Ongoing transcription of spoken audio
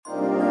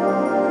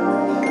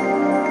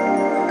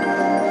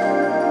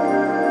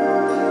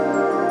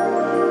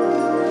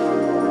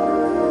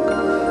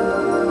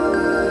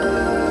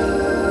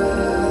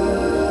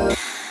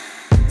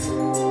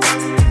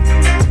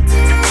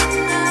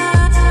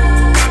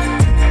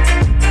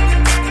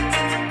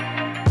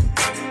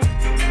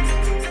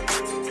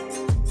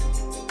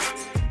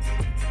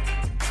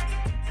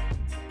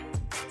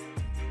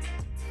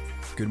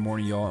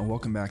morning, y'all, and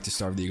welcome back to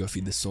Starve the Ego,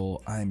 Feed the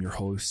Soul. I am your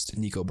host,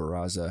 Nico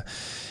Barraza,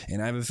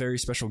 and I have a very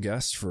special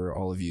guest for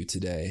all of you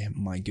today,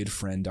 my good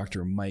friend,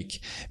 Dr. Mike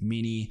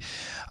Meany.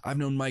 I've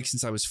known Mike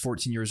since I was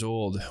 14 years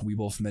old. We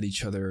both met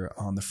each other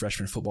on the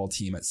freshman football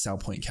team at South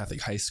Point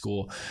Catholic High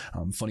School.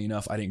 Funny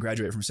enough, I didn't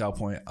graduate from South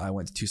Point. I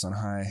went to Tucson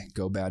High.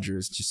 Go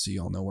Badgers, just so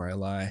you all know where I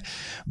lie.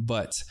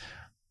 But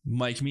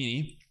Mike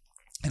Meany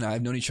and I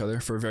have known each other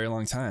for a very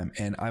long time,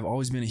 and I've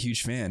always been a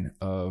huge fan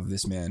of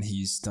this man.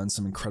 He's done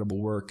some incredible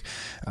work.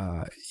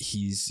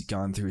 He's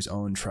gone through his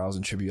own trials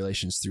and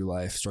tribulations through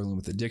life, struggling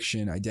with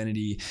addiction,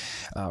 identity,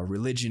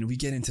 religion. We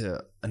get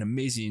into an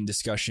amazing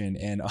discussion,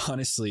 and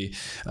honestly,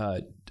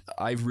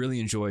 I've really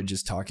enjoyed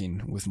just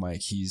talking with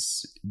Mike.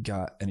 He's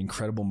got an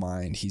incredible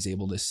mind. He's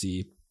able to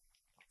see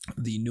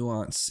the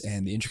nuance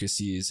and the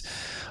intricacies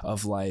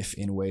of life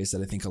in ways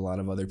that I think a lot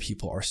of other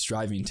people are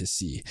striving to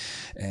see.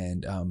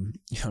 And,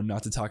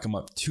 not to talk him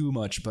up too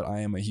much, but I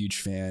am a huge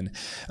fan.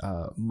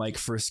 Mike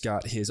first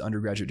got his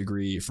undergraduate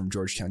degree from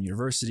Georgetown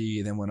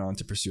University, then went on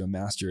to pursue a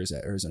master's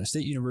at Arizona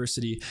State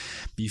University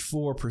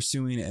before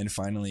pursuing and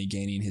finally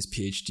gaining his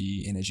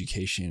PhD in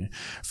education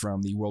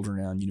from the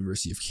world-renowned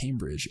University of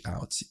Cambridge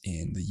out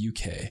in the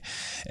UK.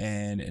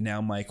 And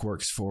now Mike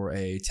works for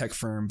a tech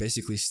firm,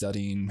 basically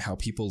studying how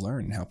people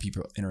learn and how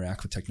people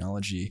interact with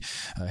technology.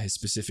 His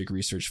specific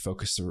research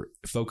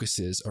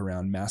focuses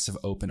around massive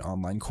open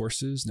online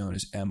courses known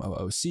as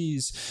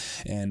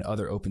MOOCs and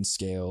other open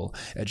scale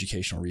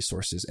educational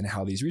resources, and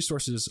how these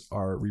resources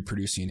are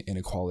reproducing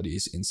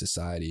inequalities in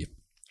society.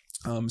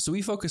 So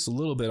we focus a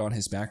little bit on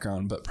his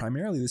background, but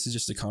primarily this is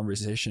just a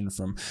conversation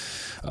from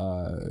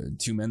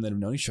two men that have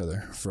known each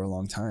other for a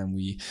long time.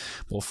 We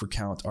both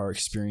recount our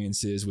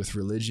experiences with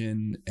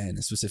religion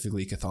and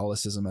specifically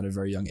Catholicism at a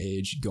very young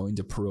age, going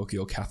to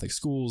parochial Catholic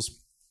schools,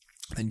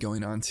 then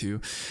going on to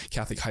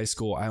Catholic high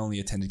school. I only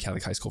attended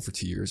Catholic high school for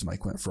 2 years.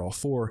 Mike went for all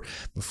 4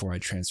 before I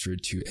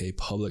transferred to a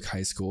public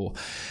high school.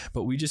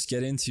 But we just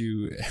get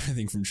into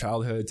everything from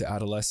childhood to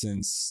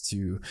adolescence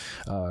to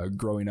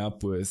growing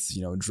up with,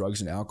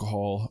 drugs and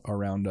alcohol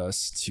around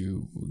us,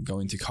 to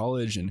going to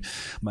college. And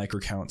Mike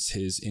recounts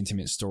his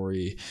intimate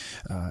story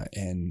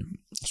and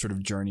sort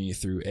of journey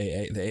through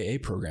the AA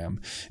program,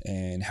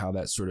 and how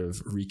that sort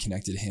of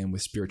reconnected him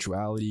with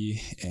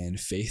spirituality and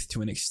faith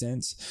to an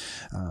extent.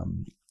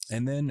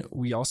 And then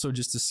we also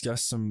just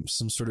discuss some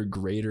sort of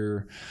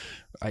greater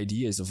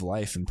ideas of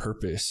life and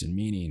purpose and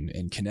meaning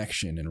and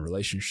connection and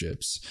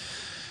relationships.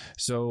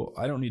 So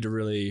I don't need to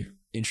really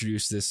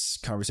introduce this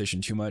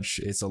conversation too much.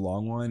 It's a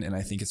long one, and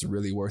I think it's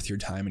really worth your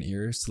time and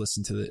ears to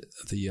listen to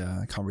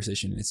the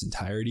conversation in its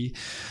entirety.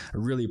 I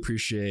really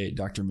appreciate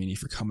Dr. Meany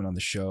for coming on the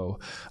show.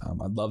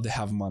 I'd love to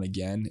have him on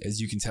again. As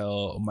you can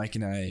tell, Mike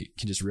and I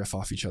can just riff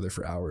off each other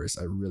for hours.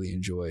 I really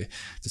enjoy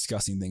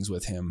discussing things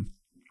with him.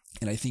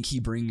 And I think he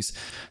brings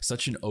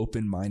such an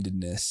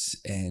open-mindedness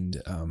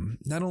and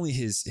not only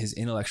his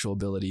intellectual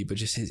ability, but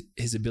just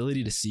his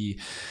ability to see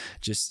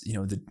just,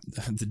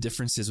 the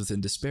differences within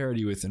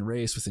disparity, within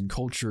race, within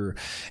culture,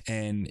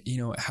 and,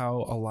 how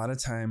a lot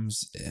of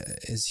times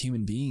as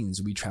human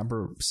beings, we trap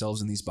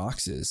ourselves in these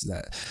boxes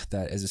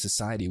that as a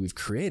society we've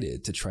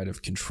created to try to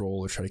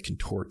control or try to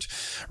contort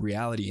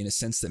reality in a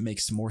sense that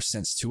makes more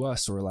sense to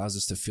us or allows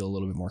us to feel a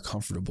little bit more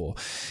comfortable.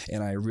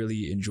 And I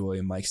really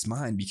enjoy Mike's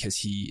mind because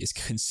he is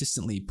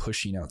consistently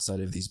pushing outside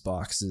of these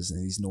boxes and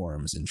these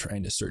norms and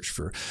trying to search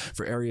for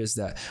areas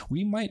that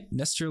we might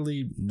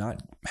necessarily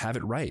not have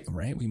it right?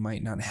 We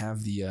might not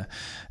have the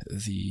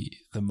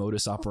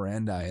modus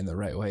operandi in the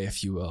right way,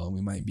 if you will.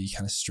 We might be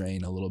kind of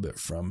straying a little bit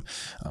from,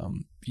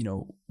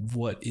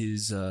 what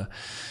is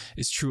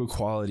true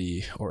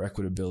equality or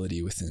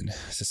equitability within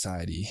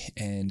society.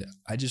 And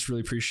I just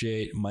really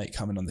appreciate Mike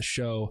coming on the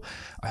show.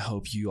 I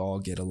hope you all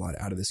get a lot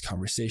out of this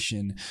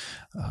conversation.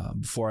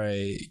 Before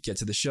I get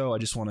to the show, I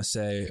just want to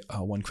say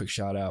one quick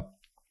shout out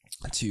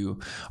to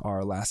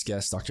our last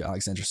guest, Dr.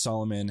 Alexandra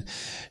Solomon.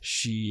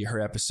 Her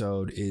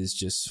episode is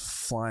just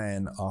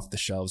flying off the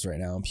shelves right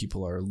now, and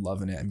people are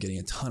loving it. I'm getting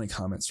a ton of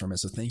comments from it.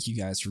 So thank you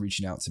guys for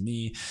reaching out to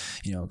me,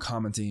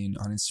 commenting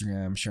on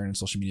Instagram, sharing on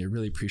social media. I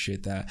really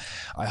appreciate that.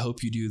 I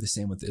hope you do the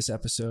same with this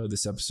episode.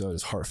 This episode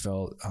is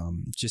heartfelt,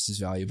 just as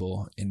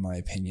valuable in my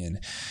opinion.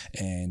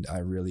 And I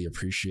really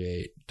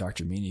appreciate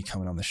Dr. Meany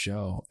coming on the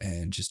show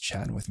and just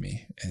chatting with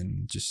me,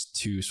 and just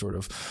two sort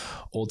of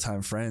old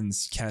time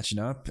friends catching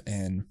up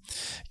and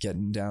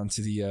getting down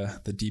to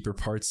the deeper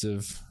parts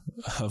of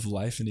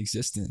life and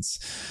existence.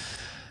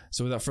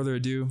 So without further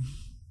ado,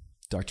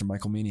 Dr.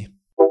 Michael Meany.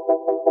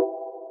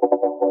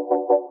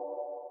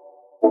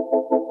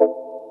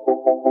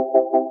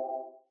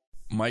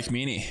 Mike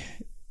Meany,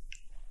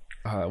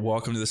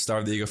 welcome to the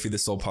Starve the Ego, Feed the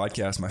Soul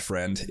podcast, my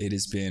friend. It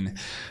has been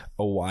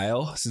a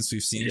while since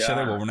we've seen each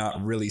other. Well, we're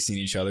not really seeing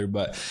each other,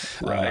 but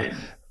right.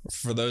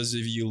 For those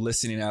of you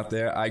listening out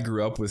there, I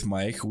grew up with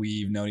Mike.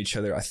 We've known each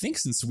other, I think,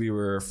 since we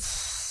were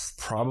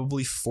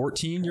probably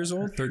 14 years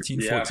old,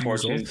 13, 14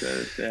 years old.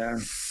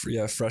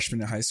 Yeah, freshman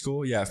in high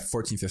school. Yeah,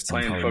 14,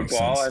 15. Playing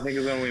football, I think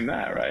is when we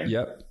met, right?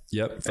 Yep.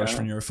 Yep,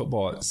 freshman year of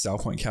football at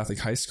South Point Catholic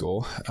High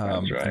School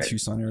in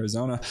Tucson,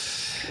 Arizona.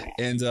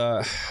 And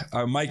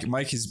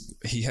Mike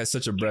he has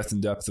such a breadth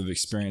and depth of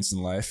experience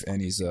in life,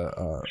 and he's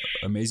a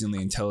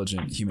amazingly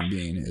intelligent human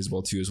being as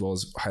well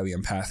as highly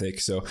empathic.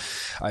 So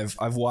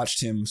I've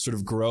watched him sort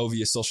of grow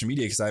via social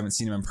media because I haven't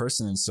seen him in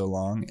person in so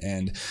long,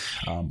 and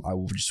I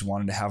just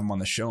wanted to have him on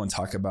the show and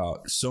talk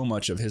about so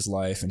much of his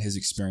life and his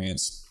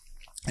experience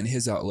and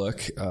his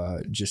outlook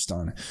just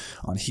on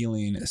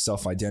healing,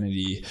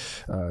 self-identity,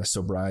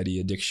 sobriety,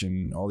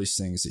 addiction, all these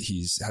things that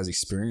has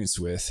experience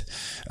with,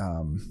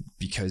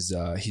 because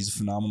he's a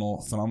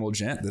phenomenal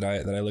gent that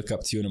I look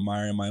up to and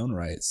admire in my own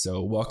right.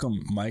 So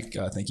welcome, Mike.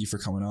 Thank you for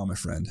coming on, my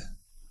friend.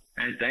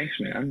 Hey, thanks,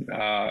 man.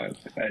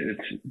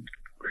 It's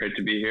great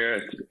to be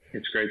here.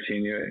 It's great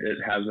seeing you. It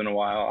has been a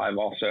while. I've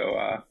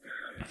also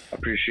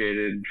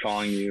appreciated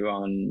following you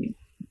on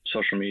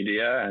social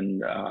media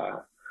and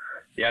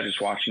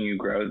just watching you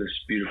grow this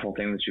beautiful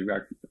thing that you've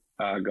got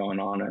going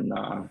on, and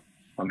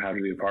I'm happy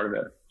to be a part of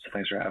it. So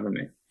thanks for having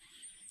me.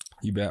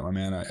 You bet, my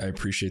man. I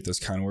appreciate those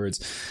kind words.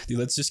 Dude,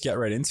 let's just get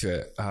right into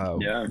it.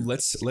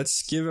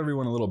 Let's give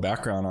everyone a little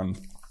background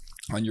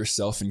on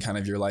yourself and kind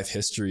of your life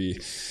history,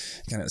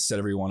 kind of set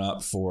everyone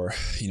up for,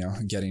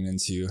 getting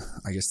into,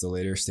 I guess, the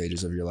later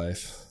stages of your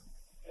life.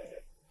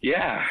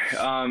 Yeah.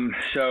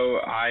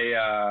 So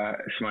my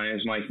name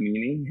is Mike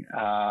Meany.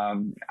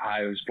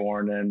 I was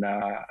born in,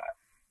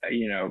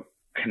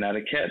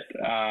 Connecticut,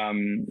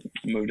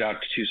 moved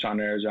out to Tucson,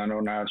 Arizona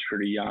when I was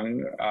pretty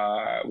young,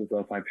 with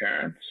both my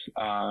parents.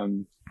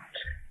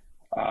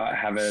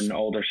 Have an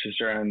older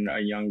sister and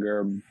a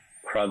younger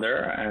brother,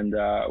 and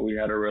we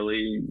had a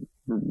really,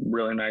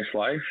 really nice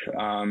life.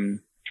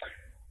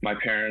 My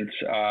parents,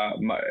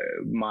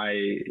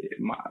 my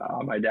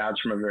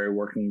dad's from a very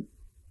working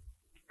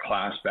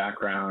class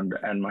background,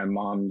 and my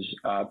mom's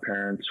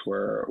parents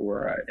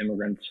were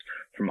immigrants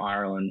from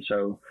Ireland.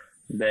 So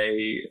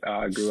they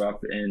grew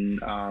up in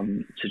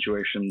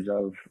situations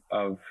of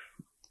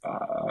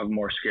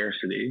more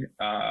scarcity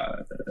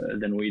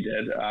than we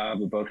did,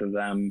 but both of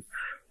them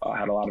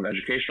had a lot of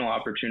educational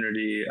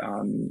opportunity,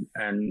 and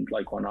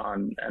went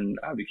on and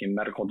became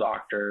medical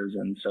doctors,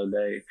 and so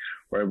they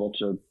were able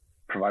to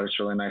provide us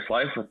a really nice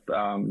life with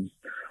a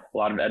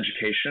lot of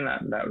education.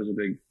 That was a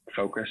big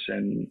focus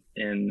in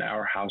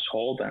our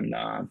household, and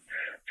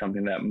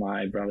something that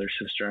my brother,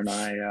 sister, and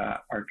I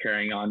are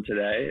carrying on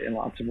today in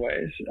lots of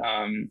ways.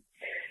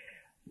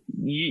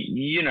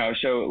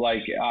 So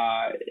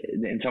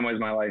in some ways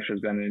my life has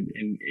been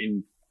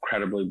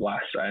incredibly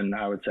blessed, and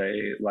I would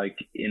say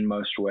in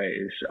most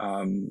ways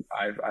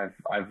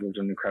I've lived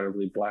an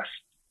incredibly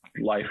blessed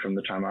life from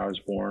the time I was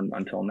born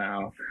until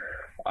now.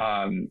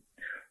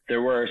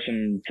 There were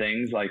some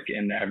things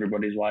in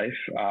everybody's life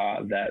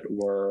that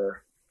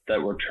were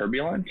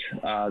turbulent,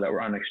 that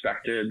were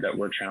unexpected, that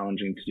were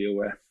challenging to deal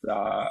with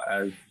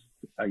as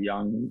a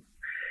young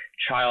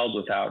child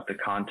without the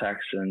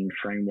context and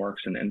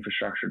frameworks and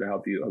infrastructure to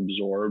help you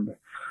absorb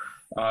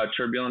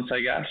turbulence,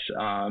 I guess.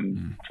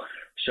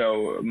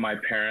 So my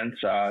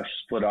parents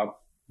split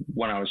up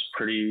when I was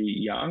pretty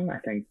young. I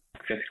think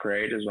 5th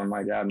grade is when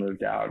my dad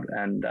moved out,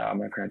 and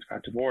my parents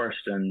got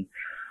divorced, and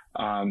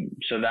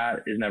so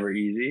that is never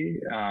easy.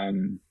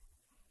 And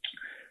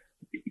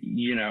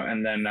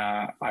then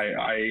I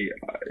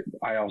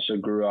also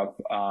grew up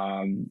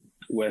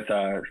with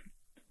a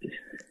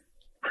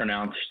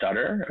pronounced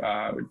stutter,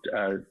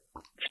 a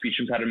speech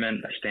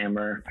impediment, a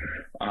stammer,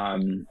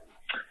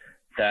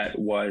 that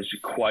was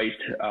quite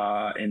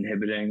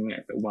inhibiting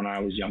when I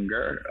was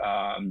younger.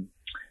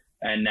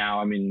 And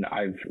now, I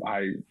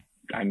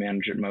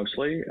manage it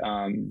mostly.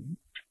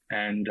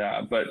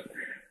 But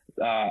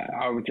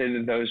I would say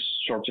that those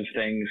sorts of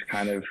things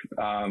kind of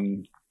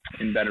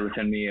embedded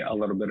within me a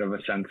little bit of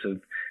a sense of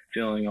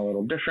feeling a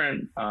little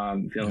different,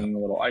 feeling a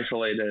little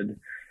isolated.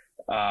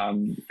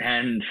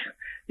 And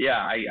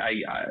yeah,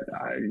 I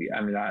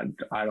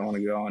don't want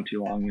to go on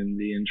too long in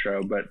the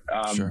intro, but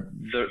Sure.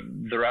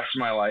 the rest of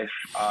my life,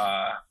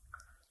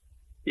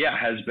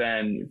 has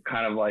been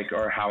kind of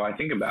or how I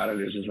think about it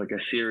is just a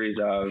series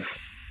of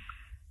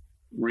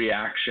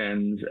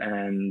reactions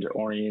and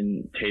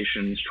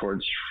orientations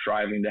towards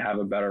striving to have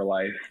a better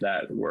life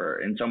that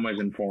were in some ways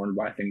informed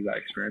by things I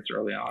experienced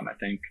early on. I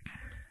think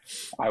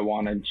I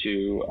wanted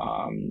to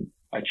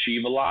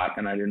achieve a lot,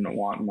 and I didn't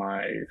want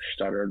my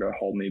stutter to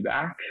hold me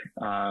back.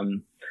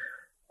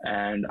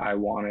 And I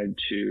wanted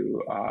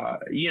to,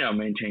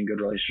 maintain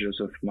good relationships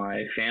with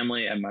my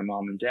family and my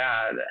mom and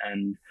dad.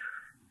 And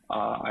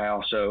I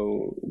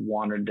also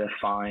wanted to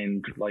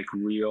find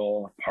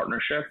real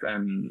partnership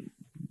and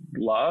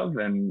love,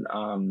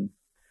 and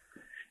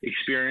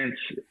experience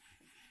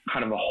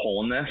kind of a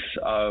wholeness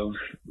of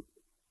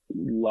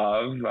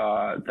love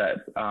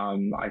that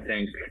I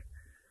think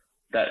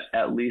that,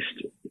 at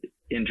least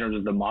in terms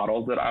of the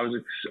models that I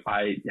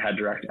had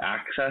direct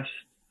access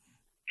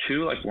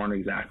to, weren't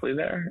exactly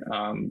there,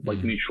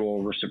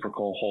 mutual,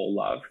 reciprocal, whole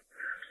love.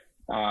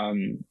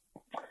 And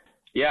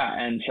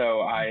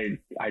so I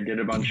did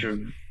a bunch of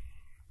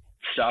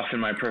stuff in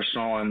my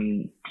personal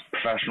and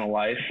professional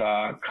life,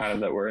 kind of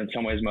that were in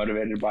some ways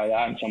motivated by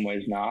that, in some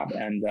ways not.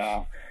 And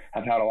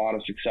I've had a lot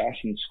of success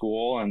in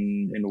school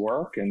and in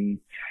work, and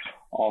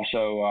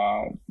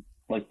also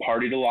like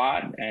partied a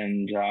lot,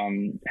 and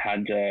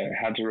had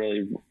to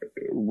really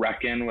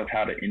reckon with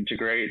how to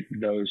integrate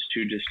those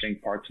two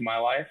distinct parts of my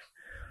life.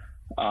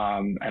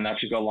 And that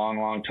took a long,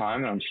 long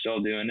time, and I'm still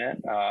doing it.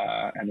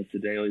 And it's a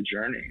daily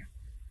journey.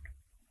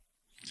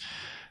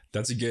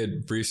 That's a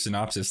good brief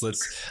synopsis.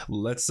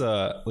 Let's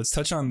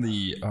touch on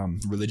the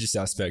religious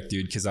aspect,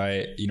 dude, because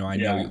I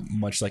know,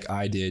 much like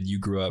I did, you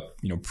grew up,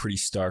 pretty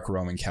stark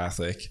Roman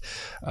Catholic.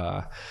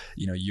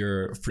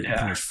 You're pretty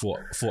much full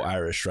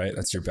Irish, right?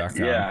 That's your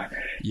background.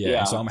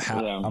 Yeah. So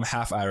I'm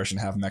half Irish and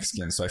half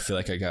Mexican, so I feel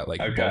like I got like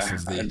both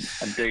of the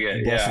I dig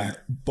it.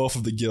 both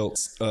of the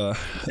guilt,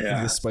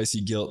 the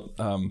spicy guilt.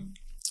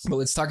 But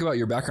let's talk about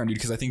your background, dude,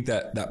 because I think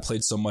that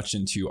played so much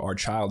into our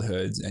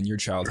childhoods and your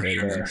childhood.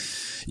 Sure. And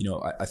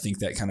then, I think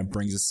that kind of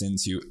brings us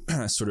into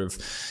sort of,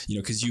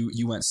 because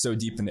you went so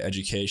deep into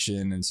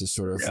education and to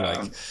sort of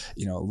like,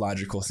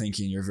 logical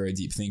thinking. You're a very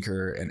deep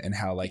thinker, and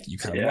how like you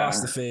kind of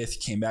lost the faith,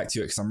 came back to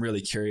it. Because I'm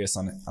really curious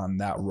on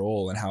that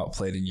role and how it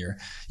played in your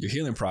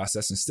healing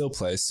process and still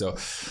plays. So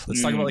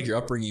let's talk about like your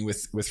upbringing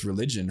with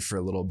religion for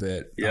a little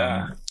bit,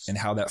 and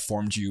how that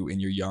formed you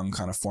in your young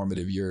kind of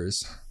formative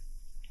years.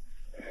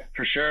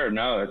 For sure.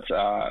 No, it's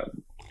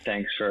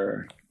thanks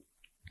for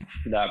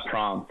that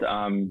prompt. So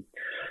I'm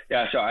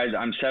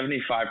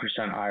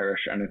 75%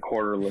 Irish and a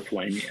quarter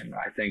Lithuanian.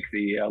 I think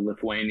the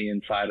Lithuanian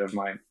side of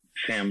my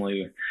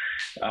family,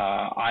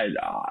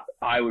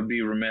 I would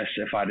be remiss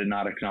if I did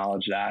not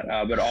acknowledge that,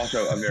 but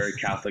also a very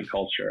Catholic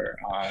culture.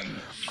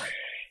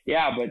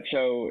 But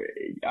so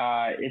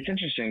it's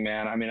interesting,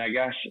 man. I mean, I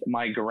guess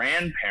my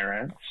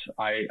grandparents,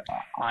 I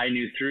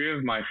knew three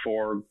of my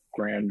four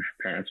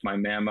grandparents, my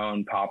mamo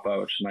and papa,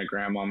 which is my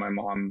grandma on my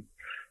mom's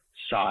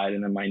side,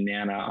 and then my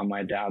nana on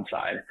my dad's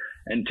side.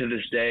 And to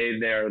this day,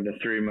 they're the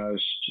three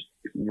most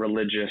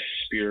religious,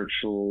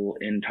 spiritual,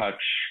 in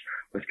touch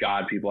with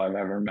God people I've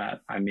ever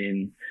met. I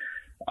mean,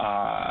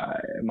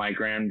 my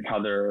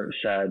grandmother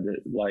said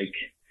like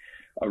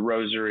a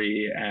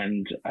rosary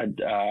and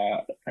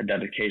a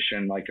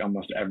dedication like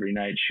almost every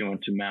night. She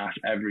went to mass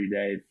every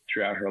day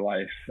throughout her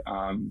life.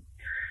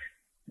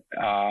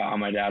 On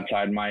my dad's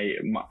side, my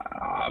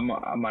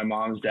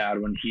mom's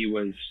dad, when he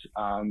was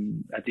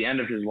at the end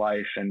of his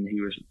life and he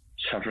was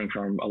suffering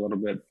from a little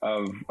bit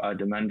of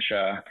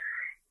dementia,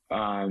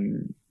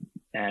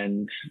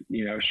 and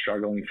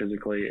struggling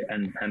physically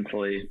and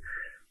mentally,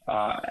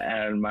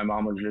 and my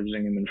mom was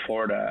visiting him in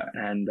Florida,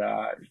 and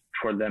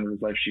toward the end of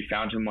his life, she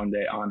found him one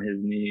day on his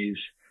knees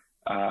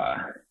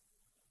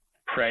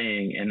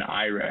praying in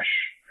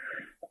Irish,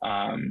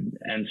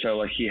 and so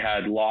like he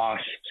had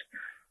lost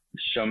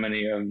so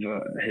many of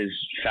his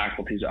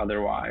faculties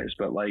otherwise,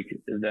 but like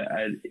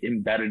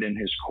embedded in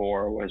his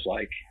core was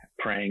like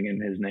praying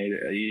in his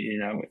native,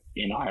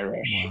 in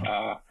Irish,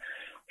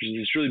 which is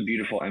this really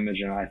beautiful image.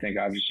 And I think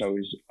I've just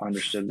always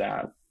understood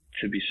that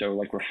to be so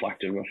like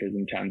reflective of his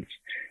intense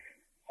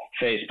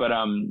faith. But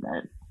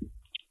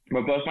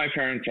both my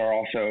parents are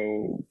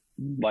also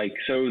like,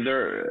 so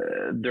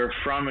they're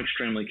from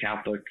extremely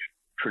Catholic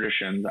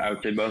traditions. I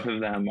would say both of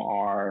them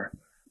are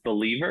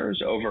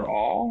believers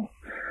overall.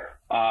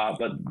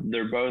 But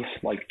they're both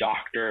like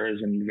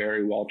doctors and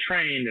very well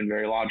trained and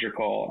very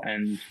logical.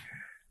 And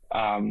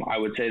I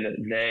would say that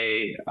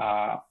they,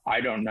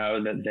 I don't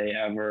know that they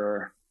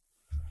ever,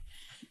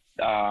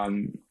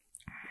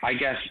 I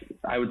guess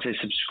I would say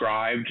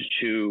subscribed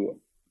to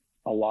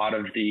a lot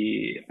of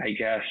the, I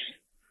guess,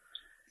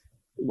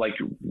 like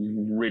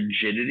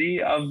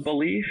rigidity of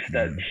belief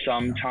that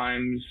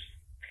sometimes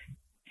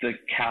the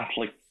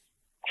Catholic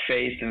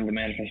faith and the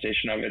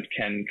manifestation of it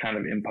can kind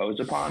of impose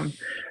upon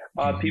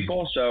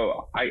people.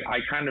 So I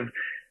kind of,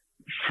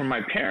 from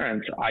my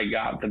parents, I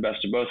got the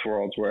best of both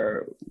worlds,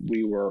 where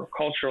we were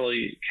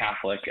culturally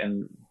Catholic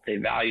and they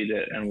valued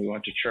it, and we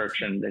went to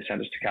church and they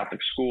sent us to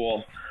Catholic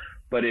school,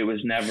 but it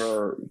was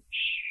never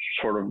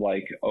sort of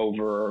like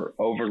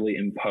overly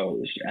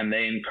imposed, and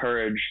they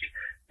encouraged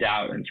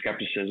doubt and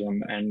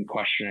skepticism and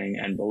questioning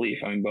and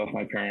belief. I mean, both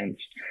my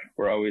parents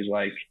were always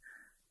like,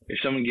 if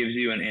someone gives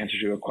you an answer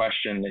to a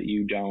question that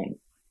you don't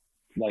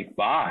like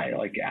buy,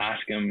 like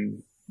ask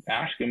them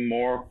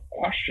more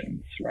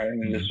questions, right? I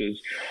mean, that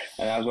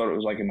was what it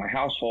was like in my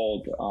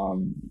household.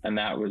 And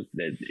that was,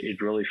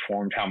 it really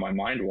formed how my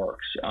mind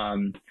works.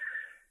 And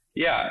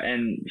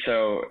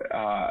so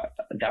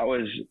that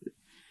was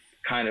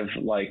kind of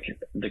like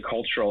the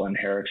cultural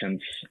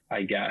inheritance,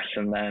 I guess.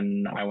 And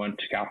then I went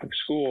to Catholic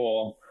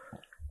school.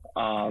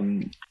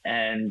 And,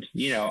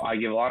 I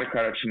give a lot of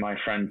credit to my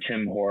friend,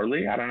 Tim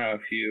Horley. I don't know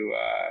if you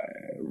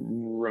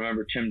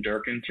remember Tim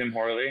Durkin, Tim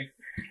Horley,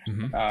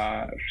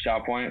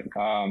 South Point,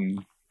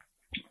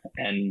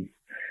 and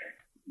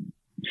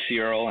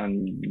Cyril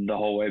and the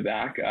whole way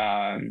back.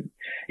 I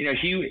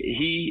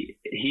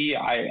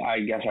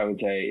guess I would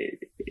say,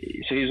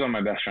 so he's one of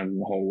my best friends in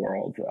the whole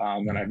world.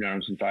 And I've known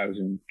him since I was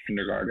in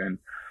kindergarten.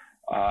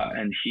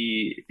 And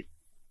he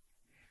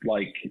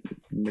like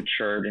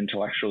matured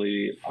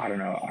intellectually, I don't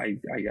know, I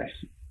guess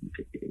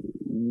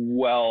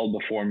well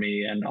before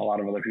me and a lot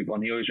of other people.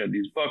 And he always read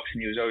these books,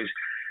 and he was always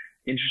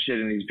interested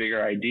in these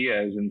bigger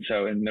ideas. And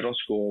so in middle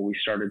school, we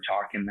started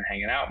talking and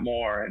hanging out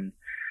more and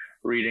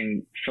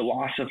reading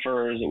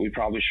philosophers that we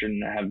probably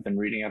shouldn't have been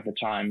reading at the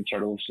time,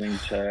 started listening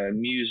to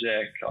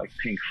music like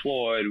Pink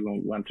Floyd. We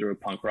went through a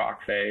punk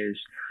rock phase,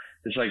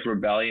 this like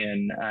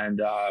rebellion.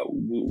 And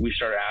we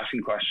started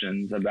asking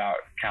questions about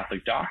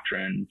Catholic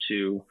doctrine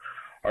to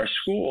our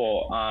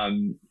school.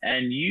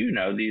 And, you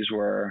know, these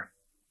were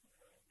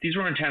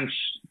intense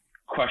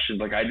questions.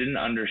 Like, I didn't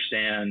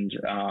understand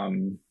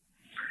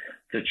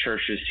the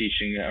church's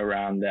teaching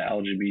around the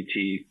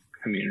LGBT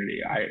community.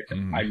 I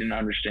didn't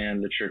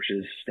understand the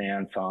church's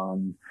stance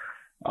on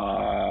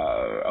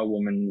a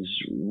woman's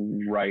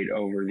right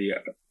over the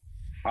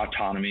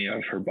autonomy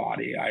of her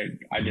body. I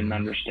didn't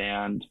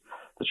understand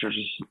the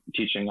church's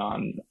teaching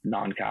on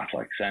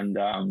non-Catholics. And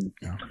the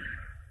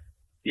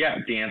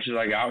answers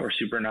I got were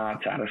super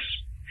not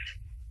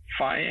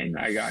satisfying.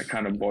 I got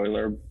kind of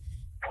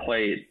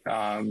boilerplate,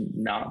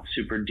 not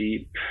super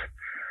deep,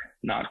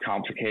 not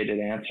complicated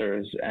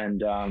answers.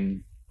 And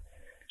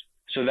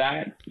so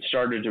that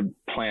started to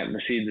plant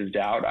the seeds of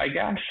doubt, I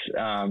guess.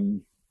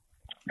 And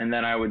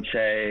then I would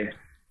say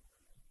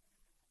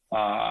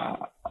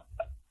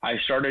I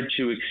started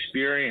to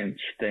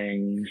experience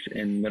things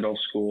in middle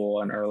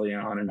school and early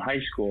on in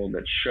high school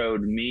that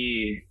showed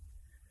me,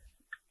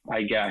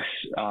 I guess,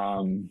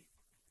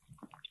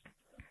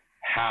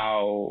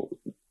 how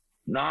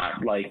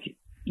not like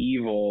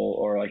evil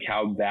or like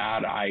how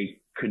bad I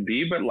could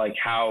be, but like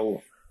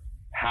how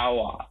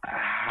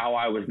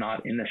I was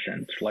not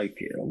innocent, like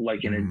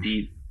in a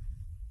deep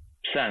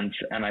sense.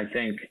 And I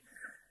think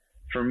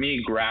for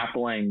me,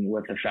 grappling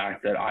with the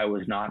fact that I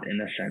was not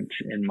innocent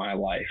in my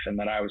life and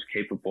that I was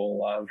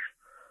capable of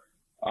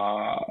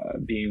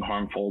being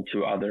harmful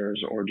to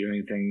others or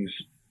doing things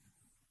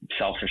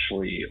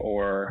selfishly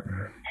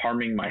or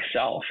harming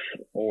myself,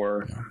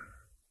 or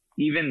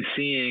even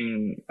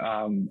seeing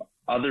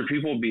other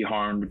people be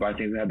harmed by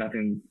things that had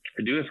nothing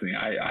to do with me.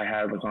 I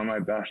had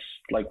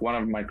like one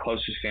of my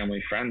closest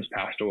family friends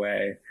passed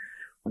away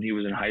when he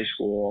was in high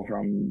school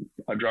from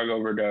a drug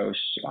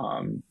overdose.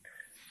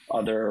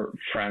 Other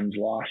friends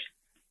lost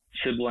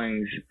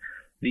siblings.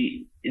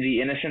 The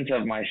innocence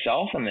of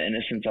myself and the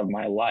innocence of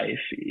my life,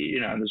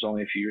 you know, it was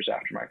only a few years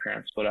after my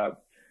parents split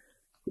up,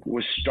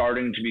 was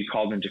starting to be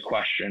called into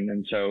question.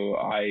 And so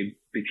I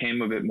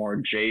became a bit more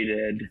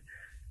jaded,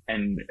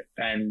 and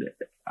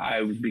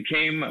I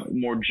became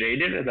more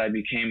jaded as I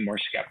became more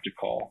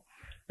skeptical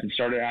and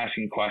started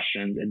asking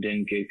questions and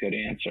didn't get good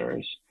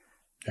answers,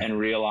 and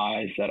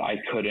realized that I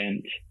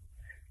couldn't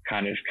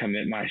kind of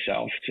commit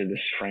myself to this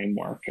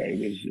framework.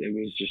 It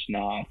was just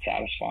not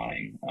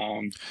satisfying.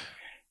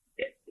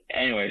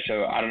 Anyway,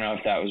 so I don't know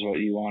if that was what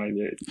you wanted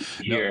to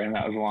hear, and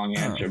that was a long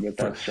answer, but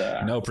that's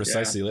no,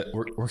 precisely. Yeah.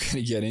 We're going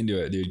to get into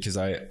it, dude, because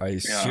I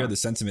share the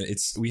sentiment.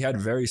 We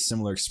had very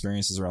similar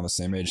experiences around the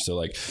same age. So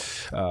like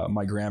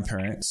my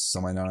grandparents,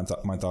 so my non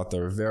my thought they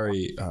were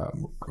very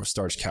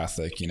starch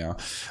Catholic. You know,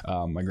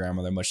 my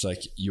grandmother, much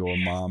like your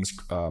mom's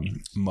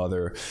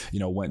mother, you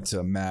know, went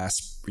to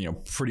mass, you know,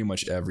 pretty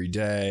much every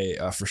day,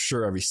 for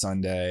sure every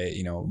Sunday.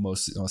 You know,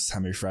 most of the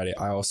time every Friday.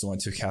 I also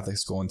went to a Catholic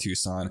school in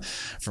Tucson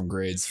from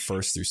grades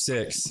 1st through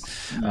 6th.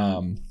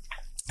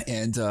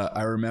 And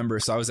I remember,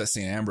 so I was at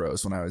St.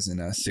 Ambrose when I was in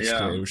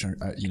 6th grade, which,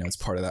 you know, it's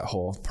part of that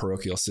whole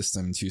parochial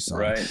system in Tucson.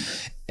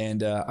 Right.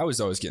 And I was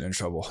always getting in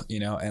trouble,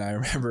 you know, and I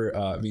remember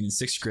being in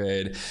 6th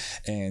grade,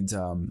 and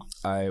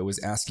I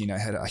was asking, I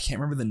can't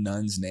remember the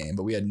nun's name,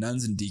 but we had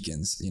nuns and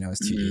deacons, you know, as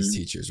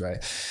teachers,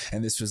 right?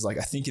 And this was like,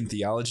 I think in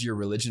theology or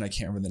religion, I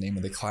can't remember the name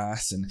of the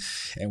class. And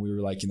we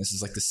were like, and this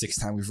is like the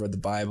 6th time we've read the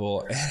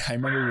Bible. And I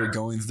remember we were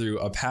going through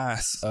a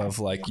pass of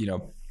like, you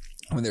know,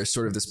 when there's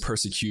sort of this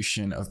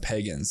persecution of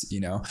pagans, you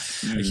know,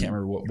 I can't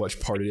remember which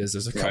part it is.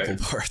 There's a couple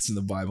parts in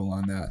the Bible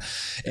on that.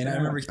 And I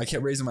remember I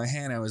kept raising my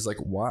hand. I was like,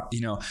 what, you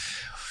know,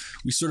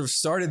 we sort of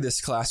started this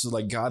class with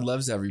like, God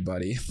loves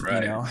everybody, you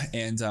know?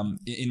 And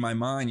in my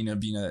mind, you know,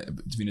 being a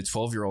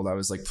 12-year-old, I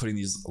was like putting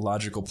these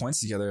logical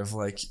points together of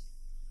like,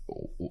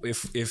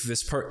 if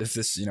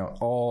this, you know,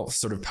 all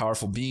sort of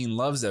powerful being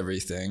loves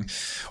everything,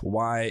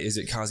 why is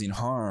it causing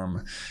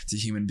harm to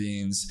human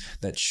beings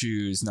that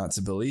choose not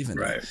to believe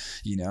in it,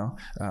 you know?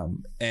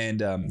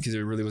 Because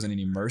there really wasn't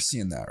any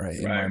mercy in that,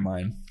 in my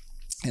mind.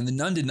 And the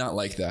nun did not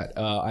like that.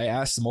 I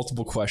asked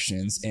multiple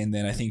questions, and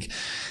then I think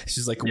it's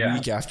just like a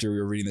week after we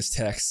were reading this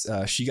text,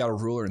 she got a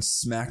ruler and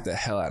smacked the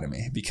hell out of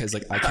me because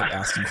like I kept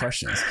asking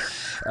questions.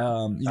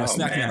 You know,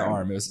 smacked me on the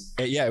arm.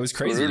 It was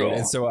crazy. Dude.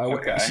 And so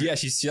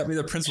she sent me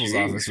to the principal's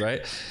office,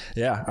 right?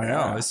 Yeah, I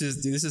know. This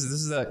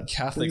is a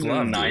Catholic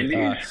love.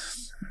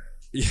 90s.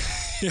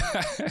 Yeah,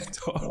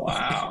 totally.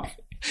 Wow.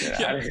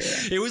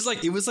 It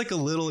was like a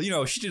little, you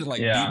know, she didn't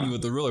like beat me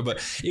with the ruler, but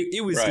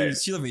it was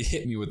she let me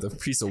hit me with a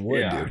piece of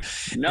wood,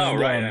 dude.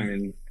 No, and, I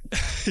mean,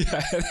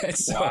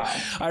 so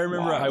I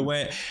remember I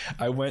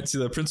went to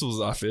the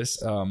principal's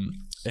office,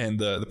 And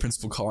the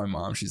principal called my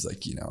mom. She's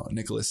like,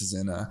 Nicholas is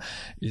in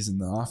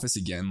the office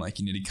again. Like,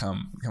 you need to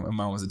come. My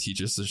mom was a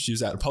teacher, so she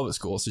was at a public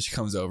school. So she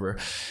comes over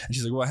and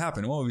she's like, what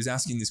happened? Well, he was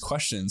asking these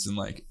questions and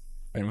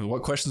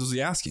what questions was he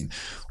asking?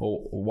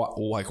 Well,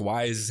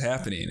 why is this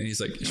happening? And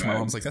he's like, my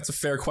mom's like, that's a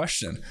fair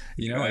question.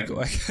 Like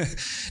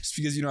just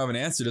because you don't have an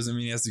answer doesn't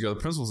mean he has to go to the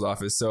principal's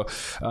office. So,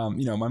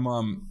 my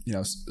mom,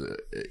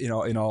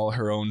 in all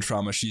her own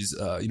trauma, she's,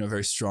 a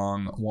very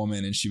strong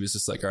woman. And she was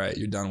just like, all right,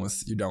 you're done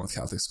with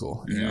Catholic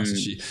school. So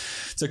she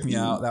took me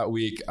out that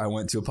week. I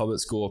went to a public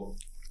school.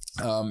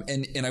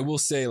 And I will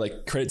say,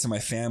 like, credit to my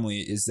family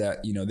is that,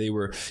 they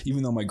were,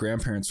 even though my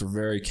grandparents were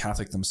very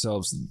Catholic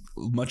themselves,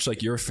 much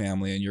like your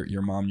family and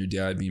your mom, your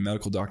dad being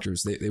medical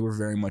doctors, they were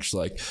very much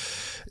like,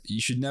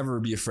 you should never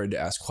be afraid to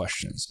ask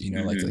questions,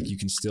 like you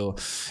can still,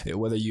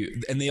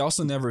 and they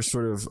also never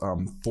sort of,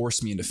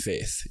 forced me into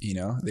faith,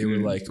 they were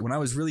like, when I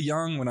was really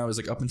young, when I was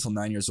like up until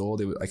 9 years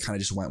old, I kind of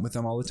just went with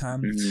them all the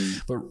time.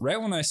 But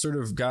right when I sort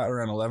of got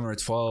around 11 or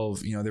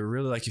 12, they were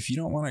really like, if you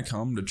don't want to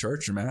come to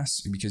church or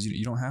mass, because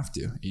you don't have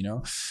to,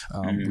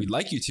 we'd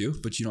like you to,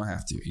 but you don't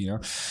have to,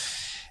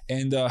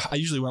 And I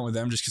usually went with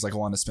them just because I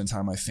wanted to spend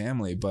time with my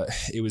family. But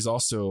it was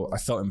also, I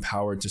felt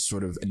empowered to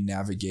sort of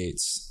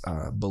navigate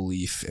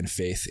belief and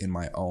faith in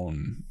my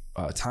own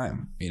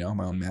time,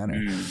 my own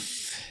manner.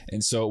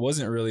 And so it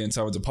wasn't really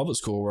until I went to public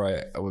school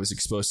where I was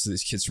exposed to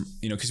these kids from,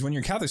 because when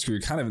you're in Catholic school,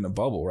 you're kind of in a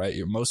bubble, right?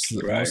 Most of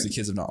the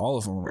kids, if not all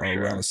of them, are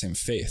around the same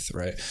faith,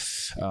 right?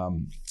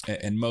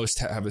 And most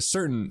have a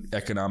certain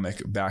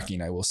economic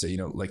backing, I will say,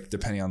 like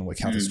depending on what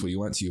Catholic school you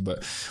went to.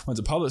 But went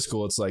to public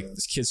school, it's like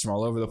there's kids from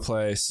all over the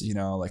place,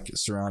 like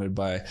surrounded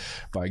by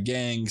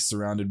gangs,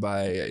 surrounded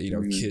by,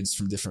 kids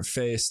from different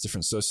faiths,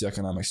 different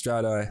socioeconomic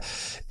strata.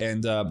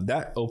 And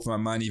that opened my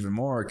mind even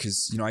more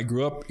because, I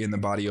grew up in the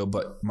barrio,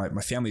 but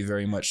my family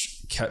very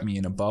much kept me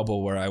in a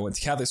bubble where I went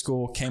to Catholic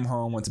school, came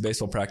home, went to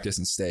baseball practice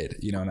and stayed,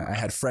 and I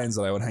had friends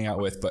that I would hang out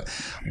with, but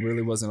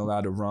really wasn't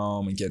allowed to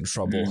roam and get in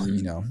trouble,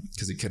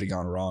 because it could have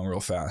gone wrong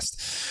real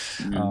fast.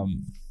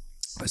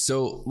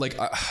 So like,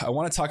 I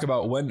want to talk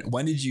about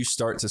when did you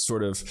start to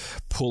sort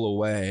of pull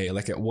away,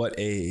 like at what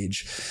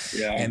age?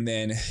 And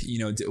then,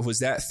 was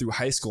that through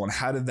high school, and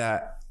how did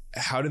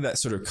that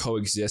sort of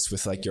coexist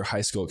with like your high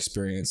school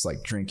experience,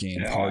 like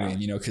drinking and partying,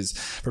 because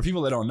for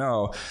people that don't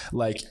know,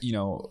 like,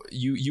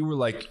 you were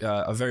like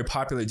a very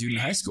popular dude in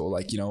high school,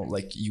 like,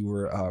 like you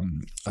were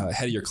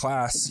head of your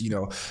class,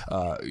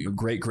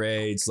 great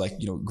grades, like,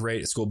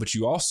 great at school, but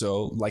you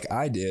also, like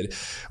I did,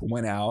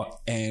 went out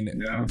and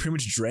we pretty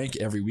much drank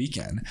every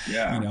weekend,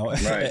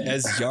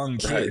 as young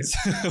kids.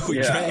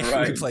 We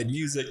drank, we played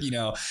music,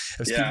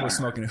 as people were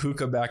smoking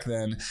hookah back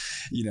then,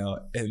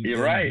 and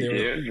you're right,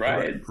 dude,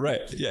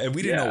 right. Yeah. And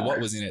we didn't know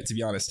what was in it, to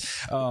be honest.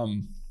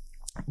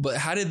 But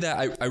how did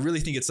that, I really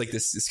think it's like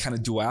this kind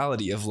of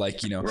duality of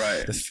like,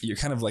 you're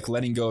kind of like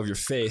letting go of your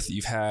faith that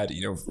you've had,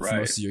 for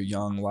most of your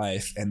young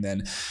life. And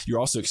then you're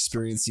also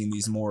experiencing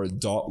these more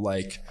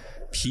adult-like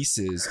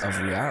pieces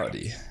of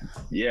reality.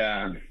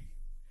 Yeah.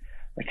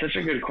 It's such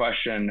a good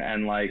question.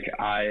 And like,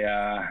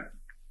 I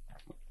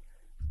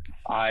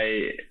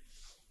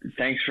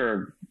thanks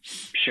for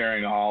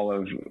sharing all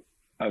of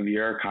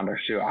your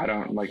context too. I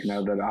don't like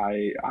know that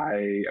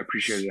I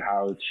appreciated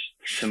how it's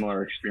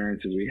similar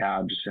experiences we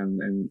had just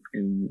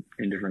in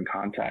different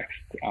contexts.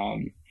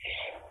 And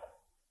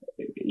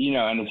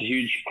it's a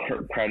huge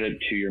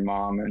credit to your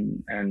mom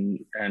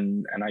and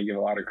I give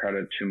a lot of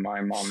credit to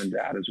my mom and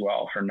dad as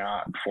well for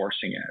not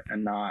forcing it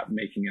and not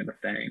making it a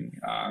thing.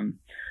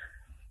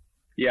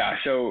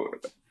 So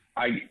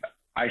I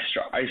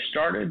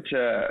started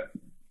to,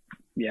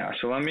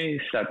 so let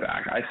me step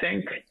back. I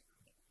think,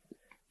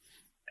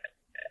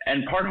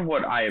 and part of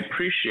what I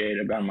appreciate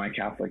about my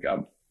Catholic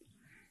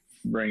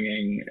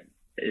upbringing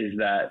is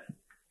that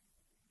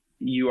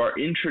you are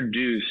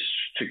introduced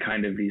to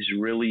kind of these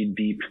really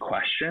deep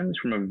questions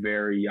from a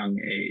very young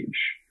age.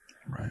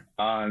 Right.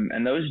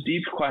 And those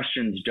deep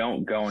questions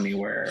don't go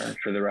anywhere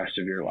for the rest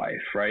of your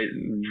life, right?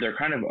 They're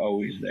kind of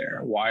always there.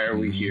 Why are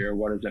we here?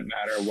 What does it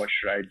matter? What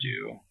should I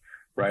do?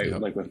 Right.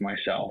 Yep. Like with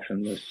myself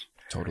and this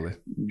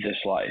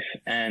life.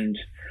 And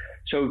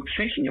so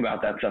thinking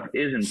about that stuff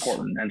is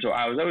important. And so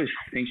I was always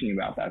thinking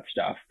about that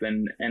stuff.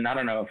 And I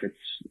don't know if it's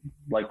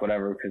like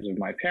whatever, because of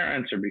my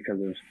parents or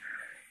because of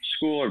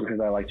school or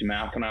because I liked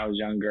math when I was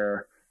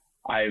younger.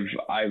 I've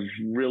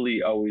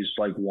really always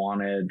like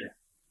wanted,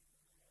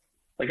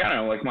 like, I don't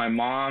know, like my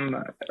mom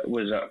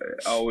was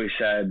always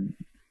said,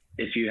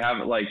 if you have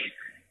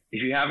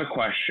a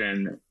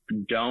question,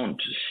 don't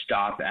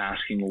stop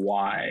asking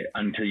why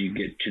until you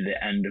get to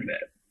the end of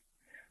it.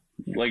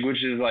 Like,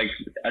 which is like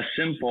a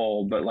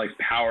simple but like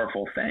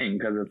powerful thing,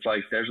 because it's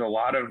like there's a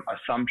lot of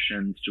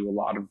assumptions to a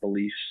lot of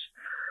beliefs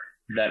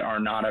that are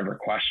not ever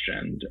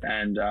questioned.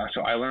 And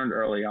so I learned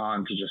early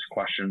on to just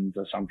question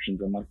the assumptions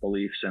and like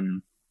beliefs,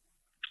 and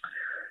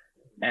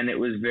it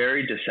was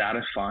very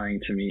dissatisfying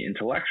to me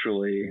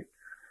intellectually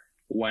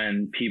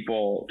when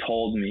people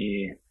told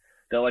me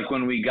that, like,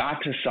 when we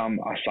got to some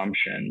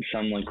assumption,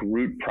 some like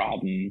root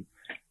problem,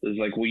 it was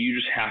like, well, you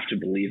just have to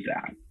believe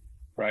that,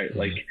 right? Mm-hmm.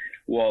 Like,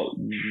 well,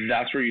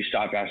 that's where you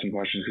stop asking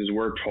questions, because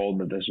we're told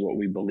that this is what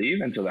we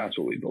believe, and so that's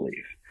what we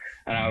believe.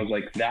 And I was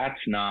like,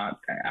 that's not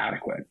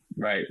adequate,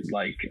 right?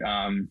 Like,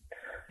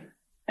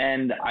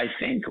 and I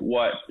think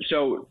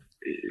so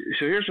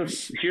here's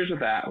what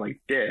that like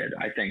did,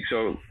 I think.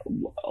 So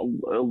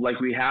like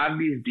we have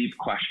these deep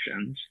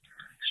questions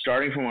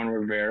starting from when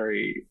we're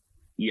very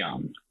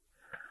young,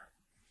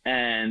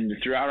 and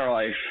throughout all of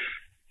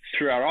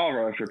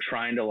our life, we're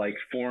trying to like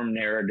form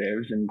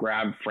narratives and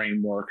grab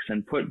frameworks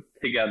and put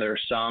together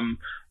some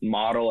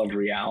model of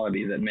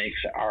reality that makes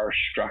our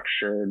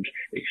structured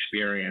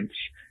experience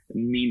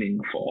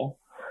meaningful.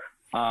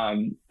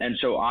 And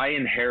so I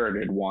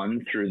inherited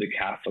one through the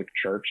Catholic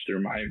Church,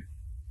 through my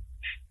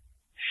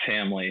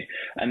family.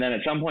 And then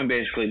at some point,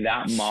 basically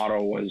that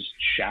model was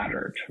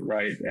shattered,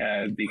 right?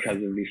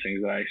 Because of these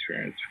things that I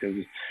experienced, because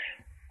of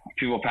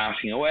people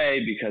passing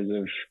away, because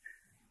of,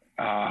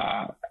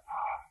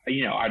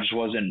 I just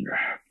wasn't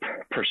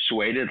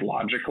persuaded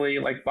logically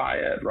like by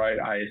it, right?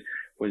 I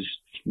was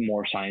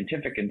more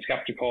scientific and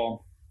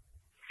skeptical.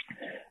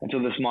 And so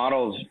this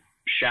model is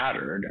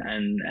shattered.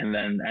 And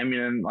then, I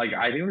mean, like,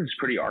 I think it's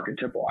pretty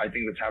archetypal. I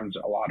think this happens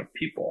to a lot of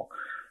people.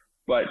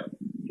 But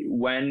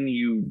when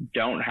you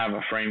don't have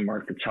a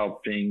framework that's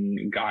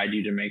helping guide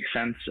you to make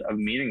sense of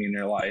meaning in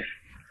your life,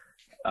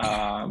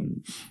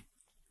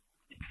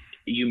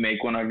 you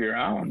make one of your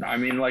own. I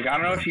mean, like, I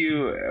don't know if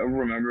you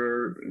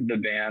remember the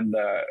band,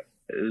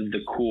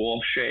 the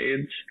Cool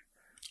Shades.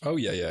 Oh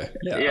yeah.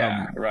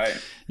 Right.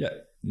 Yeah.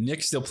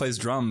 Nick still plays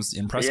drums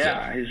in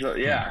Prescott.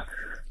 Yeah.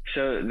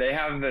 So they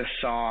have this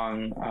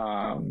song,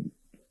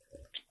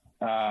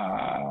 and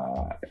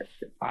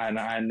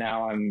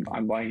now I'm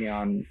blanking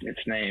on its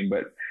name,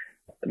 but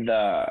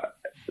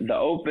the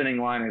opening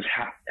line is,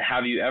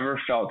 have you ever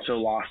felt so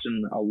lost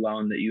and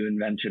alone that you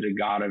invented a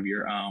god of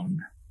your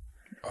own?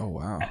 Oh,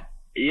 wow.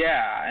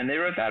 Yeah, and they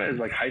wrote that as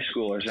like high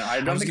schoolers, and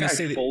I don't think I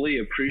fully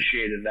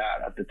appreciaed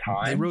that at the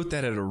time. They wrote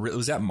that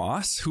was that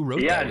Moss? Who wrote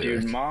that? Yeah,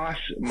 dude, Moss,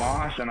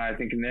 and I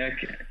think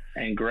Nick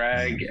and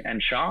Greg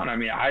and Sean. I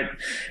mean,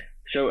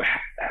 so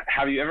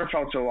have you ever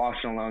felt so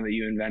lost and alone that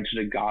you invented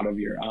a god of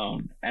your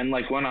own? And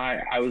like when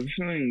I was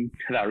listening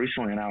to that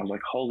recently, and I was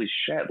like, holy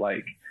shit,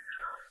 like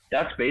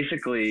that's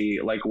basically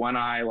like when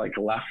I like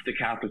left the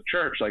Catholic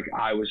Church, like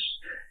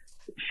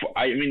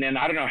I mean, and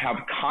I don't know how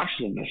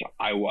conscious of this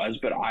I was,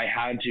 but I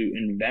had to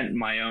invent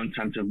my own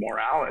sense of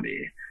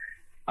morality.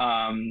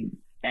 And,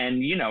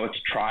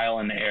 it's trial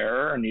and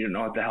error, and you don't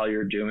know what the hell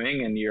you're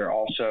doing. And you're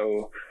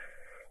also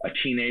a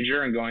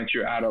teenager and going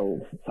through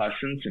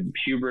adolescence and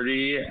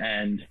puberty,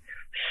 and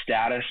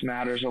status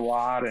matters a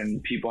lot.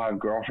 And people have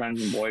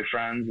girlfriends and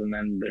boyfriends, and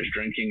then there's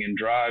drinking and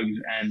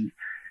drugs. And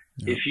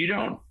if you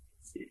don't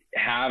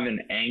have an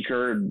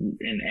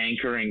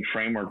anchoring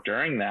framework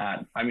during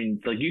that, I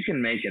mean, like you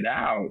can make it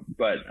out,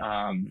 but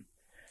I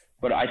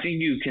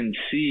think you can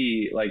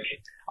see, like,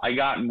 I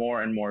got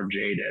more and more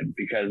jaded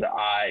because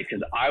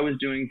I was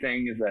doing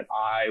things that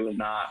I was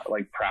not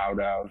like proud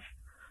of,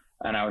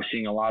 and I was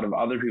seeing a lot of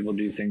other people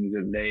do things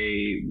that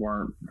they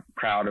weren't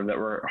proud of, that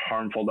were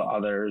harmful to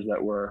others,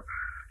 that were,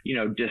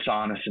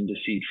 dishonest and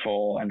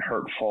deceitful and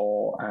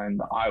hurtful,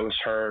 and I was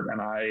hurt, and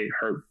I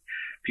hurt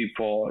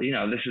people.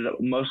 This is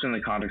mostly in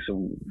the context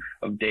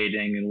of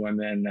dating and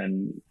women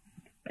and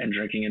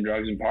drinking and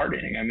drugs and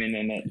partying. I mean,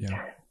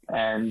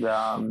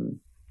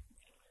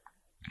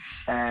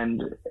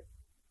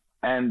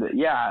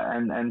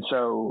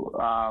 so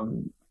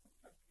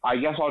I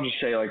guess I'll just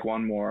say like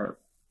one more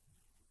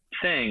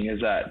thing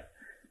is that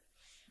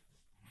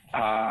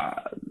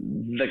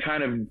the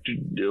kind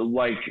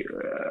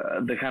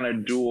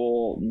of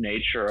dual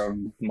nature of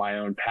my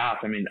own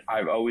path. I mean,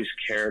 I've always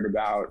cared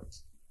about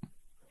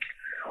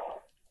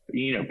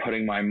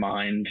putting my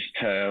mind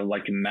to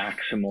like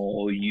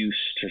maximal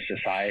use to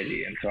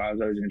society. And so I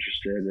was always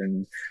interested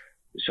in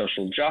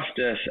social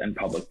justice and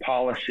public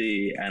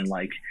policy, and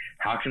like,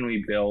 how can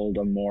we build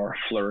a more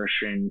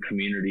flourishing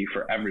community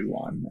for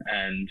everyone?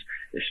 And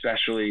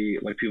especially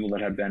like people that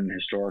have been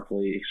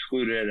historically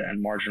excluded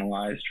and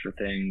marginalized for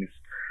things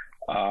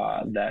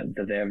that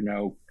they have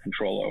no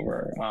control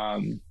over.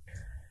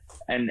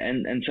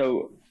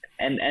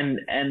 And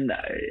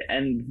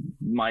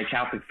my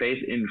Catholic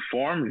faith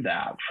informed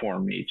that for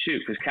me too,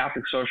 because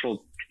Catholic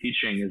social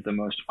teaching is the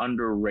most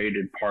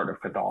underrated part of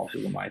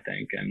Catholicism, I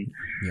think. And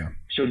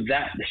so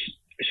that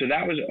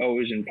was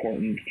always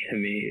important to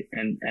me,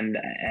 and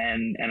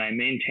I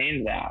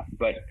maintained that,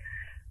 but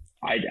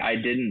I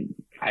didn't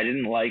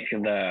like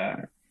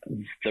the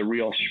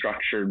real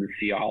structured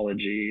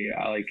theology.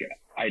 I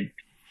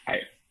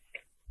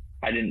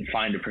didn't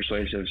find it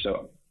persuasive,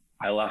 so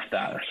I left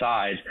that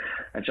aside.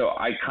 And so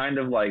I kind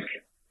of like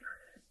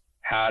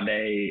had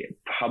a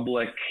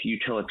public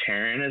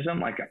utilitarianism.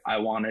 Like I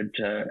wanted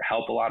to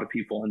help a lot of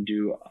people and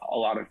do a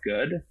lot of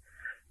good.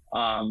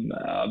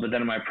 But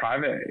then in my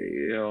private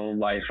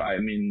life, I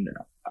mean,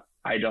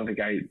 I don't think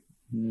I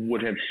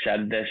would have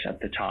said this at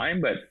the time,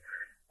 but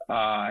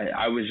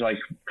I was like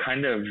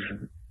kind of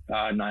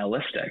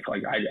nihilistic.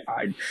 Like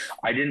I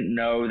didn't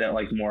know that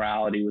like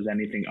morality was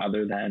anything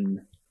other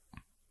than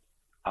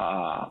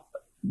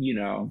you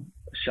know,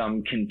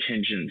 some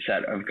contingent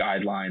set of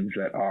guidelines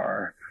that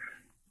are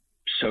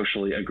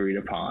socially agreed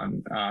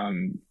upon.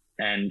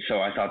 And so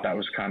I thought that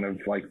was kind of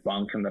like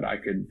bunk, and that I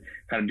could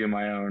kind of do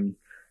my own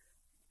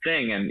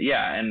thing. And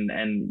yeah,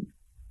 and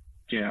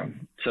you know,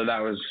 so that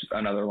was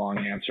another long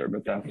answer,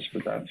 but that's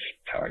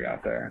how I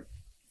got there.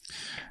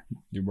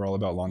 We're all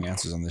about long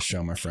answers on this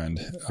show, my friend.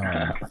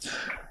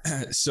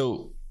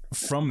 So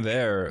from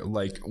there,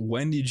 like,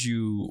 when did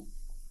you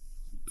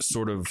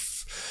sort of,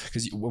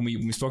 because when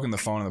we spoke on the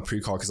phone on the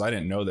pre-call, because I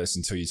didn't know this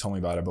until you told me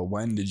about it, but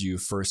when did you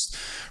first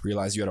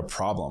realize you had a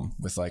problem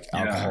with like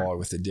alcohol or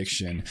with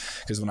addiction?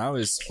 Because when I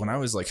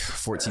was like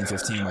 14,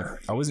 15, like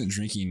I wasn't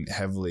drinking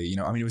heavily, you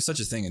know, I mean, it was such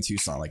a thing in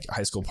Tucson, like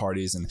high school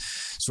parties, and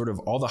sort of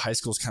all the high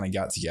schools kind of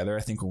got together,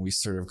 I think, when we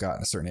sort of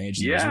got a certain age.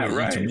 And yeah, really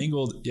right.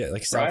 Intermingled. Yeah,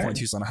 like South Point,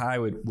 Tucson High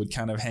would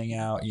kind of hang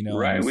out, you know.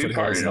 Right, we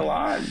partied a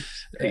lot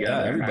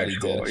together. Everybody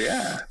did.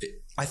 Yeah.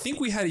 I think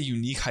we had a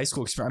unique high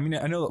school experience. I mean,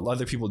 I know that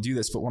other people do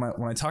this, but when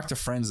I talk to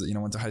friends that, you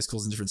know, went to high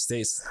schools in different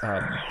states,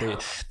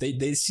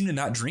 they seem to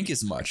not drink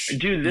as much.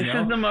 Dude, this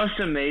is the most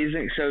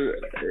amazing. So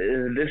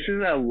this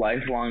is a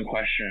lifelong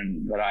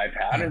question that I've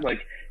had. Is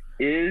like,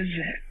 is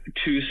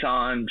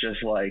Tucson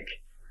just like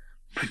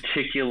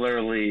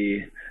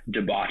particularly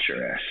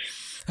debaucherous?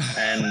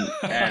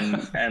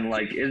 And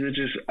like, is it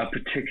just a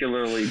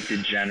particularly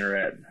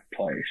degenerate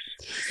place?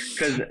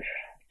 Because,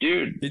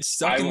 dude, it's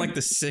stuck in like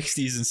the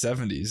 60s and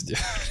 70s, dude.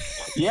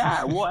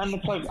 Yeah, well, and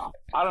it's like,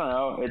 I don't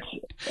know, it's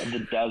the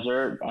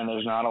desert and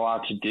there's not a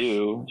lot to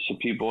do, so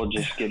people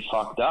just get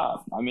fucked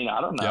up. I mean, I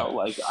don't know,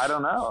 like, I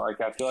don't know, like,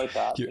 I feel like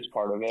that is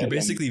part of it. You're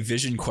basically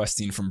vision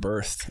questing from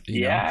birth.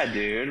 Yeah, know?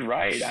 Dude,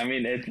 right. I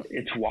mean,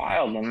 it's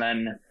wild, and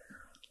then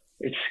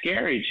it's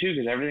scary too,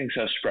 because everything's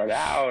so spread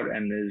out,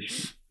 and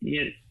there's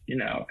you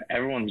know,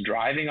 everyone's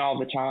driving all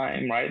the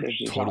time, right? There's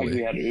just like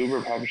we had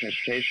Uber, public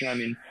transportation. I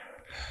mean,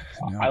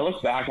 no. I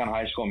look back on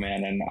high school,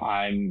 man, and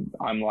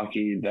I'm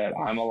lucky that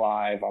I'm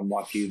alive. I'm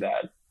lucky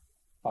that,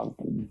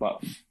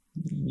 but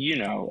you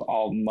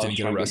know, most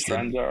of my good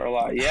friends are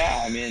alive.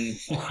 Yeah, I mean,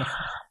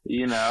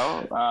 you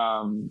know,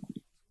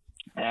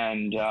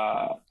 and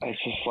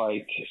it's just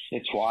like,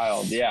 it's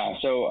wild. Yeah,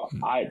 so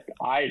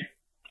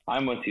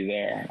I'm with you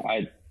there.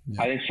 I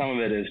think some of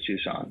it is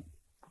Tucson.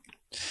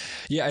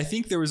 Yeah, I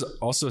think there was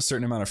also a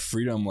certain amount of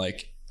freedom,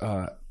 like,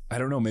 I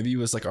don't know, maybe it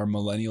was like our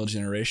millennial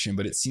generation,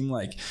 but it seemed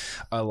like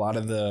a lot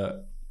of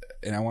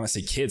and I want to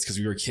say kids, because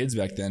we were kids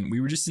back then,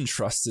 we were just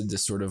entrusted to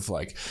sort of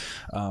like,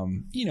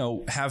 you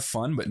know, have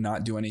fun, but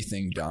not do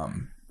anything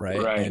dumb.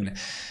 Right.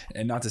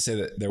 And not to say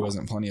that there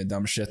wasn't plenty of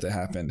dumb shit that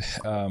happened.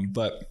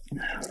 But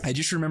I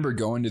just remember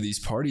going to these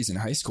parties in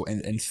high school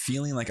and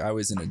feeling like I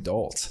was an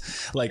adult.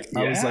 Like,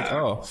 I was like,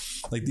 oh,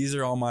 like these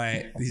are all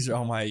my,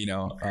 you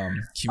know,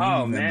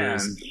 community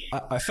members.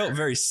 I felt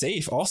very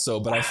safe also,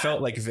 but I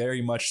felt like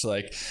very much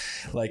like,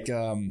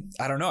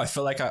 I don't know. I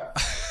felt like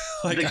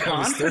like the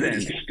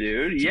confidence,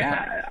 dude.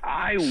 Yeah.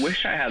 I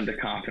wish I had the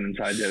confidence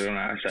I did when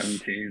I was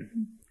 17.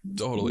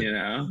 Totally. You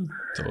know?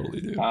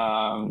 Totally, dude.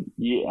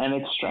 Yeah, and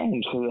it's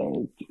strange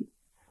because,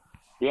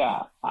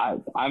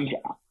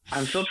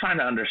 I'm still trying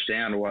to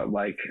understand what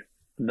like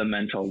the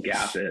mental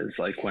gap is,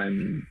 like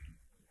when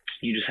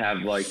you just have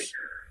like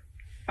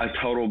a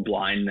total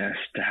blindness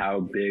to how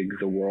big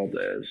the world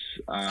is,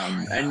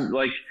 and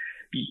like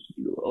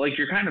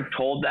you're kind of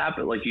told that,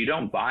 but like you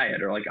don't buy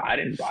it, or like I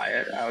didn't buy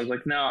it. I was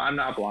like, no, I'm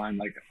not blind.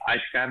 Like I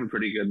have a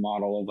pretty good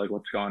model of like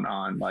what's going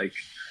on. Like,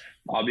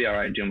 I'll be all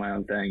right doing my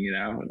own thing, you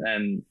know?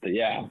 And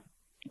yeah.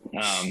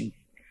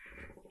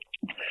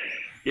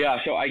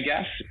 So I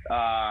guess,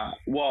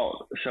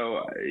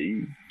 so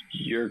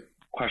your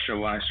question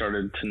of when I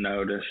started to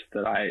notice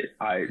that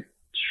I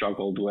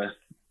struggled with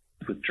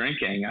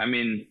drinking. I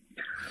mean,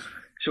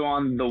 so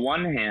on the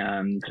one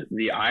hand,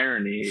 the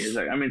irony is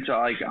like, I mean, so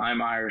like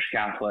I'm Irish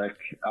Catholic,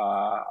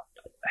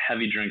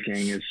 heavy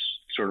drinking is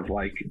sort of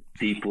like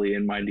deeply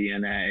in my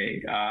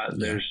DNA.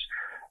 There's,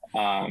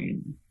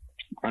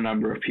 a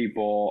number of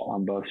people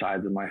on both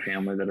sides of my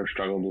family that have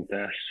struggled with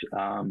this.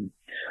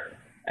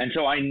 And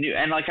so I knew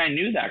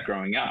that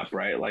growing up,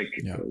 right? Like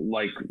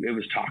it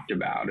was talked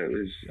about. It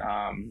was,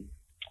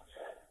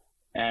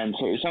 and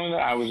so it was something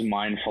that I was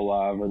mindful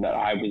of, or that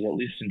I was at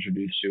least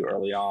introduced to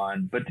early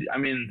on. But I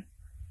mean,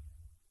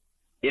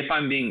 if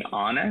I'm being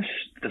honest,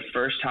 the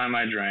first time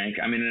I drank,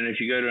 I mean, and if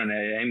you go to an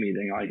AA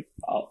meeting, like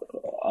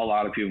a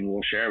lot of people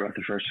will share about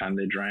the first time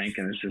they drank,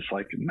 and it's just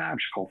like a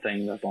magical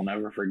thing that they'll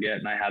never forget.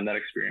 And I had that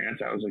experience.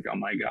 I was like, oh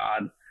my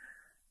God,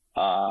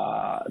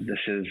 this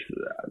is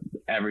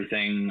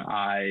everything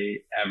I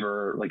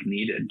ever like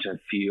needed to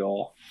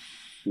feel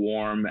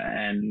warm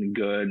and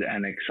good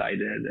and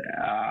excited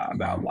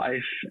about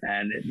life.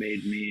 And it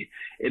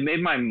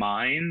made my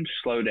mind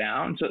slow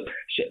down. So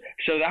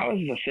that was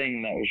the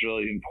thing that was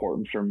really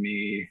important for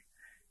me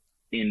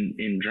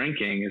in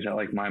drinking, is that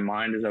like my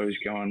mind is always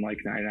going like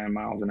 99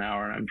 miles an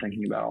hour, and I'm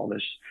thinking about all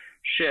this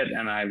shit,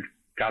 and I've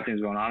got things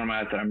going on in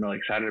my life that I'm really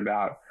excited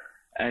about,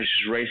 and it's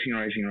just racing.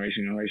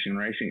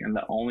 And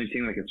the only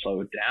thing that could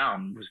slow it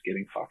down was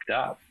getting fucked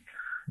up.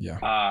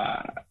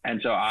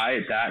 And so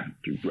I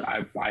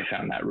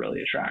found that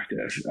really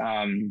attractive.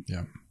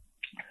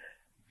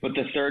 But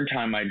the third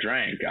time I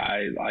drank,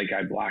 I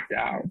blacked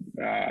out.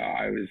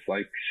 I was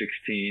like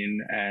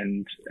 16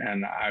 and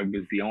I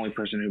was the only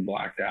person who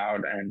blacked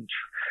out,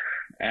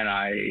 and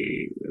I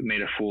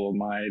made a fool of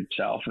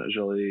myself. It was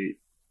really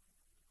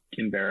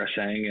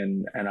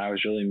embarrassing, and I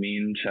was really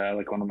mean to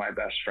like one of my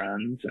best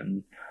friends,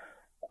 and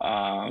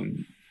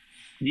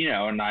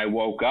and I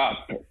woke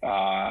up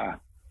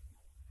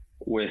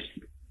with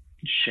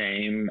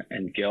shame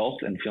and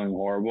guilt and feeling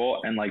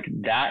horrible. And like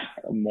that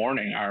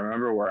morning, I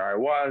remember where I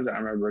was. I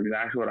remember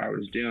exactly what I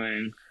was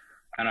doing,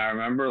 and I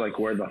remember like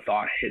where the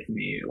thought hit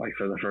me like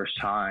for the first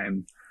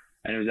time.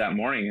 And it was that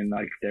morning, and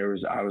like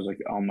I was like,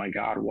 oh my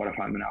God, what if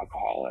I'm an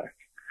alcoholic?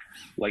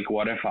 Like,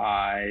 what if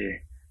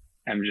I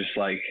am just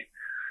like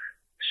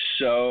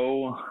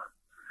so.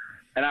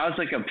 And I was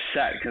like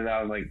upset because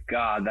I was like,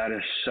 God, that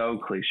is so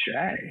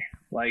cliche.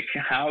 Like,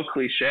 how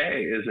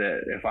cliche is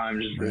it if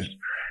I'm just this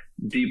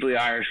deeply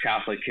Irish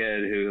Catholic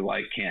kid who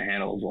like can't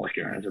handle his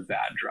liquor and is a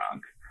bad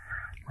drunk?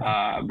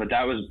 But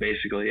that was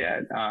basically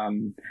it.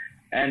 And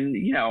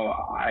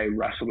I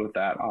wrestled with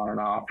that on and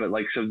off. But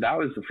like, so that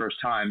was the first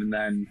time, and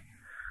then,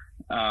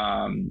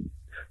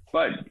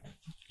 but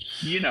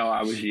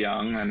I was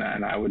young, and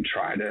I would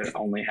try to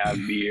only have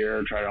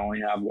beer, try to only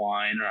have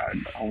wine, or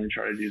I'd only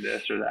try to do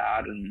this or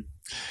that. And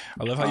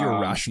I love how you were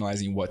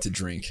rationalizing what to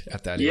drink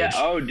at that age. Yeah.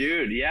 Oh,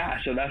 dude.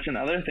 Yeah. So that's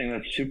another thing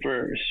that's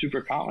super,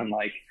 super common.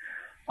 Like,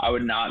 I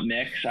would not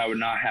mix. I would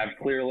not have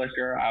clear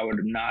liquor. I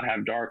would not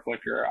have dark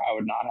liquor. I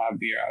would not have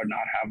beer. I would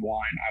not have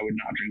wine. I would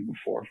not drink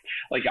before.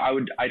 Like,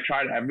 I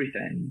tried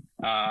everything.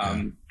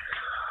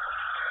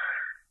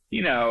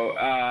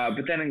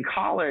 But then in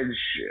college,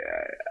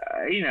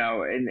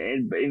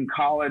 in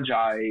college,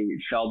 I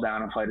fell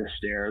down a flight of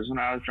stairs when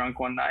I was drunk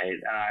one night,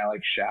 and I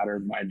like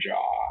shattered my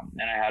jaw,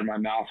 and I had my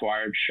mouth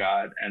wired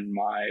shut, and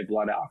my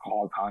blood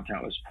alcohol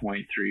content was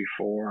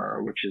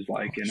 0.34, which is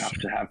like enough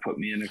to have put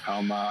me in a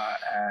coma.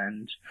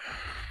 And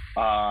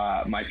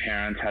my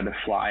parents had to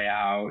fly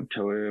out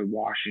to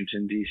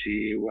Washington,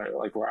 D.C., where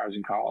I was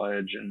in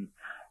college, and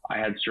I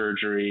had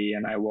surgery,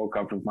 and I woke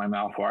up with my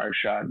mouth wired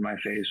shut. My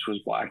face was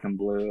black and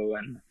blue.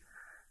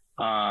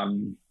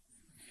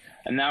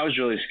 And that was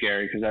really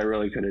scary because I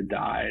really could have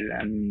died.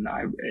 And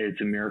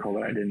it's a miracle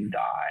that I didn't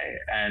die.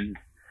 And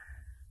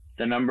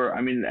the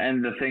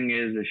thing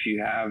is,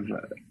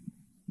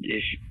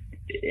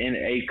 in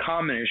a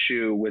common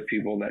issue with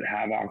people that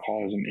have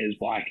alcoholism is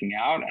blacking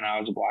out. And I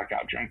was a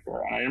blackout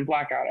drinker, and I didn't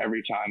black out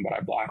every time, but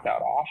I blacked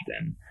out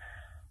often.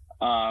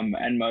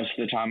 And most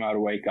of the time I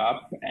would wake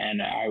up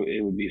and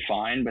it would be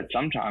fine, but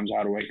sometimes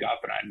I would wake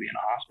up and I'd be in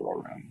a hospital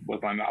room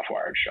with my mouth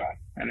wired shut.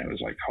 And it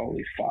was like,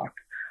 holy fuck,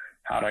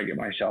 how did I get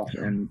myself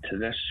into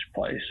this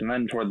place? And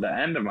then toward the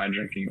end of my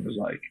drinking, it was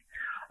like,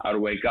 I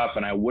would wake up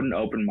and I wouldn't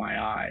open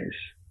my eyes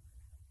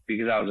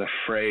because I was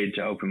afraid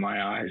to open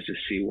my eyes to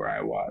see where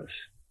I was,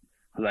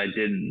 because I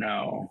didn't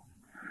know.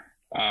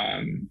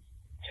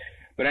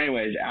 But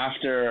anyways,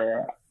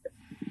 after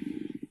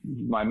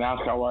my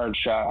mouth got wired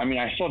shut,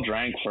 I still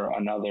drank for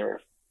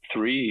another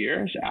 3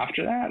 years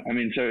after that.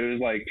 So it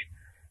was like,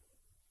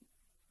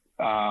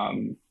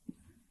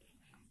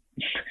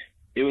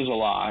 it was a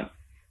lot.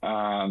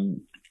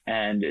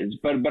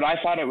 But I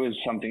thought it was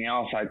something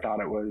else. I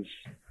thought it was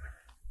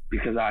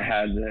because I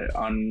had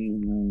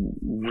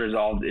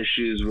unresolved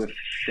issues with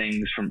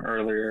things from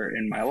earlier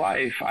in my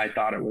life. I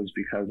thought it was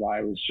because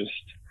I was just,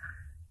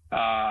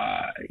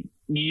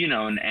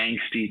 an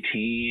angsty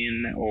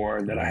teen,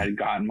 or that I had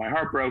gotten my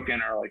heart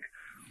broken, or like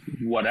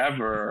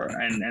whatever.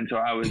 And so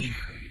I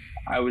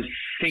was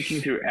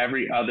thinking through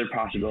every other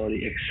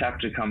possibility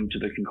except to come to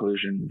the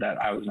conclusion that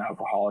I was an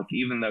alcoholic,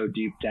 even though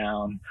deep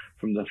down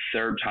from the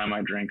third time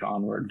I drank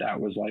onward,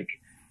 that was like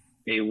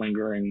a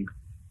lingering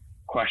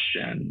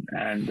question.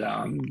 And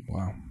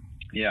wow.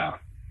 Yeah.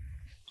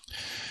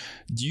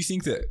 Do you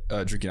think that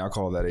drinking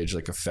alcohol at that age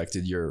like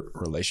affected your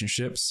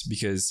relationships?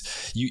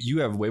 Because you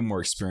have way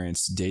more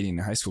experience dating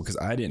in high school, because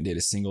I didn't date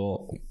a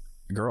single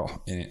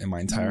girl in my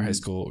entire high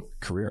school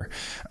career.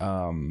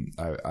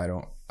 I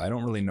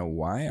don't really know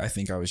why. I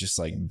think I was just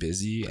like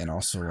busy and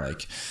also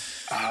like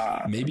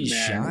maybe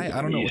shy.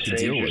 I don't know what the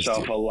deal was. You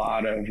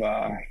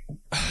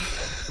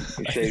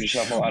saved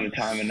yourself a lot of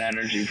time and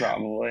energy,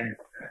 probably,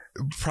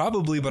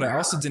 but I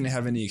also didn't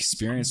have any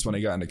experience when I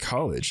got into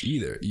college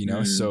either,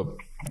 So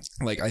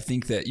like, I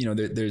think that,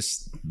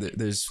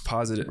 there's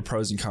positive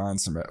pros and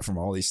cons from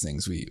all these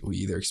things we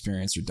either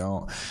experience or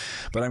don't.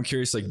 But I'm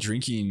curious, like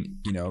drinking,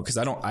 cause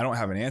I don't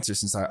have an answer,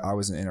 since I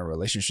wasn't in a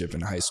relationship in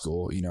high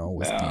school,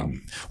 with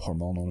being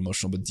hormonal and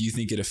emotional. But do you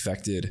think it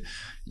affected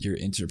your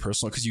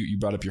interpersonal? Cause you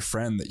brought up your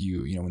friend that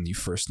when you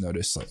first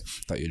noticed, like,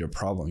 thought you had a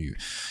problem, you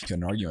got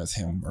an argument with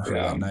him or her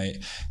that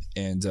night.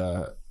 And,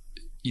 do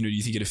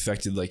you think it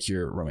affected like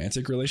your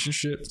romantic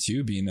relationship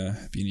too, being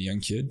a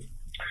young kid?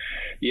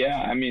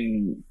 Yeah,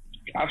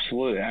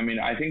 absolutely.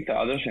 I think the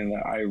other thing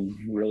that I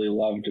really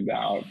loved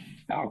about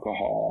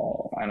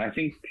alcohol, and I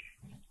think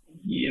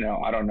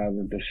I don't know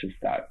that this is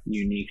that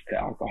unique to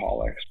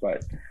alcoholics,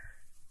 but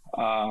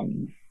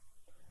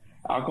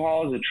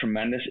alcohol is a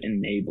tremendous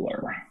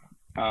enabler.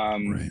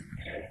 Right.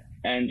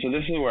 And so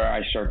this is where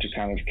I start to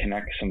kind of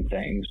connect some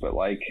things, but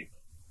like,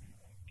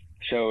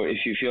 so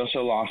if you feel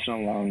so lost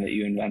and alone that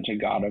you invent a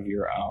God of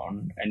your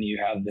own, and you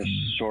have this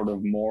sort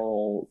of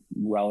moral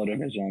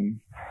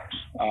relativism,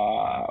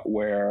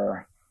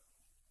 where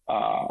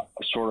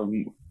sort of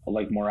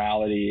like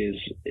morality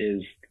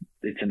is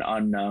it's an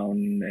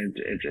unknown,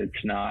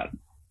 it's not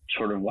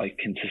sort of like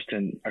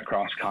consistent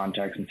across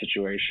contexts and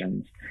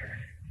situations.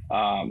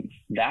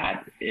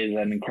 That is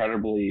an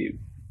incredibly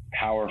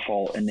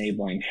powerful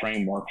enabling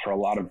framework for a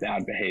lot of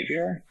bad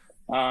behavior.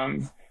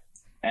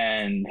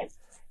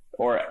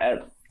 Or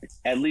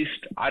at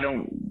least I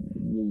don't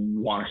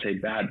want to say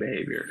bad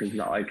behavior, because it's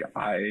not like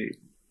I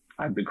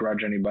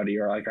begrudge anybody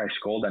or like I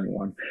scold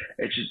anyone.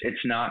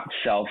 It's not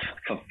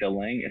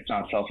self-fulfilling. It's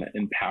not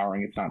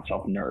self-empowering. It's not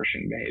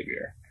self-nourishing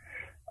behavior.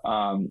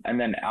 And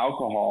then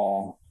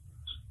alcohol,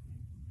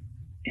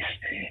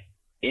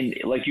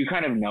 like you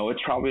kind of know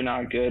it's probably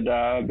not good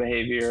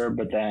behavior,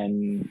 but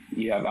then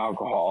you have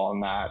alcohol,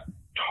 and that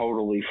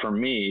totally, for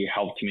me,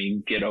 helped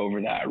me get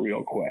over that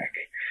real quick.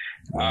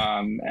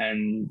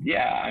 And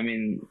yeah, I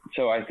mean,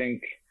 so I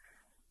think,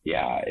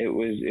 yeah, there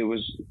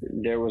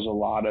was a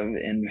lot of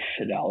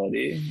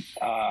infidelity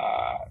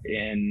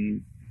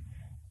in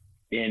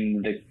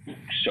the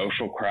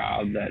social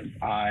crowd that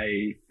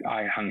I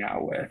hung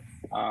out with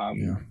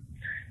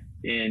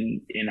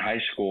in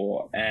high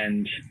school,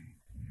 and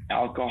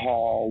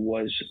alcohol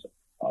was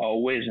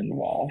always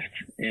involved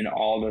in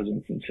all those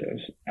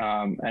instances.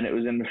 And it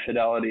was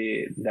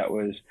infidelity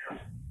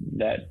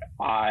that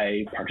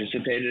I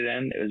participated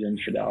in. It was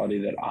infidelity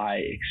that I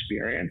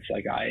experienced.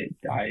 Like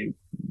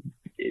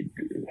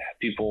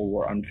people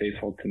were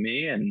unfaithful to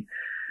me, and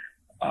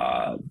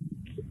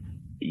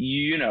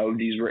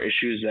these were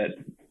issues that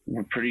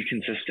were pretty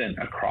consistent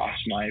across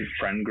my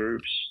friend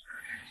groups.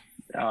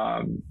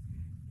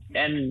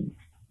 And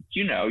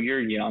you're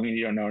young and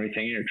you don't know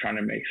anything. You're trying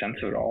to make sense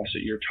of it all, so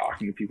you're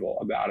talking to people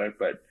about it.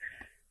 But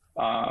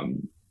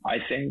I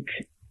think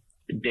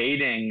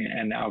dating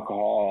and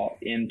alcohol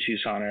in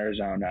Tucson,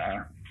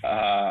 Arizona,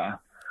 I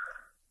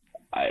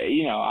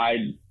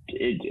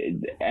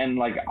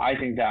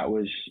think that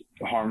was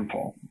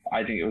harmful.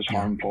 I think it was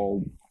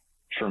harmful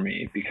for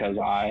me because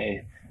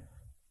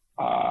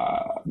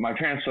my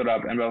parents split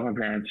up, and both my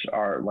parents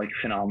are like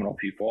phenomenal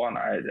people, and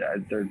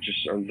they're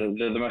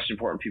the most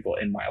important people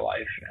in my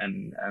life,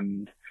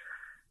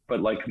 but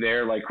like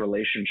their like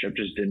relationship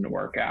just didn't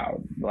work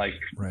out, like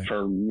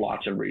for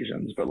lots of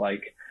reasons, but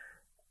like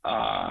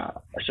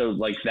so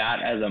like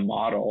that as a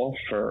model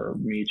for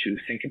me to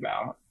think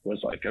about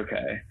was like,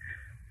 okay,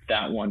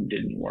 that one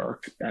didn't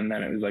work. And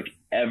then it was like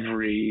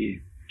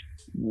every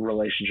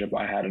relationship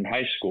I had in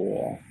high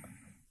school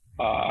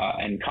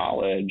and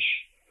college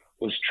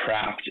was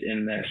trapped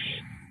in this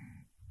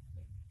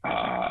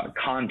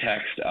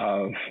context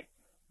of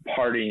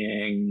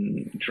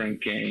partying,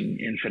 drinking,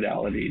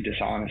 infidelity,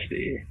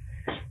 dishonesty.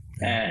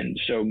 And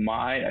so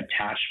my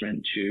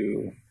attachment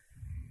to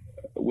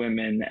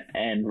women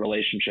and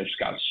relationships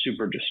got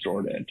super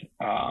distorted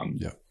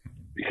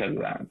because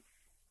of that.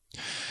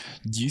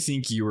 Do you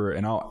think you were,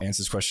 and I'll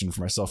answer this question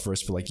for myself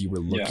first, but like you were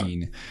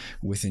looking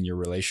within your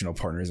relational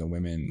partners and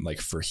women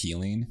like for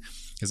healing?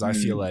 Because I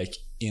feel like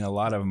in a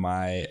lot of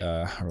my,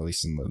 or at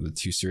least in the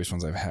two serious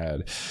ones I've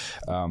had,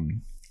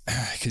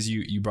 because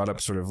you brought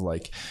up sort of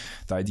like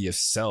the idea of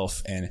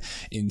self, and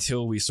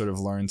until we sort of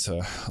learn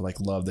to like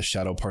love the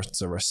shadow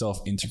parts of ourself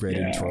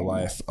integrated into our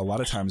life, a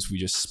lot of times we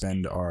just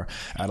spend our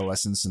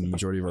adolescence and the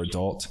majority of our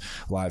adult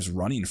lives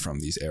running from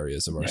these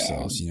areas of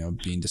ourselves,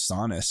 being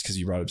dishonest, because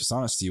you brought up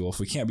dishonesty. Well, if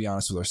we can't be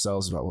honest with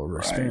ourselves about what we're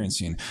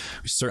experiencing,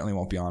 we certainly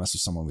won't be honest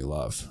with someone we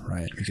love,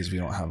 right? Because we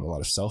don't have a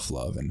lot of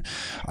self-love. And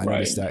I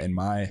noticed that in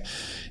my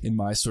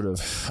sort of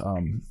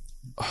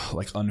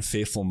like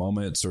unfaithful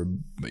moments or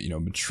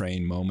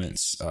betraying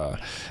moments,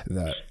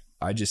 that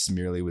I just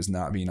merely was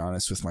not being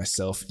honest with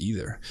myself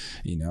either,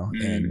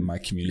 and my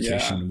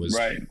communication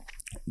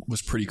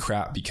was pretty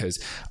crap because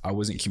I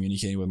wasn't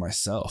communicating with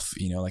myself,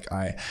 like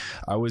I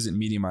wasn't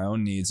meeting my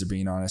own needs or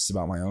being honest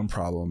about my own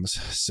problems.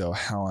 So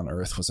how on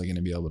earth was I going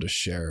to be able to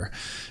share,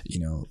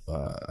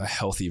 a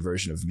healthy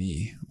version of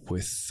me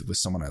with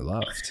someone I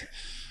loved?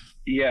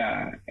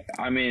 Yeah.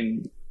 I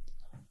mean,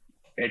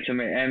 it's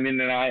amazing.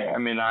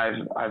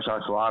 I've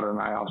talked a lot, and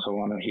I also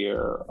want to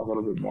hear a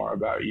little bit more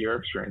about your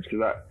experience,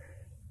 because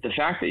the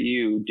fact that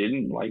you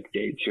didn't like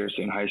date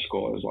seriously in high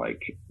school is like,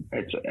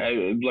 it's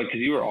like, because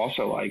you were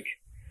also like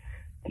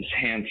this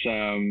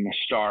handsome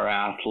star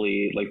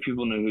athlete, like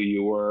people knew who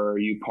you were,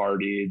 you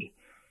partied,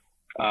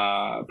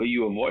 but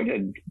you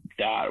avoided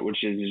that,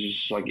 which is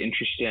just like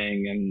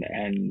interesting,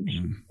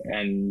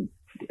 and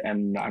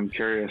I'm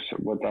curious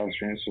what that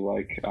experience was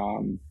like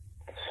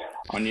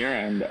on your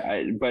end.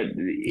 But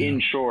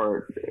in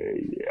short,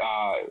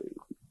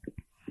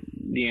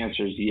 the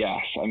answer is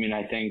yes. I mean,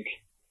 I think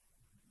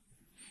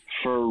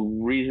for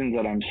reasons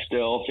that I'm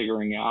still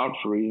figuring out,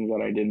 for reasons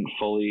that I didn't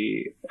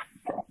fully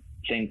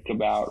think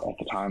about at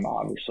the time,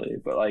 obviously.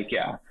 But like,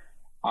 yeah,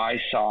 I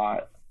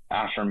sought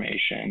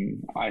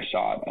affirmation. I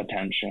sought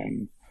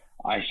attention.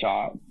 I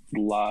sought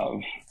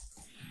love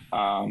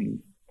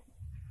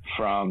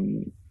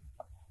from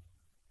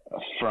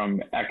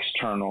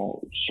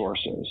external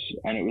sources.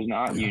 And it was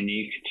not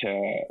unique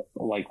to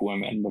like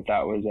women, but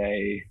that was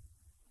a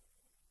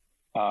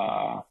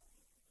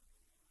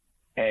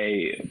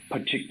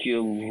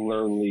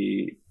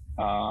particularly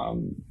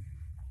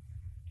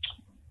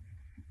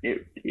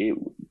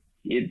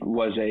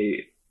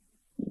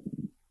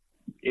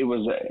it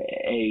was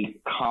a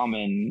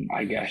common,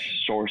 I guess,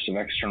 source of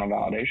external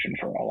validation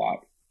for a lot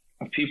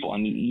of people.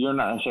 And you're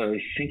not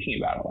necessarily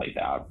thinking about it like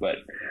that, but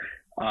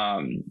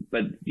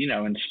you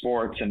know, in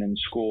sports and in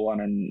school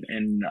and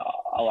in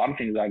a lot of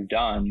things I've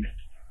done,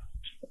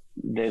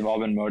 they've all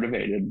been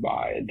motivated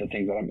by the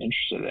things that I'm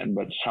interested in,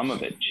 but some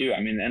of it too.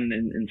 I mean, and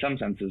in some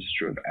senses it's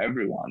true of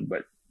everyone,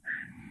 but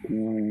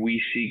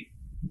we seek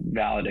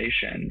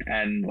validation.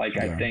 And like,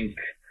 I think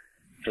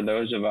for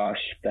those of us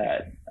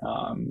that,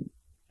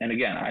 and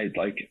again, I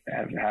like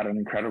have had an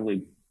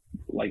incredibly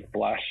like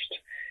blessed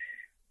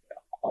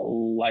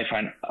life.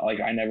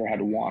 I never had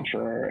to want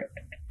for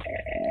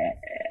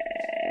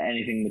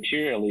anything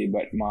materially,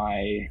 but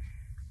my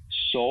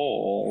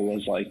soul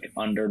was like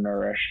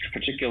undernourished,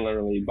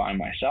 particularly by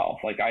myself.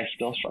 Like I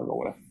still struggle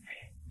with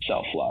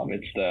self-love.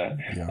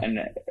 And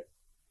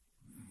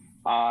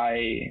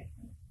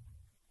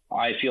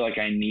I feel like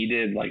I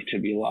needed like to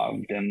be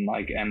loved, and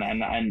like, and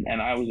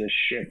I was a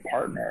shit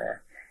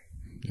partner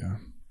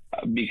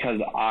because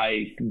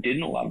I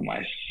didn't love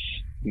myself.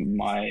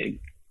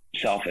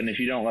 And if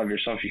you don't love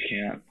yourself, you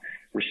can't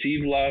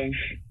receive love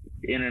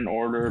in an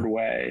ordered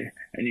way,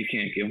 and you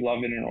can't give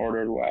love in an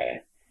ordered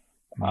way.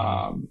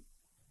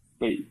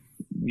 But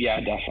yeah,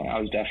 definitely. I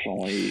was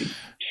definitely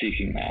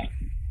seeking that.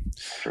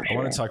 For sure. I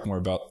want to talk more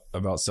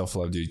about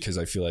self-love, dude, because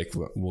I feel like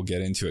we'll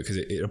get into it because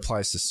it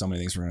applies to so many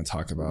things we're going to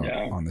talk about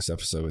on this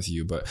episode with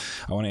you. But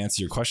I want to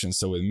answer your question.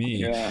 So with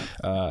me,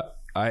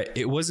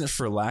 it wasn't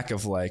for lack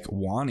of like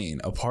wanting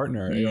a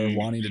partner or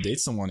wanting to date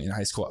someone in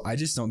high school. I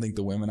just don't think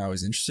the women I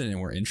was interested in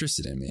were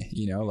interested in me,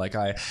 you know, like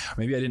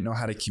maybe I didn't know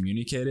how to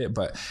communicate it,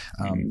 but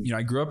you know,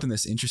 I grew up in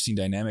this interesting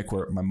dynamic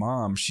where my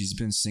mom, she's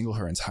been single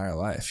her entire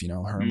life, you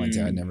know, her and my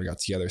dad never got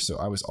together. So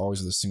I was always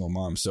with a single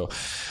mom. So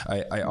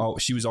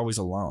she was always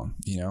alone,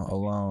 you know,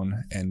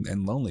 alone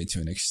and lonely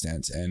to an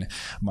extent. And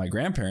my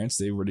grandparents,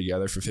 they were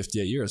together for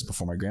 58 years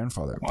before my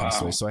grandfather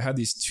passed away. So I had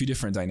these two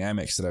different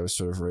dynamics that I was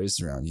sort of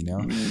raised around, you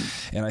know.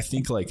 And I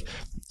think like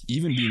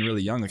even being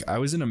really young, like I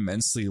was an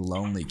immensely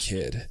lonely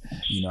kid.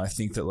 You know, I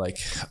think that like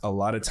a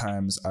lot of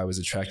times I was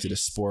attracted to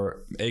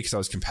sport, because I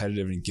was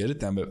competitive and good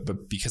at them,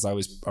 but because I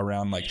was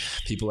around like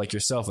people like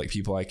yourself, like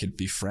people I could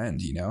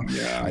befriend, you know.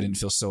 I didn't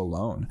feel so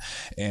alone.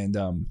 And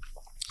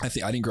I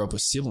think I didn't grow up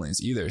with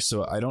siblings either.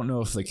 So I don't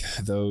know if like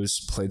those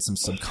played some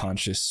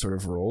subconscious sort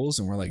of roles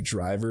and were like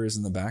drivers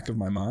in the back of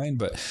my mind.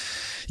 But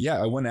yeah,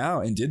 I went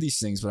out and did these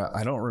things, but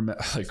I don't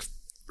remember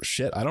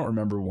I don't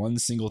remember one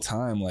single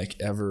time like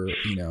ever,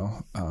 you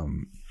know,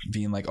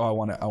 being like, oh, I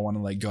want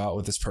to like go out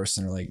with this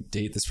person or like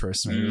date this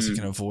person. It was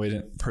like an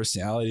avoidant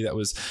personality that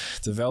was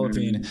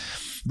developing.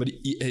 But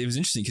it was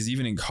interesting because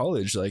even in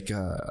college, like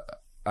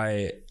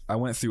I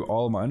went through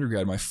all of my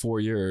undergrad, my 4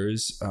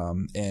 years,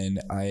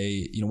 and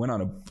I, you know, went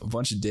on a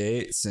bunch of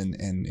dates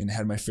and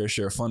had my fair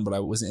share of fun, but I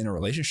wasn't in a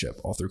relationship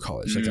all through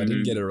college. Like I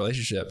didn't get a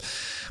relationship.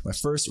 My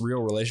first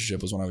real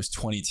relationship was when I was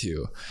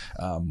 22,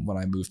 when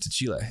I moved to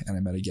Chile and I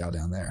met a gal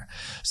down there.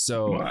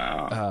 So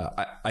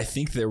I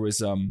think there was,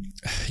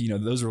 you know,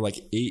 those were like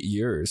 8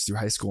 years through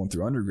high school and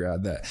through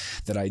undergrad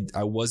that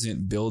I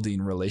wasn't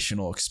building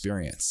relational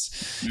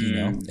experience, you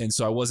know, and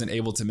so I wasn't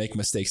able to make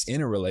mistakes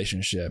in a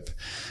relationship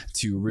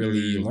to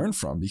really learn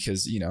from,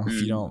 because, you know,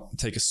 if you don't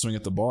take a swing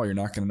at the ball, you're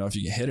not going to know if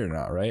you can hit it or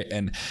not. Right.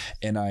 And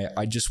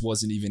I just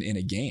wasn't even in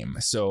a game.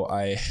 So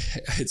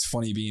it's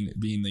funny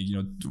being the, you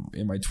know,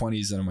 in my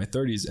 20s and in my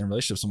 30s in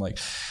relationships, I'm like,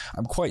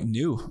 I'm quite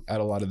new at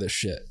a lot of this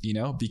shit, you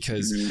know,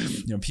 because,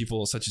 you know,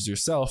 people such as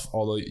yourself,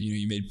 although, you know,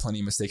 you made plenty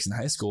of mistakes in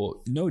high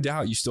school, no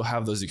doubt you still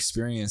have those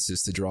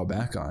experiences to draw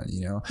back on,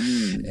 you know,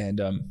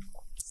 and,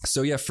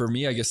 so yeah, for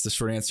me, I guess the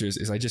short answer is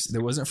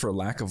there wasn't for a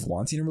lack of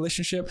wanting a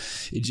relationship.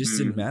 It just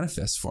didn't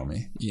manifest for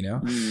me, you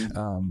know?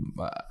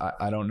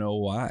 I don't know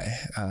why,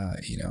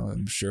 you know,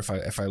 I'm sure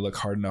if I look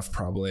hard enough,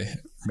 probably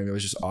maybe I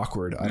was just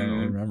awkward. I don't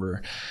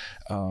remember.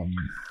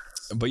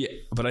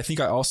 But I think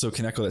I also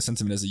can echo that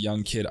sentiment as a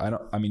young kid.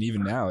 I mean,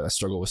 even now I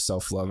struggle with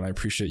self-love, and I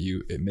appreciate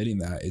you admitting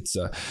that. It's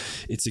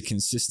a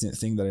consistent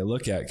thing that I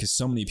look at, because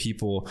so many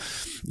people,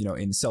 you know,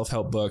 in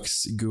self-help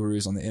books,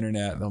 gurus on the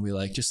internet, they'll be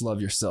like, just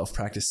love yourself,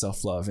 practice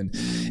self-love. And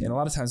a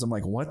lot of times I'm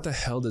like, what the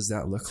hell does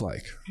that look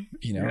like?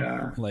 You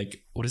know,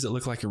 like, what does it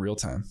look like in real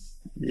time?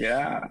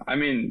 Yeah. I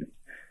mean,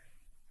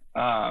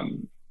 well,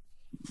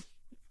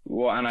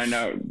 and I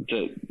know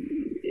that,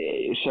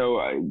 so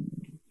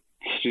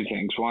two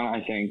things. One,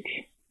 I think,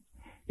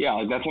 yeah,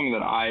 like that's something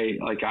that I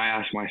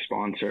ask my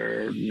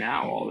sponsor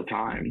now all the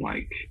time,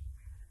 like,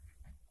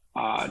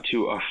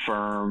 to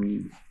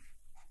affirm,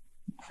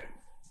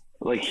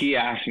 like he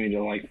asked me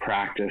to like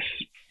practice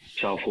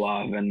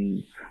self-love.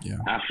 And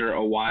after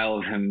a while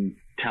of him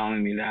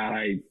telling me that,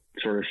 I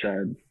sort of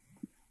said,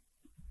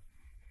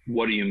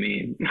 what do you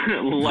mean?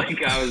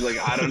 Like, I was like,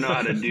 I don't know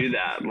how to do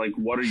that. Like,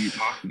 what are you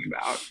talking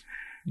about?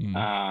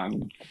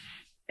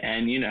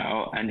 And, you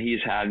know, and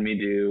he's had me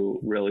do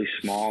really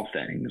small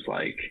things,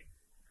 like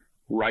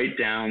write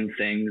down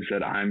things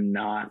that I'm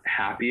not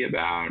happy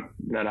about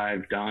that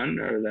I've done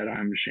or that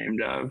I'm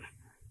ashamed of,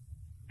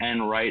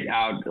 and write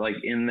out like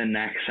in the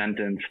next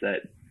sentence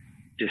that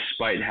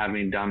despite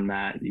having done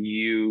that,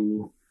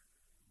 you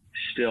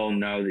still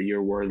know that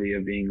you're worthy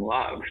of being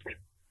loved.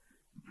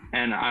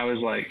 And I was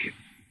like,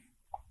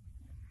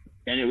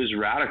 and it was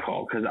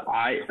radical, because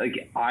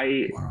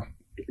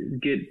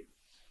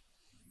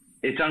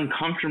it's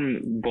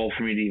uncomfortable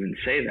for me to even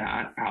say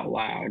that out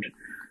loud.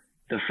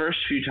 The first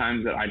few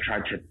times that I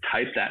tried to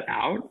type that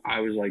out, I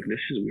was like, this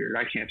is weird.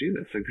 I can't do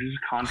this. Like, this is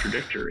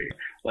contradictory.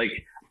 Like,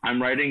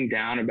 I'm writing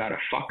down about a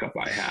fuck up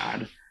I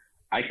had.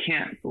 I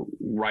can't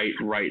write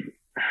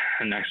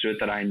next to it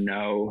that I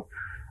know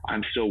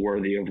I'm still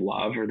worthy of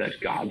love, or that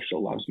God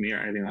still loves me, or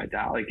anything like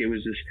that. Like, it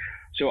was just,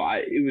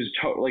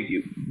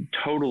 you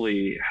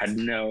totally had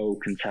no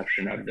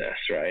conception of this.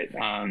 Right.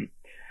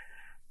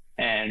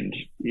 And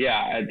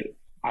yeah,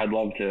 I'd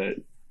love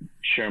to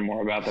share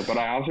more about that, but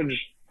I also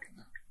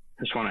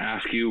just want to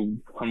ask you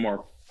one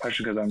more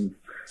question, because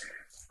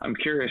I'm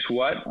curious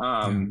what,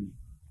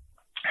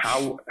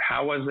 how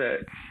was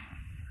it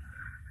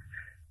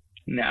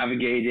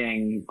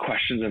navigating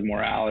questions of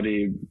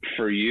morality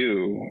for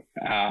you,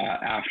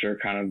 after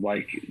kind of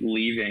like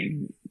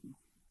leaving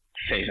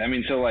faith? I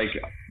mean, so like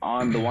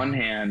on the one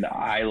hand,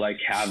 I like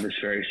have this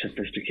very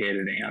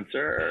sophisticated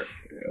answer,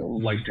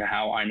 like to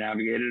how I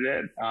navigated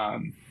it.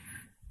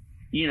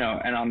 You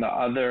know, and on the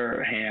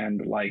other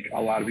hand, like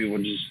a lot of people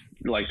just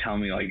like tell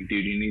me like,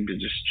 dude, you need to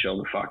just chill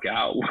the fuck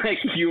out. Like,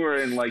 you were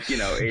in like, you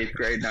know, 8th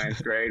grade,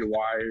 9th grade.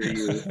 Why are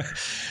you,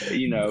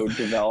 you know,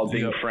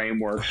 developing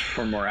frameworks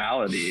for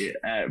morality?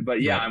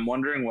 But yeah, I'm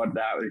wondering what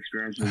that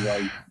experience was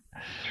like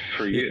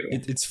for you.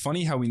 It's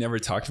funny how we never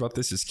talked about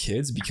this as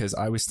kids, because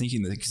I was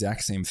thinking the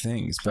exact same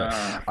things, but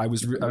I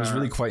was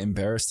really quite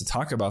embarrassed to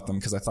talk about them,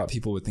 because I thought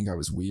people would think I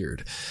was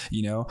weird,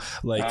 you know,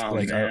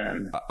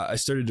 I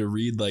started to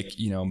read like,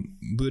 you know,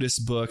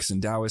 Buddhist books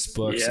and Taoist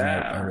books, and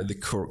I read the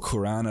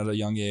Quran at a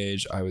young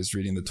age. I was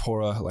reading the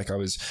Torah. Like I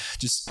was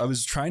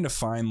trying to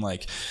find,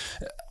 like,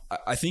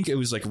 I think it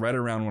was like right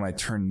around when I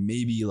turned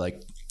maybe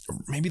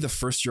the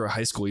first year of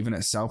high school, even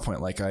at South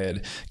Point. Like, I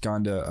had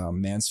gone to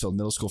Mansfield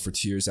Middle School for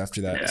 2 years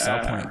after that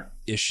South Point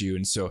issue.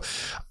 And so,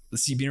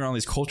 see, being around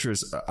these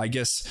cultures, I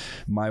guess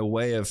my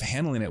way of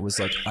handling it was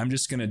like, I'm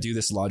just going to do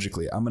this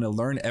logically. I'm going to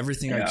learn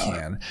everything I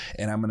can,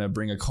 and I'm going to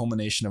bring a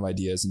culmination of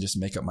ideas and just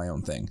make up my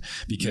own thing.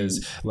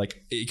 Because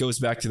like, it goes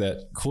back to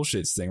that Cool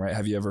Shades thing, right?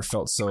 Have you ever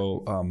felt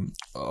so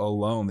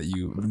alone that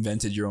you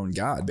invented your own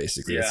God,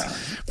 basically?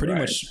 It's pretty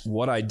much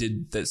what I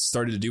did, that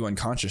started to do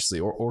unconsciously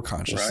or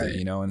consciously,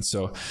 you know? And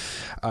so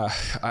I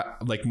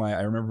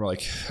remember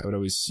like, I would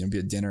always, you know, be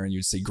at dinner and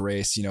you'd say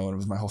grace, you know, and it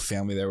was my whole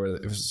family there, where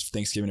it was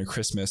Thanksgiving or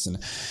Christmas.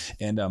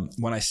 And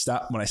when I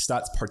stopped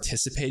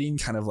participating,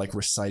 kind of like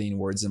reciting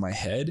words in my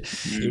head,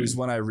 it was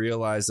when I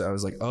realized that I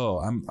was like, oh,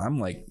 I'm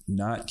like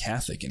not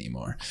Catholic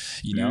anymore,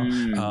 you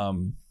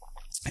know?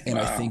 And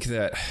I think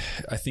that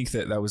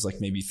was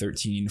like maybe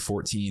 13,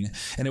 14.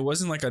 And it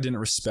wasn't like I didn't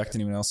respect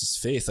anyone else's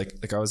faith.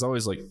 Like I was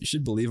always like, you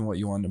should believe in what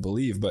you want to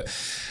believe. But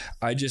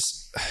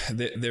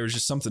there was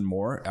just something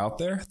more out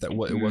there that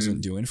what it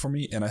wasn't doing for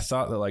me. And I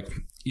thought that, like,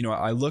 you know,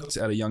 I looked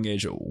at a young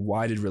age at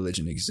why did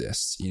religion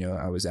exist? You know,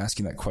 I was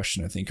asking that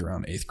question, I think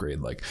around 8th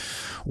grade, like,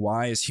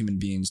 why as human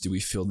beings do we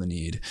feel the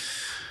need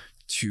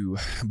to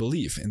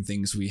believe in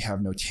things we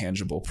have no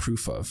tangible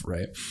proof of,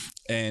 right?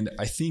 And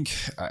I think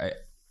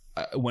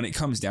when it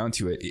comes down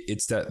to it,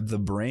 it's that the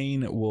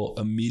brain will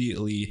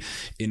immediately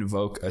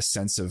invoke a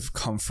sense of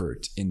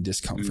comfort in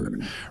discomfort,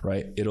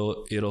 right?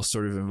 It'll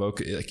sort of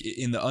invoke, like,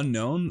 in the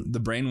unknown, the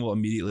brain will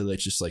immediately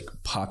just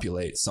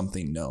populate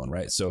something known,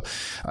 right? So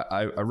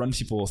I run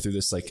people through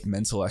this like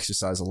mental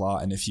exercise a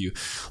lot. And if you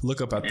look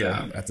up at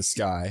the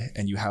sky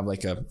and you have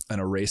like an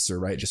eraser,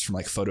 right? Just from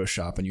like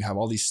Photoshop, and you have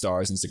all these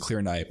stars and it's a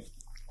clear night,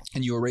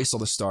 and you erase all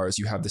the stars,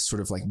 you have this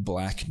sort of like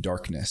black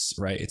darkness,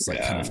 right? It's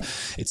like kind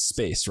of, it's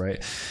space,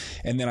 right?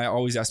 And then I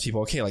always ask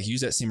people, okay, like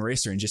use that same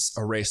eraser and just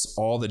erase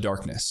all the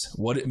darkness.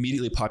 What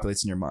immediately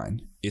populates in your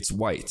mind? It's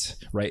white,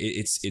 right?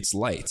 It's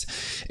light.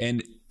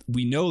 And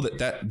we know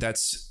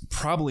that's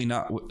probably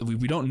not,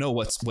 we don't know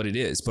what it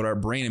is, but our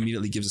brain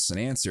immediately gives us an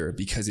answer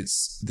because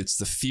it's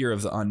the fear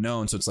of the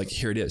unknown. So it's like,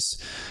 here it is,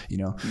 you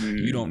know,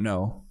 you don't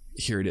know.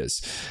 here it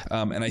is.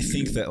 And I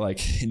think that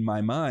like in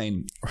my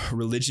mind,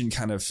 religion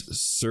kind of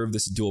served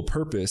this dual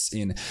purpose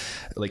in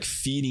like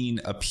feeding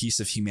a piece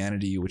of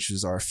humanity, which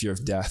is our fear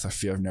of death, our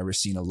fear of never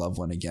seeing a loved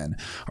one again,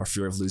 our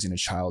fear of losing a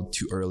child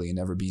too early and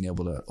never being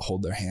able to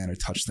hold their hand or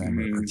touch them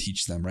or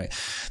teach them, right?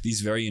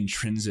 These very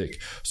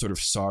intrinsic sort of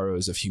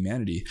sorrows of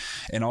humanity,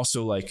 and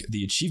also like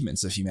the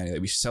achievements of humanity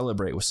that we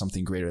celebrate with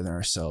something greater than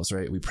ourselves,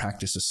 right? We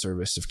practice a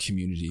service of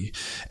community.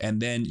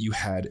 And then you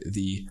had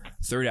the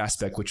third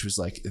aspect, which was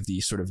like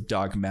the sort of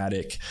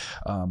dogmatic,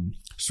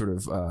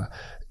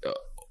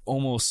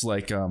 almost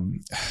like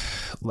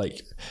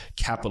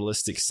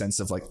capitalistic sense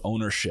of like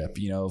ownership,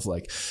 of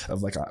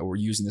we're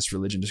using this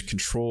religion to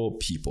control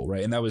people,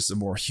 right? And that was a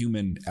more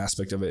human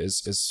aspect of it,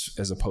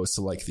 as opposed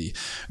to like the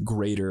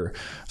greater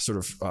sort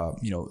of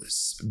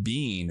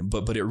being.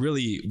 But it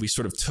really, we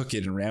sort of took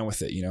it and ran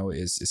with it,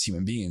 as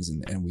human beings,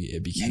 and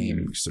it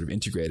became sort of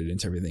integrated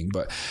into everything.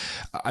 But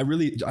I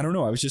don't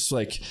know. I was just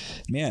like,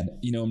 man,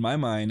 in my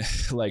mind,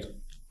 like,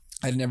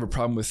 I didn't have a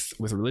problem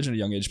with religion at a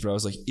young age, but I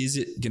was like, is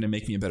it going to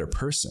make me a better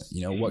person?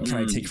 What can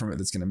I take from it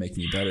that's going to make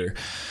me better,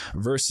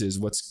 versus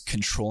what's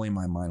controlling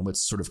my mind,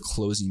 what's sort of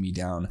closing me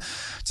down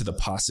to the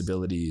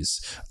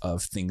possibilities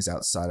of things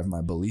outside of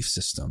my belief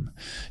system,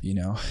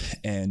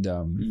 And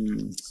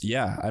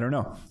I don't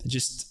know.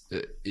 Just,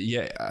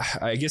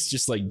 I guess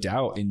just like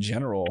doubt in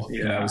general.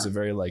 Yeah. I was a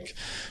very like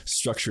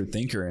structured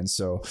thinker. And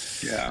so,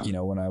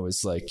 when I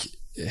was like,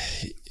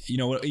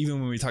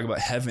 even when we talk about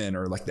heaven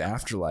or like the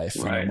afterlife,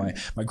 right.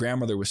 My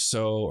grandmother was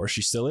or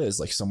she still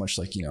is like so much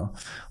like,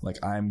 like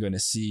I'm going to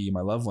see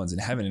my loved ones in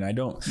heaven, and I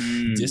don't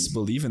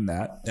disbelieve in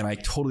that. And I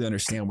totally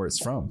understand where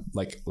it's from.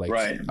 Like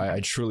right.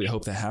 I truly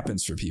hope that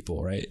happens for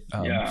people. Right.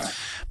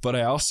 But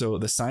I also,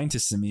 the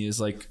scientist in me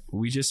is like,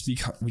 we just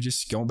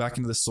go back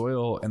into the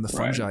soil and the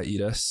fungi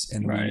eat us,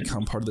 and we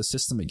become part of the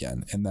system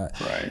again. And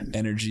that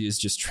energy is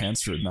just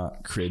transferred,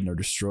 not created or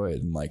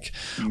destroyed. And like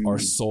our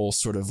soul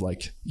sort of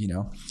like,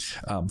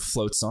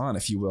 floats on,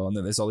 if you will. And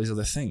then there's all these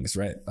other things,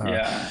 right?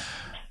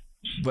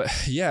 But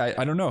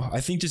I don't know.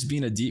 I think just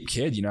being a deep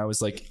kid, I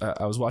was like,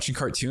 I was watching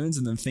cartoons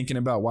and then thinking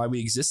about why we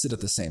existed at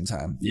the same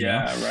time.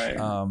 Right.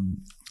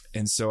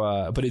 And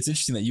so, but it's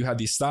interesting that you had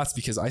these thoughts,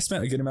 because I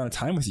spent a good amount of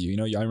time with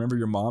you. I remember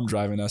your mom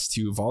driving us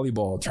to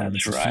volleyball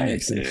tournaments in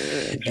Phoenix,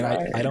 and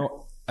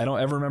I don't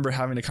ever remember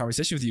having a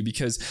conversation with you,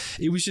 because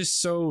it was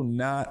just so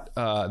not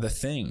the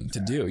thing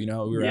to do. We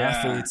were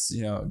athletes,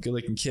 good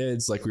looking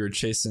kids, like we were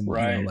chasing,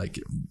 like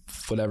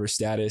whatever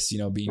status,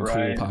 being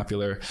cool,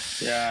 popular.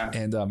 Yeah.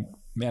 And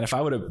man, if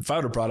I would have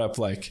brought up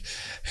like,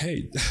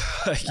 hey,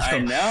 I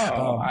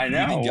know.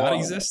 You think God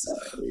exists?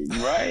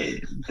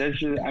 Right. That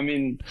is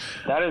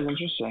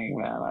interesting,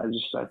 man. I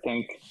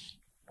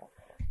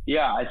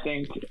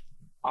think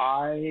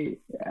I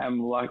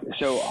am lucky.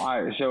 So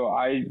I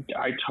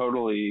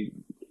totally,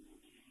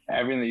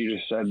 everything that you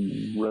just said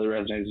really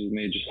resonates with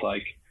me. Just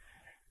like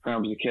when I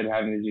was a kid,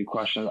 having these deep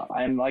questions,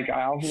 and like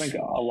I also think a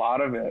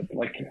lot of it,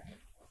 like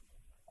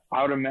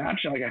I would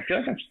imagine, like I feel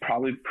like that's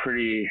probably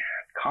pretty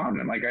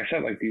common. Like I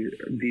said, like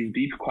these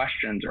deep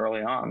questions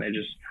early on,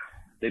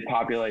 they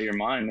populate your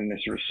mind and they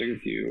sort of stick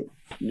with you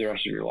the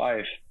rest of your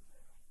life.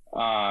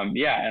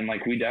 And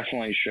like we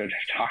definitely should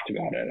have talked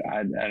about it,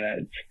 and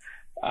it's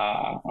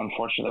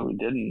unfortunate that we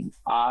didn't.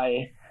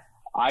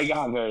 I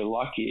got very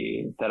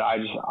lucky that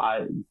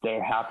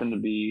there happened to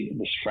be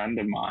this friend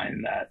of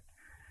mine that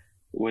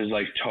was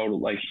like total,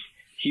 like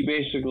he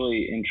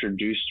basically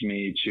introduced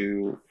me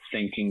to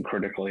thinking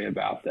critically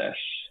about this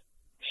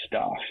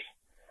stuff.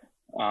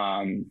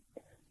 And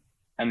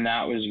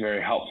that was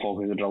very helpful,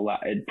 because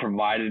it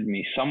provided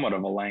me somewhat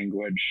of a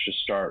language to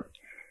start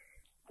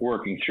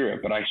working through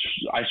it. But I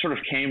sort of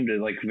came to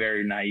like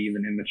very naive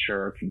and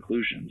immature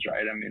conclusions,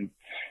 right?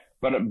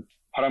 But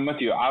I'm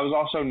with you. I was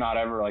also not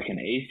ever like an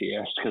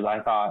atheist, because I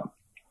thought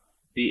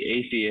the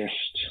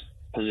atheist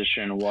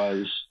position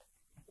was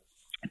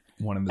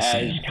one of the as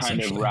same,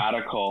 kind of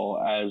radical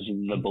as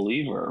the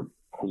believer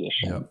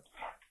position. Yep.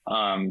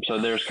 So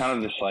there's kind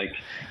of this like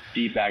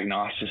deep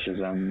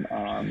agnosticism.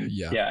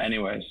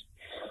 Anyways.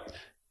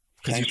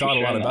 Because you thought a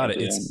lot about it.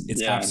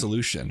 It's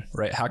absolution,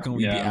 right? How can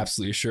we be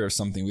absolutely sure of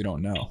something we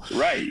don't know?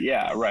 Right.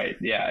 Yeah. Right.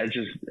 Yeah. It's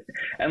just,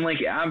 and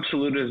like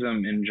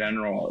absolutism in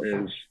general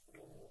is,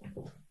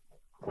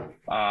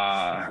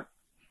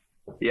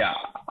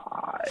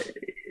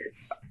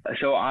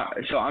 so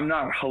I'm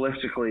not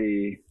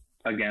holistically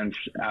against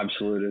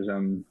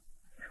absolutism,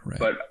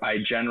 but I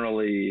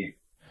generally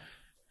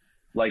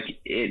like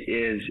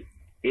it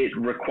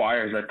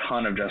requires a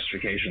ton of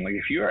justification. Like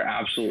if you are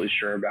absolutely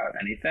sure about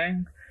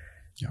anything,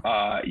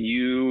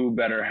 you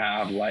better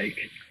have like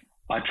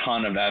a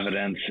ton of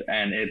evidence,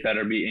 and it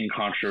better be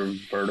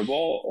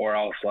incontrovertible, or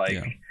else like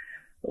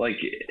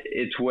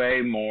it's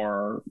way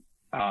more,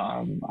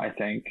 I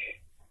think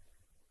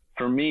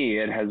for me,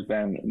 it has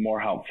been more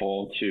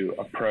helpful to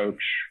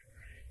approach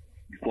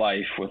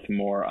life with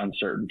more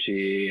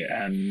uncertainty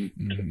and,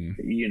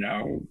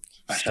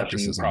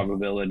 assessing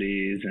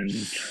probabilities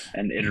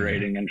and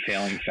iterating and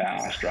failing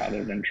fast,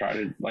 rather than try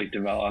to like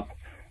develop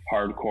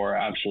hardcore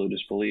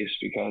absolutist beliefs,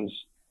 because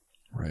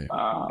Right.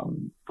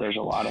 There's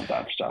a lot of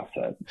that stuff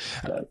that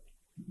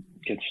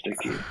gets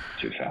sticky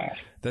too fast.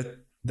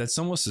 That's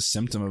almost a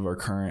symptom of our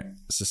current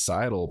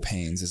societal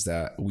pains, is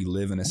that we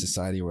live in a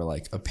society where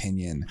like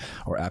opinion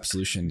or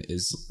absolution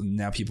is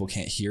now people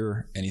can't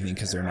hear anything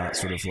because they're not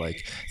sort of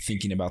like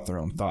thinking about their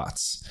own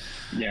thoughts.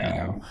 Yeah. You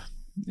know?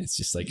 It's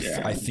just like,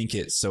 I think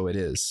it, so it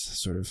is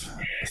sort of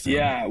thing.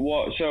 Yeah.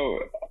 Well, so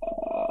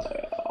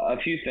a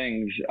few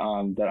things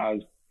that I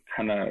was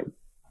kind of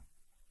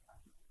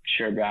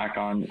share back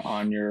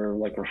on your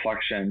like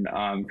reflection,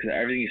 because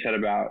everything you said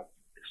about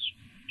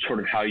sort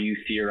of how you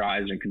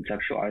theorize and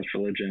conceptualize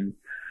religion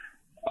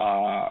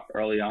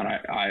early on,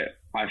 I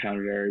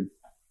found very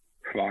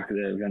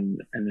provocative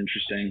and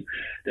interesting.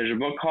 There's a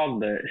book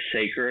called The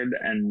Sacred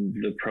and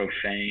the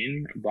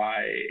Profane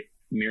by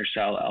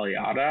Mircea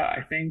Eliade,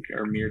 I think,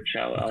 or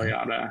Mircea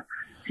Eliade.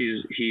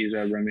 He's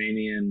a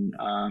Romanian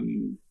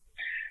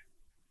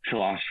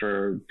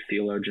philosopher,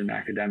 theologian,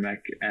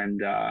 academic,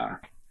 and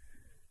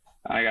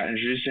I got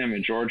introduced to him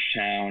at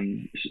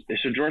Georgetown.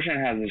 So Georgetown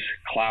has this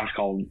class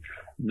called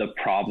The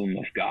Problem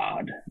of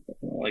God,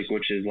 like,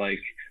 which is like,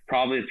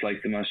 probably it's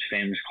like the most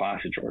famous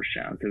class at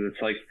Georgetown, because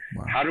it's like,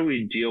 wow, how do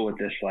we deal with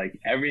this? Like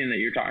everything that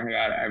you're talking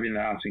about, everything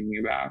that I was thinking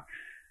about,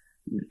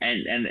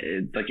 and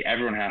it, like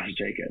everyone has to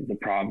take it. The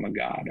Problem of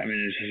God. I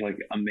mean, it's just like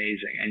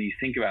amazing. And you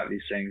think about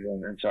these things,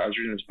 and so I was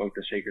reading this book,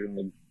 The Sacred and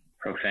the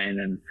Profane,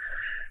 and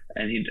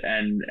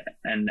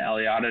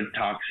Eliade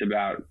talks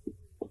about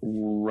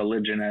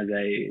religion as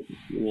a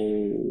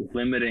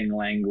limiting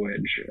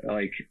language,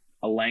 like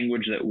a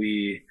language that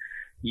we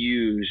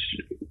use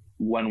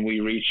when we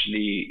reach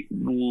the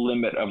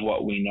limit of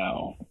what we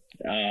know.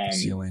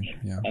 Ceiling,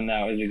 yeah. And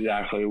that was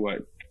exactly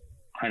what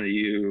kind of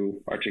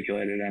you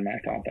articulated, and I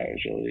thought that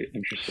was really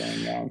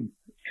interesting.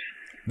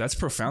 That's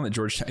profound. That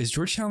is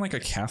Georgetown like a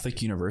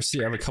Catholic university?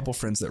 I have a couple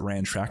friends that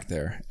ran track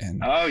there,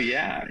 and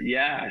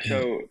yeah.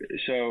 So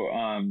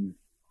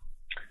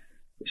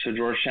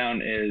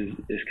Georgetown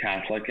is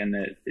Catholic, and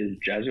it is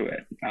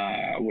Jesuit,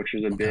 which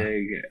was a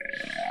big,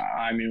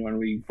 I mean, when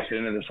we get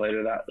into this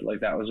later,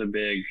 that was a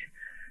big,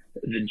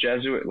 the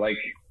Jesuit, like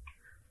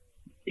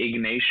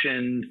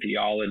Ignatian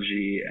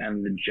theology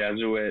and the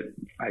Jesuit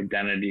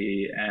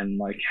identity and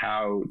like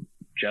how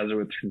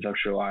Jesuits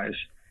conceptualize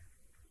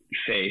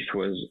faith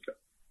was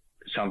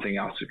something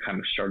else that kind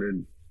of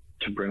started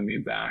to bring me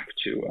back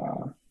to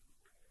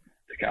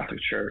the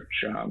Catholic Church,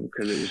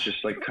 because it was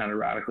just like kind of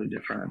radically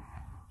different.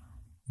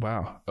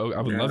 Wow. Oh,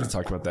 I would love to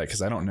talk about that,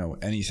 because I don't know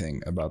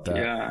anything about that.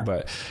 Yeah.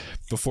 But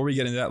before we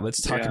get into that,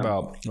 let's talk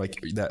about like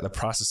the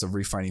process of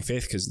refining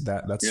faith, because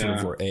that's sort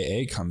of where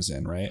AA comes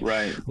in, right?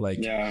 Right.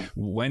 Like,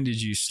 when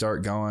did you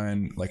start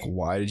going? Like,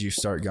 why did you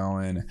start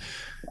going?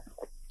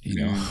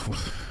 You know,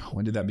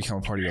 when did that become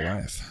a part of your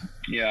life?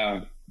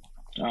 Yeah.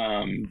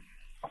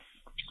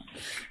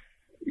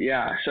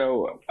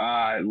 So,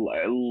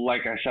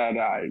 like I said,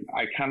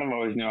 I kind of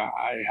always knew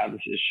I had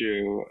this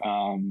issue.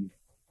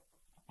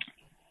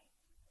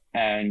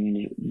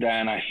 And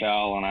then I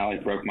fell and I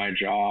like broke my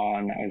jaw,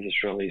 and that was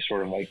this really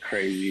sort of like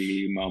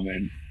crazy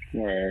moment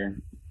where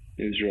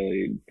it was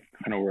really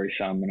kind of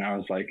worrisome. And I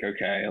was like,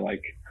 okay,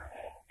 like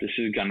this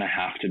is going to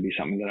have to be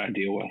something that I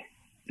deal with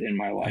in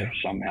my life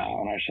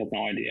somehow. And I just had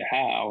no idea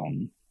how.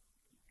 And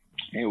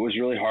it was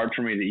really hard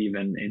for me to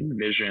even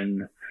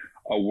envision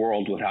a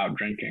world without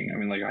drinking. I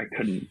mean, like I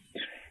couldn't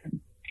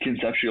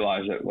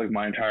conceptualize it like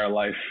my entire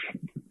life.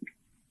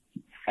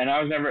 And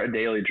I was never a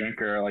daily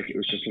drinker. Like it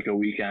was just like a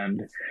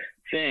weekend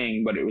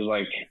thing, but it was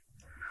like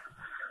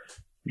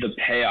the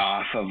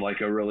payoff of like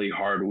a really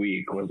hard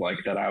week was like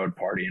that I would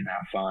party and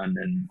have fun.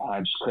 And I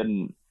just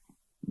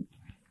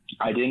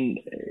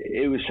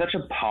it was such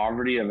a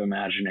poverty of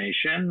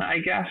imagination, I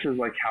guess, is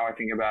like how I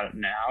think about it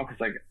now. Cause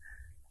like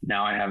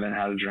now I haven't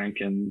had a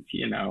drink in,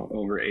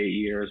 over 8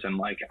 years. And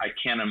like, I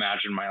can't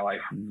imagine my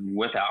life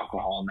with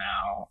alcohol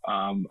now,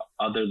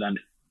 other than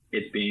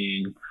it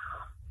being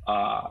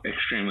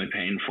extremely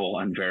painful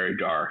and very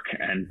dark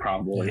and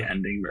probably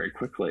ending very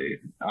quickly.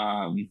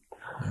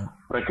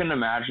 But I couldn't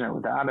imagine it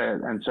without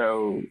it. And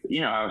so,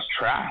 I was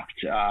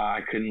trapped. I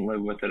couldn't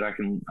live with it. I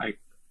can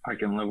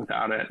live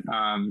without it.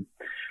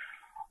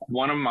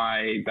 One of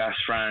my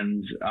best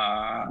friends,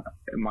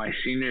 my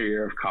senior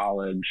year of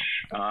college,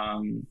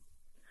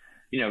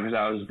 because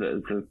I was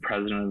the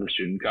president of the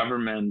student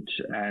government,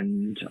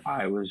 and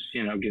I was,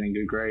 getting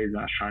good grades, and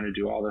I was trying to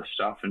do all this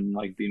stuff and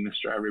like be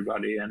Mr.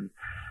 Everybody.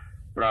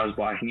 But I was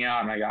blacking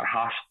out, and I got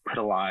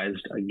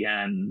hospitalized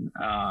again.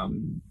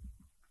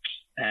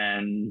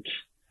 And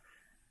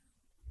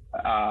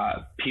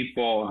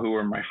people who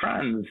were my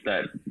friends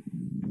that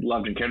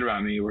loved and cared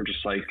about me were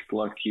just like,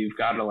 look, you've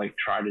got to like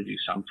try to do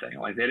something.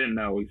 Like they didn't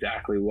know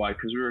exactly why,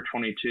 because we were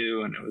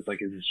 22, and it was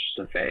like, is this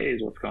just a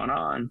phase? What's going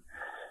on?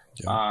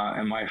 Yeah.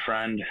 And my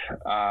friend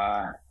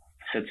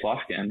Fitz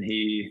Lufkin,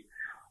 he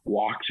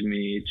walked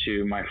me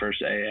to my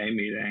first AA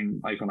meeting,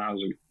 like when I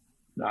was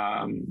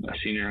a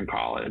senior in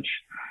college.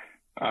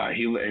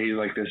 He's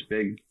like this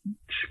big,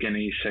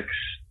 skinny, six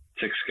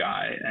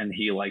guy, and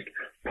he like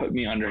put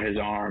me under his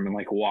arm and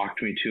like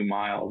walked me 2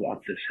 miles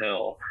up this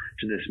hill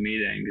to this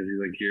meeting, because he's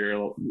like,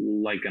 you're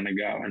like gonna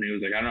go. And he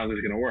was like, I don't know if this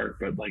is gonna work,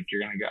 but like,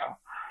 you're gonna go.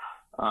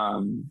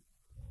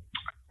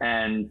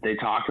 And they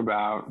talk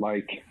about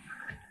like,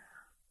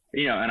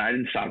 you know, and I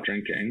didn't stop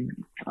drinking.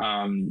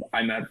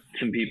 I met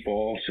some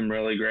people, some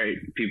really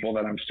great people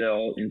that I'm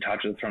still in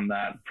touch with from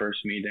that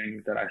first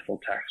meeting that I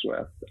still text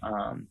with.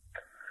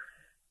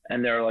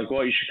 And they were like,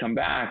 well, you should come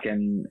back.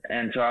 And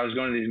so I was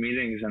going to these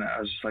meetings and I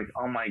was just like,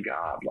 oh my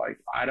God, like,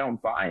 I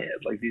don't buy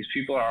it. Like, these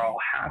people are all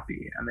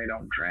happy and they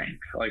don't drink.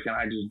 Like, and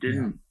I just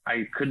didn't,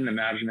 I couldn't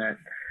imagine it.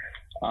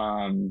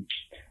 I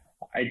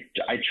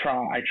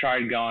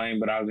tried going,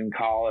 but I was in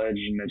college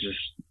and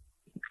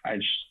I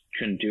just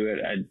couldn't do it.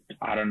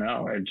 I don't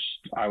know. I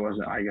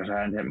guess I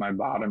hadn't hit my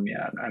bottom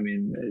yet. I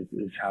mean,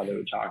 is how they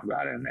would talk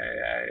about it in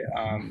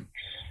AA.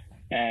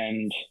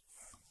 And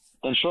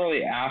then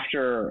shortly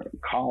after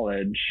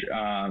college,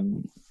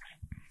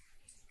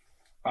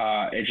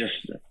 I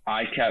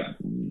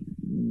kept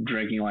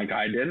drinking like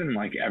I did, and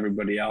like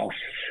everybody else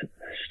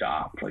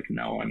stopped. Like,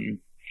 no one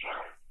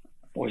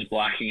was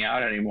blacking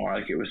out anymore.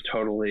 Like, it was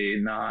totally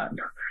not,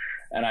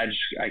 and I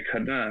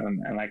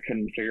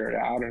couldn't figure it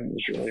out, and it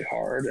was really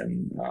hard.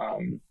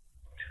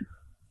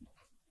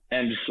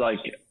 And just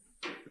like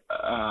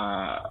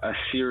a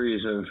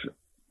series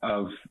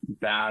of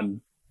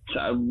bad,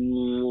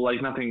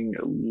 like nothing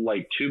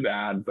like too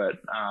bad,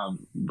 but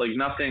like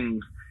nothing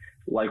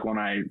like when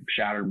I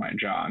shattered my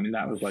jaw. I mean,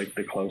 that was like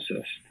the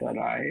closest that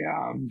I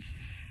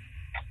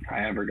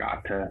ever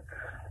got to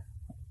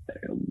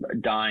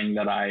dying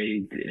that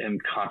I am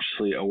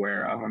consciously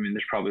aware of. I mean,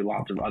 there's probably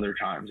lots of other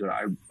times that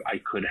I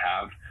could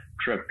have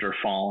tripped or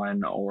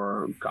fallen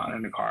or gotten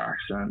in a car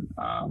accident.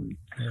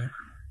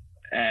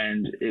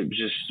 And it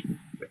just,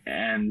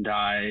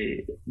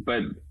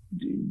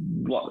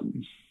 well,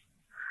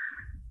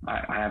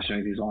 I have to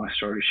make these long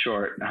stories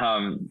short.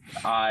 I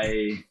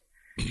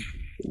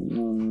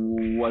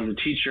was a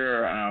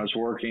teacher and I was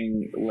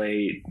working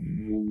late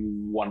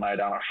one night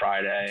on a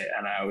Friday,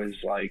 and I was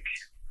like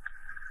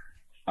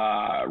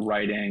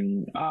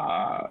writing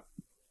a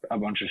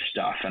bunch of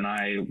stuff, and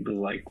I was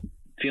like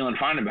feeling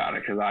fine about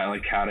it because I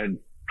like had a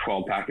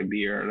 12-pack of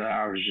beer that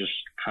I was just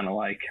kind of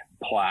like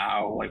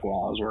plow like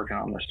while I was working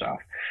on this stuff,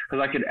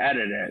 because I could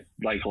edit it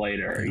like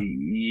later,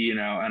 you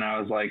know. And I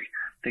was like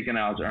thinking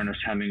I was Ernest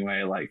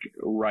Hemingway, like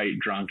write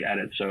drunk,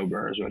 edit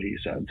sober is what he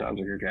said. So I was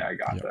like, okay, I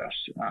got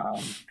this.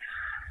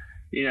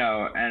 You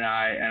know, and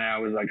I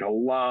was like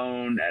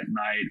alone at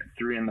night,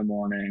 3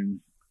 a.m,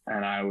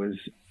 and I was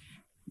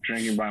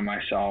drinking by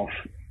myself,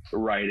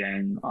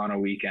 writing on a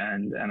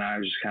weekend, and I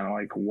was just kind of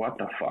like, what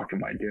the fuck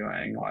am I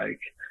doing? Like,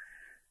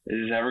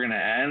 is this ever gonna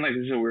end? Like,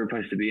 this is a weird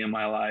place to be in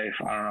my life.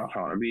 I don't know if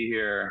I want to be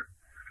here.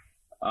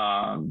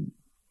 Yeah,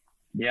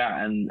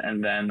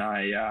 and then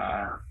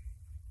I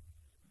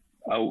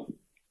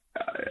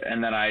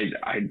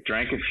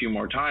drank a few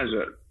more times,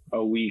 but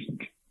a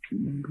week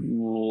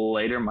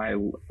later, my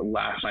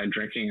last night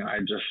drinking,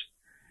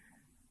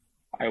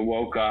 I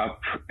woke up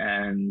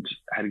and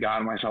had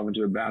gotten myself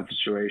into a bad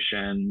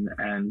situation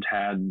and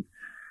had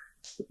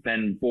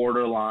been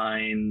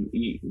borderline,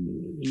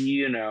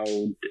 you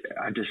know,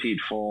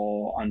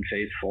 deceitful,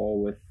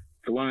 unfaithful with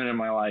the women in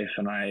my life.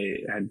 And I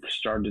had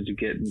started to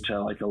get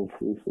into like a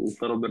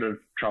little bit of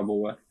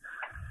trouble with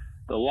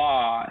the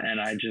law. And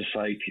I just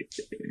like,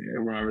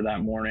 remember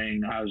that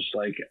morning, I was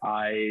like,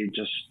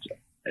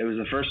 it was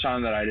the first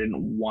time that I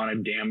didn't want to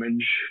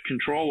damage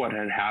control what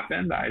had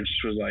happened. I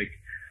just was like,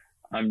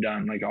 I'm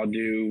done. Like, I'll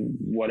do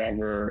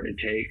whatever it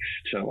takes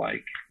to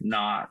like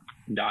not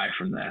die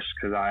from this.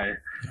 Cause I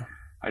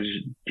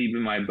just deep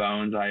in my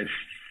bones, I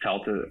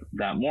felt it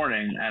that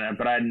morning,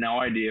 but I had no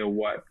idea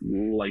what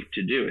like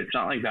to do. It's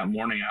not like that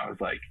morning I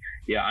was like,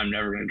 yeah, I'm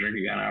never going to drink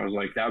again. I was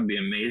like, that would be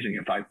amazing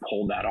if I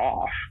pulled that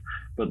off.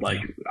 But like,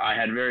 I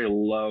had very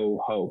low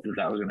hope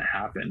that was going to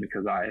happen,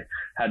 because I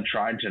had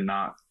tried to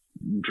not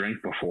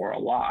drink before a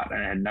lot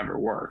and it had never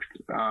worked.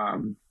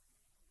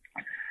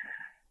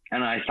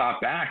 And I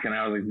thought back and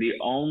I was like, the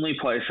only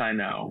place I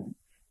know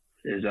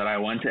is that I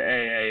went to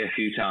AA a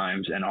few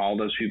times and all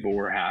those people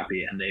were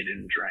happy and they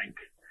didn't drink.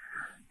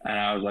 And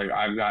I was like,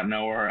 I've got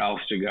nowhere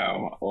else to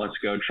go. Let's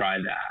go try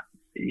that,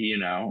 you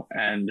know?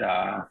 And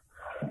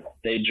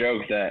they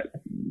joke that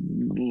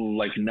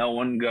like no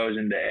one goes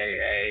into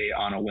AA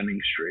on a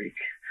winning streak.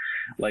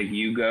 Like,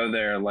 you go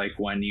there like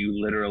when you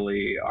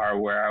literally are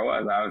where I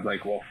was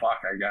like, well,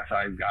 fuck, I guess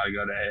I've got to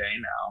go to AA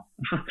now.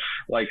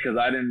 Like, cause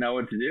I didn't know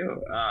what to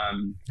do.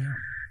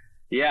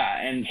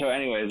 Yeah. And so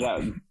anyways,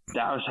 that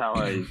was how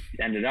I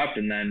ended up.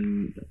 And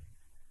then,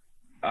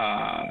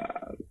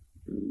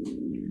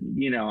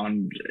 you know,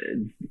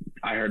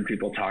 I heard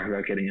people talk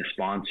about getting a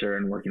sponsor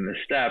and working the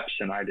steps,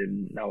 and I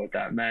didn't know what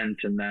that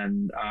meant. And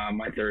then,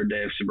 my third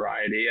day of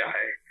sobriety,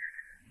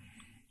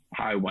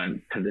 I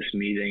went to this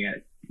meeting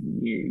at,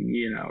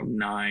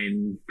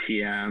 9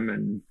 p.m.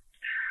 and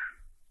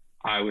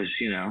I was,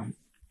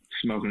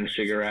 smoking a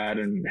cigarette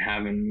and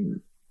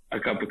having a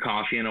cup of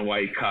coffee in a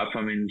white cup.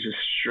 I mean, just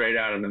straight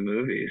out of the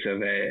movies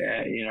of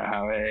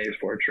how AA is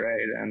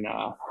portrayed. And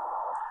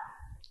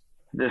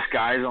this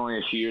guy's only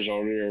a few years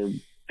older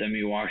than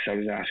me walks up,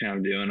 he's asking how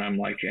I'm doing. I'm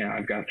like,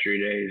 I've got 3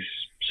 days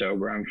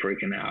sober. I'm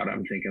freaking out.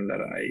 I'm thinking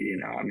that I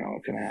don't know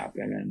what's going to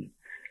happen. And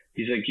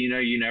he's like,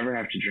 you never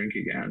have to drink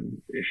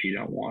again if you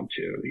don't want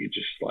to. You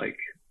just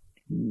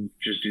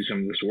do some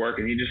of this work.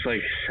 And he just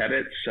said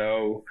it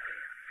so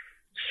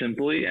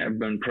simply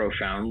and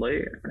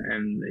profoundly.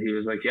 And he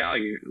was like, yeah,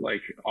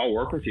 I'll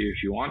work with you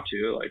if you want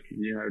to,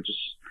 just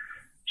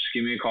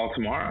give me a call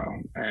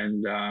tomorrow.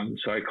 And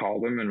so I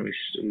called him, and we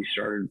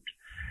started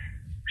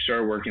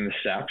working the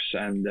steps.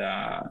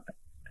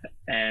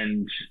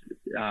 And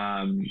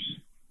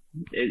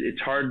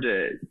it's hard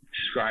to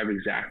describe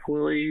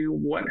exactly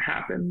what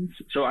happens.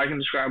 So I can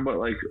describe what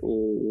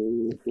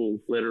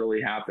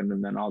literally happened,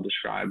 and then I'll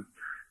describe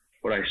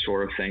what I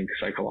sort of think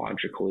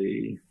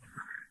psychologically,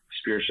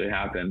 spiritually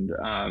happened.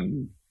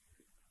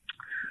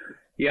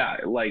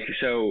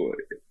 So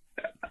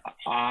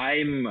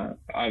I'm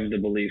of the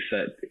belief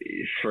that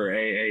for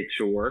AA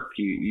to work,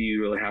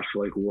 you really have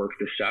to work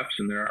the steps,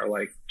 and there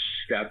are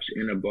steps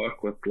in a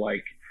book with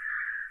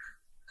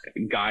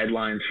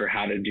guidelines for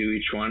how to do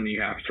each one.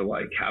 You have to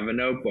have a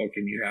notebook,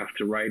 and you have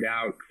to write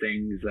out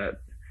things that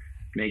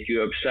make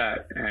you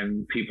upset,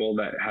 and people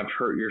that have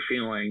hurt your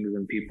feelings,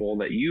 and people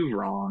that you've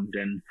wronged,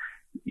 and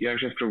you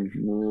actually have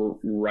to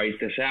write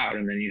this out,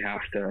 and then you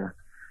have to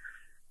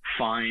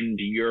find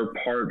your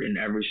part in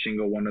every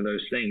single one of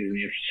those things, and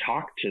you have to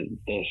talk to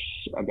this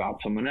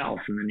about someone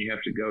else, and then you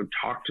have to go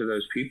talk to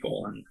those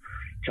people and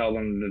tell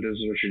them that this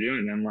is what you're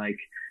doing. And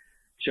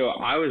so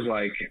I was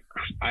like,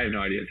 I have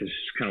no idea if this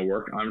is going to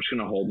work. I'm just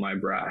going to hold my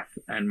breath.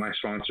 And my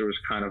sponsor was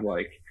kind of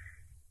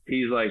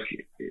he's like,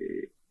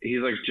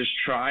 just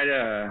try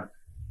to,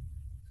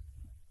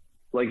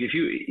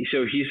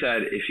 so he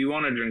said, if you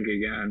want to drink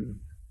again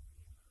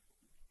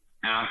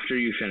after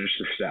you finish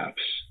the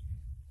steps,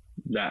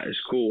 that is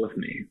cool with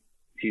me.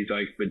 He's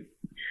like, but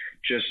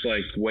just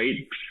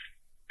wait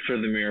for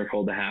the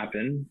miracle to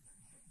happen.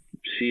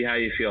 See how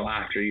you feel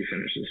after you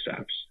finish the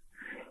steps.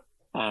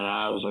 And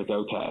I was like,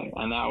 okay.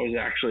 And that was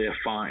actually a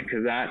fine,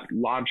 because that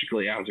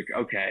logically, I was like,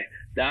 okay,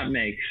 that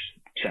makes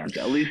sense.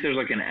 At least there's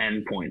an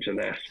end point to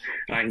this,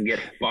 and I can get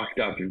fucked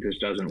up if this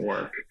doesn't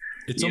work.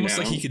 It's almost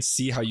like he could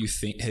see how you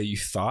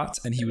thought,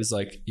 and he was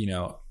like,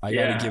 I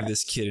got to give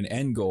this kid an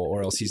end goal,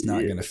 or else he's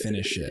not going to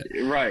finish it.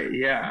 Right.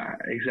 Yeah,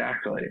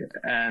 exactly.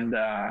 And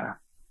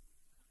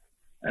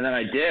then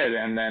I did.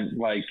 And then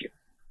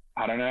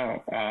I don't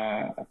know,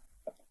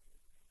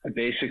 I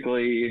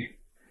basically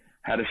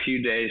had a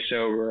few days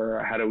sober.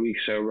 I had a week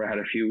sober. I had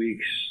a few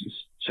weeks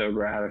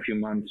sober. I had a few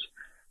months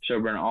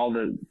sober. And all of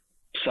a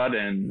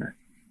sudden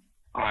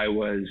I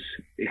was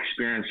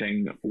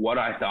experiencing what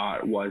I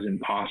thought was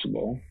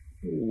impossible,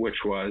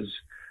 which was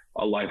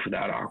a life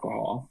without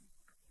alcohol.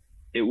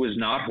 It was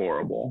not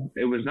horrible.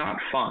 It was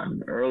not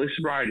fun. Early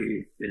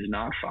sobriety is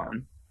not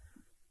fun,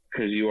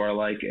 because you are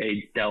like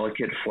a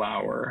delicate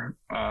flower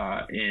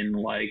in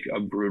a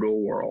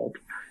brutal world,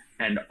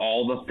 and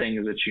all the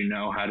things that you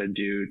know how to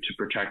do to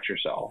protect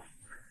yourself.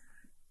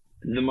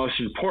 The most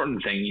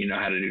important thing you know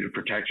how to do to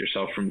protect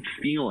yourself from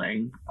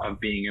feeling of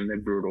being in the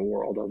brutal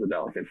world of the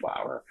delicate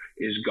flower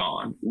is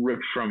gone,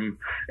 ripped from.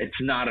 It's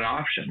not an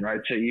option,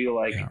 right? So you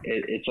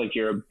it's like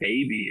you're a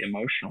baby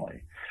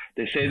emotionally.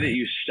 They say that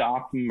you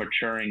stop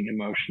maturing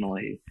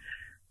emotionally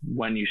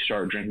when you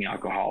start drinking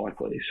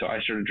alcoholically. So I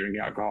started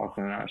drinking alcoholically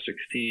when I was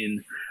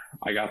 16.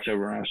 I got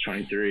sober when I was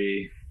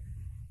 23.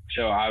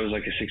 So I was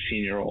like a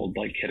 16-year-old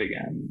kid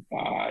again,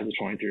 as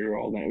a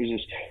 23-year-old, and it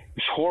was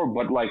horrible.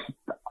 But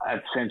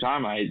at the same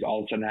time, I all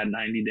of a sudden had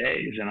 90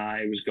 days, and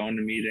I was going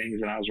to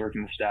meetings, and I was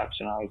working the steps,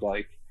 and I was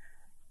like,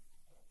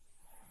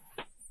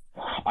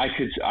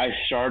 I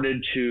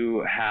started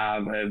to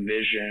have a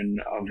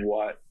vision of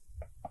what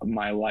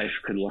my life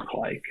could look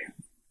like,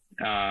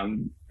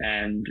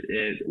 and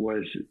it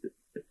was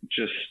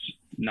just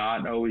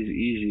not always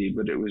easy,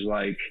 but it was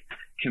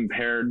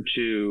compared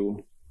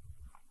to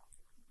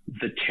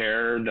the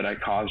terror that I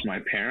caused my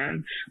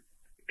parents,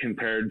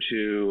 compared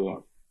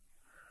to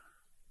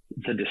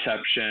the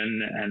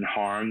deception and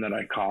harm that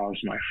I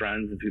caused my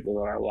friends and people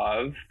that I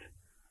loved,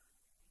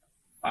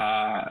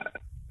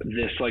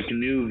 this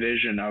new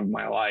vision of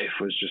my life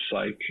was just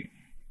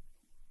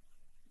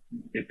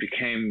it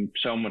became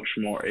so much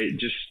more.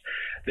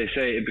 They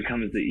say it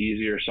becomes the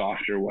easier,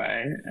 softer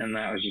way, and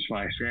that was just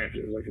my experience.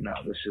 It was no,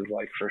 this is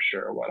for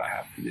sure what I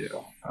have to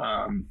do,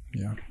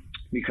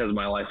 because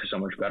my life is so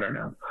much better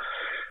now.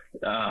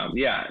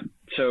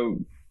 So,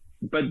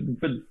 but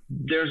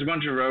there's a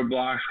bunch of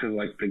roadblocks,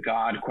 because the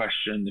God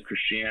question, the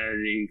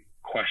Christianity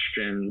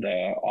question,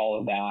 all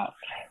of that,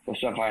 the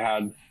stuff I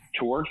had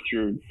to work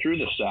through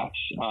the steps,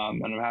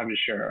 and I'm happy to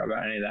share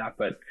about any of that,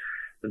 but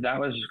that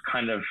was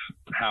kind of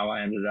how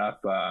I ended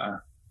up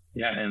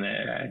in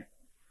AA.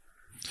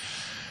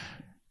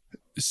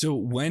 So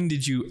when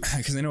did you,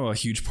 because I know a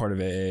huge part of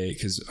AA,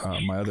 because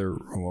my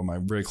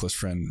very close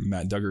friend,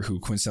 Matt Duggar, who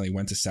coincidentally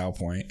went to South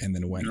Point and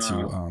then went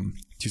to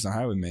Tucson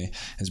High with me,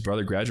 his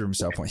brother graduated from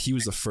South Point. He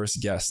was the first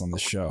guest on the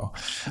show.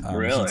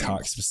 Really?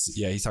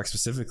 He talked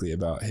specifically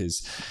about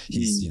he's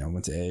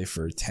went to AA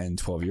for 10,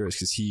 12 years,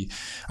 because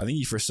I think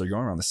he first started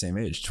going around the same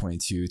age,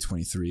 22,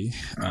 23.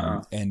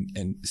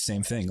 And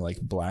same thing, like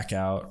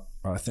blackout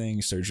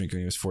thing, started drinking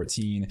when he was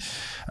 14.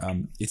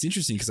 It's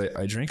interesting because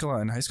I drank a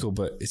lot in high school,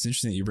 but it's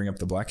interesting that you bring up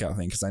the blackout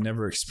thing, because I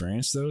never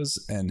experienced those,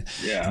 and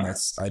I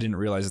didn't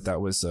realize that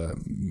was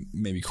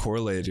maybe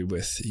correlated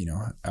with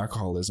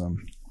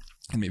alcoholism,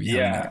 and maybe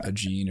having a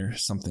gene or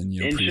something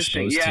interesting.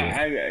 predisposed to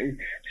it.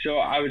 So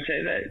I would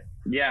say that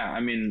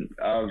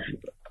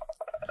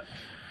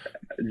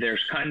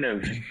there's kind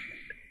of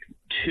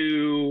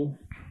two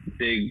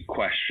big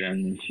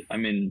questions. I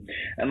mean,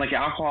 and like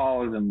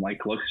alcoholism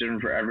like looks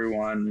different for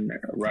everyone,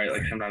 right?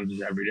 Like sometimes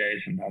it's every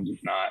day, sometimes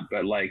it's not.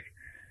 But like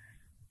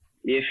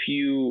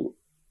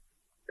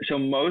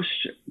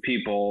most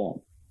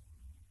people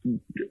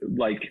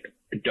like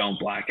don't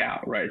black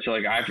out, right? So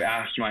like I've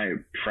asked my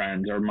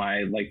friends or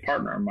my like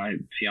partner, my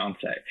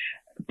fiance,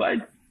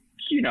 but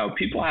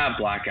people have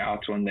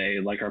blackouts when they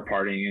like are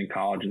partying in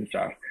college and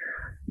stuff.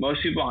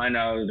 Most people I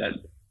know that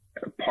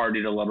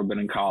partied a little bit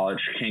in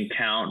college can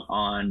count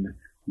on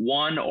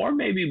one or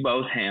maybe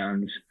both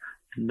hands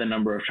the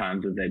number of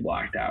times that they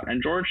blacked out.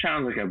 And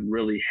Georgetown's like a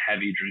really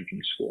heavy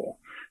drinking school,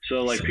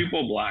 so like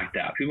people blacked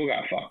out, people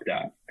got fucked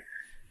up,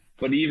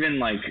 but even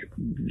like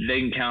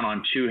they can count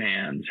on two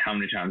hands how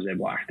many times they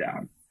blacked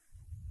out.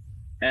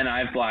 And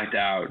I've blacked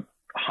out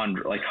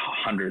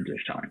hundreds of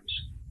times,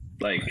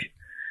 like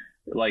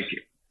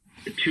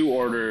 2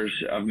 orders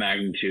of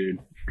magnitude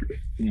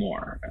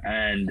more.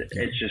 And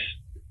it's just,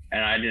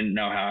 and I didn't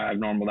know how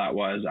abnormal that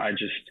was. I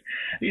just,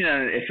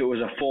 if it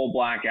was a full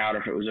blackout,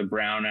 if it was a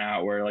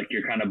brownout where like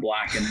you're kind of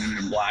blacking in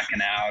and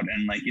blacking out,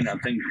 and like,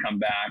 things come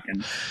back.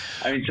 And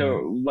I mean,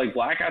 so like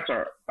blackouts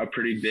are a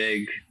pretty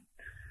big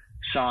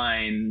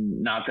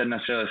sign. Not that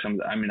necessarily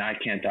I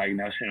can't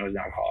diagnose anyone with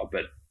alcohol,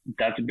 but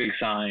that's a big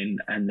sign.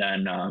 And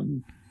then,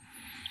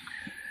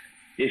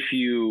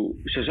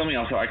 so something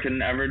else that I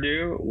couldn't ever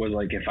do was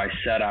like, if I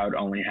set out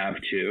only have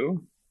 2,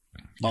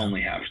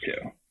 only have 2.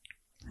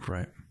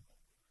 Right.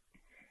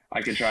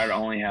 I could try to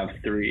only have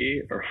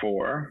 3 or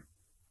 4.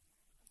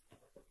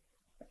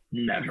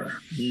 Never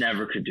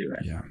could do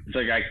it. Yeah. It's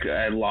like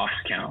I lost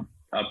count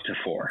up to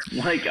 4.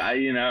 Like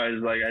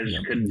it's like I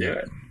just couldn't do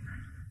it.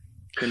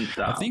 Couldn't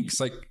stop.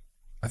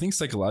 I think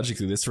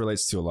psychologically this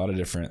relates to a lot of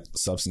different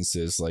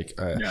substances. Like,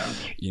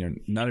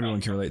 not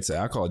everyone can relate to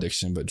alcohol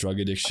addiction, but drug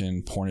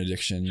addiction, porn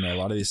addiction, a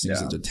lot of these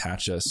things that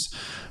detach us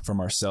from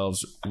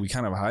ourselves, we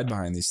kind of hide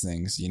behind these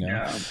things,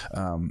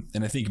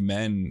 and I think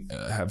men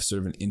have sort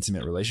of an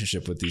intimate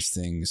relationship with these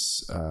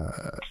things.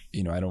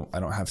 I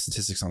don't have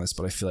statistics on this,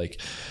 but I feel like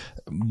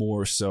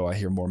more so I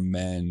hear more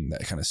men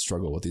that kind of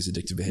struggle with these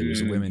addictive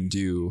behaviors. Women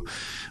do,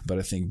 but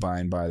I think by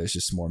and by there's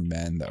just more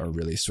men that are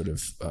really sort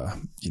of,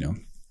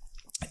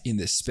 in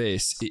this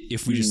space.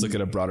 If we just look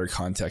at a broader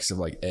context of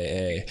like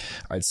AA,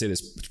 I'd say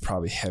this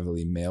probably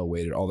heavily male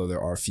weighted, although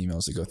there are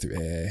females that go through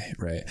AA,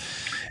 right?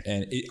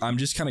 And I'm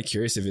just kind of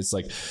curious if it's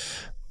like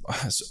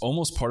it's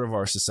almost part of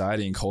our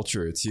society and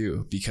culture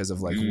too, because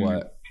of like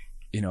what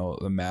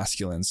the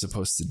masculine's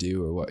supposed to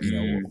do, or what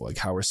like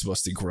how we're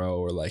supposed to grow,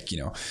 or like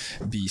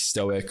be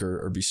stoic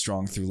or be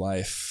strong through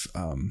life.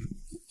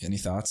 Any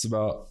thoughts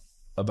about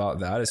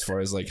that as far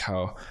as like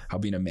how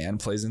being a man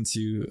plays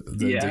into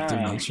the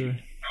addictive nature?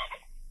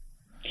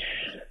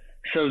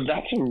 So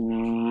that's a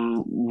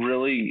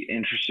really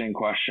interesting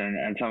question,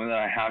 and something that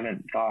I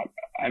haven't thought.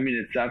 I mean,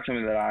 it's not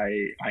something that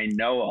I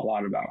know a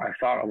lot about. I've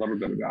thought a little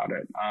bit about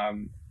it.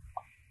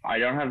 I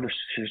don't have the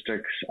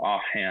statistics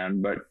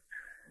offhand, but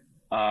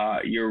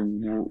you're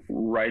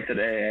right that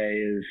AA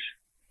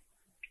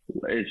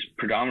is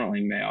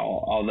predominantly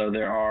male, although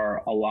there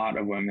are a lot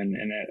of women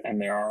in it, and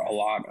there are a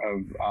lot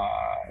of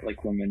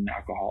like women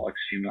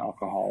alcoholics, female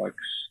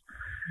alcoholics.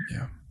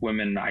 Yeah.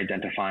 Women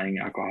identifying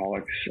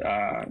alcoholics.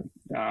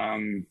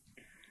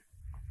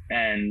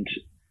 And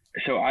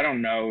so I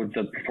don't know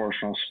the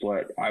proportional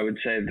split. I would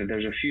say that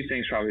there's a few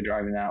things probably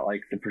driving that,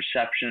 like the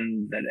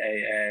perception that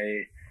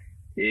AA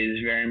is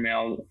very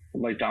male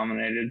like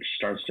dominated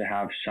starts to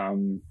have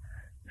some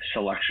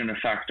selection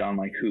effect on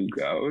like who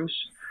goes,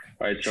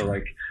 right? So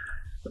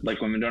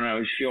like women don't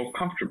always feel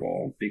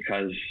comfortable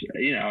because,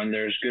 and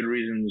there's good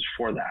reasons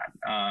for that.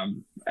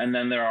 And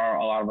then there are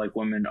a lot of like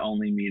women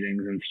only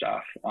meetings and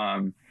stuff.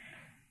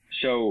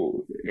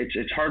 So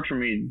it's hard for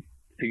me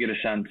to get a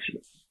sense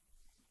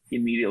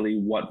immediately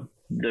what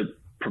the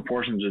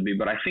proportions would be,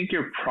 but I think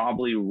you're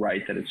probably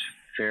right that it's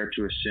fair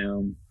to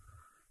assume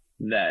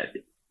that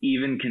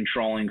even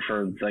controlling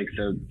for like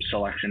the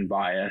selection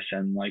bias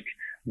and like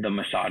the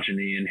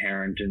misogyny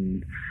inherent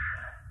in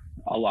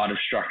a lot of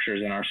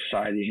structures in our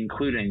society,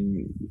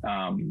 including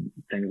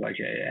things like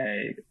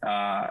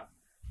AA,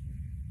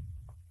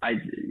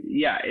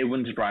 it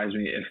wouldn't surprise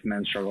me if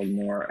men struggled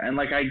more. And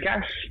like, I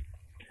guess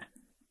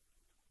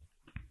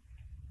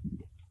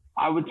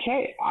I would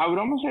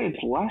almost say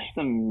it's less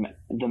than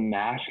the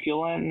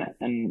masculine,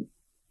 and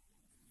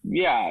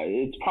yeah,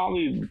 it's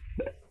probably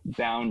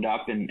bound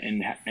up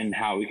in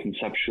how we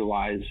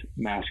conceptualize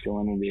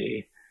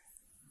masculinity.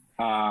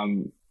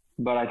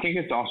 But I think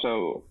it's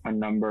also a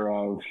number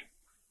of,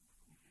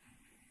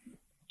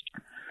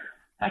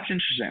 that's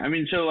interesting. I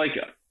mean, so like,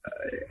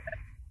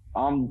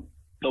 on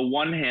the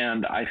one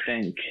hand, I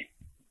think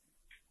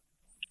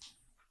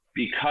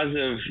because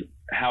of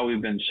how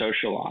we've been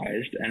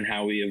socialized and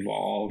how we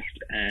evolved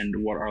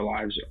and what our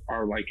lives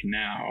are like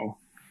now,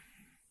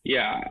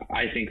 yeah,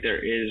 I think there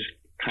is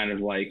kind of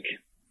like,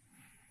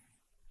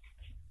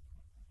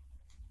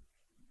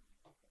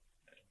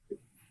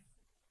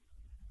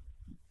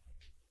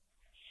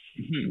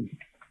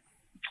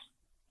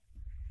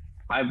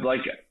 I've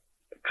like,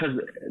 because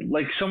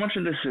like so much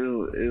of this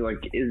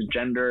is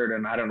gendered,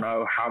 and I don't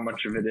know how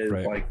much of it is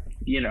right. like,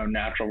 you know,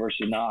 natural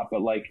versus not,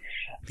 but like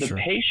the Sure.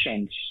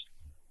 patience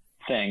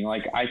thing,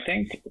 like I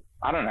think,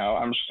 I don't know,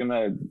 I'm just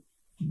gonna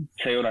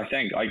say what I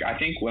think. Like I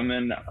think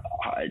women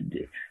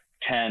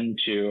tend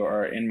to,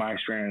 or in my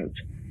experience,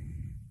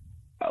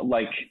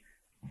 like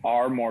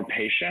are more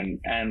patient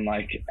and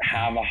like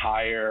have a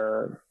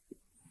higher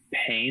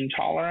pain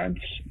tolerance,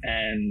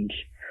 and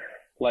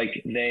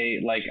like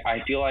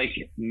I feel like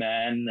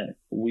men,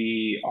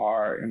 we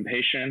are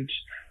impatient,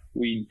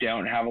 we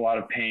don't have a lot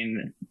of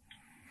pain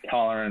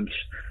tolerance,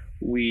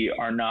 we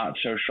are not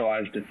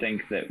socialized to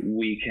think that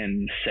we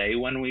can say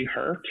when we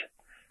hurt,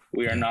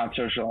 we are not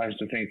socialized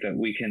to think that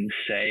we can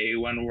say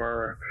when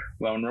we're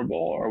vulnerable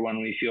or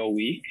when we feel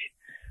weak.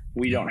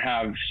 We don't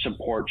have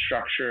support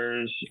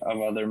structures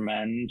of other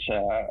men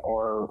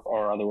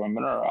or other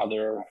women or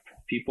other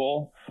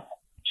people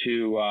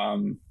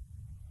to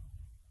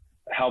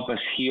help us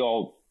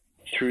heal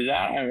through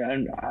that.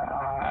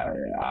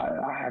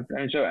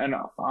 And so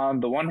on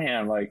the one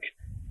hand, like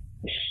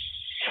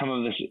some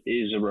of this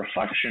is a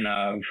reflection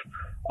of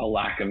a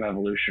lack of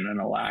evolution and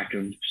a lack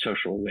of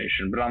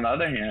socialization. But on the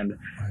other hand,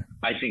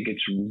 I think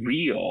it's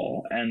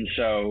real. And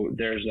so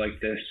there's like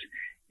this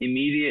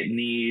immediate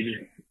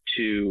need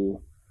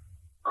to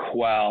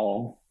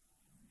quell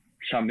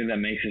something that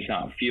makes us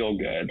not feel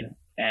good,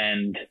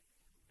 and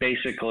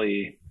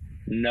basically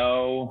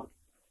no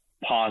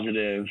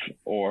positive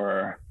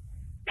or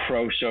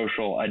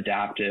pro-social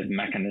adaptive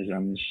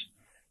mechanisms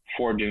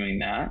for doing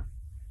that.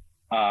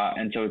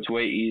 And so it's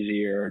way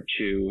easier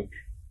to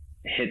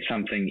hit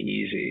something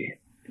easy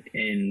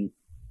in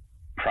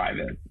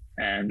private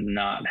and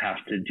not have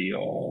to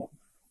deal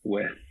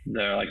with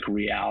the like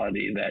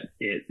reality that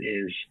it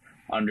is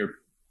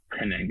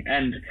underpinning.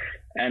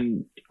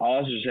 And I'll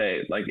also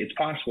say, like, it's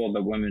possible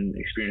that women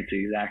experience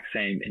the exact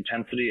same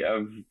intensity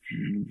of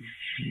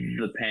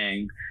the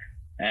pain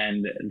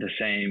and the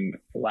same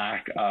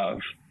lack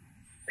of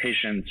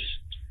patience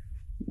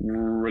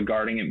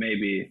regarding it,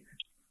 maybe.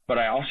 But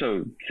I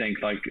also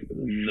think like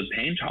the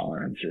pain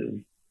tolerance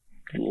is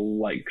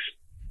like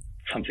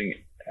something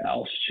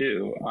else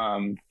too.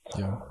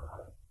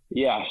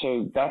 Yeah.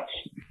 So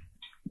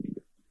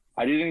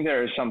I do think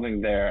there is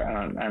something there,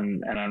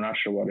 and I'm not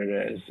sure what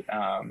it is.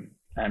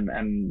 And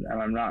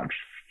I'm not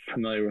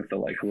familiar with the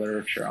like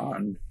literature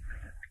on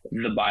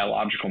the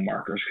biological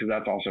markers, because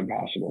that's also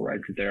possible, right?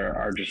 That there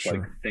are just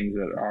like things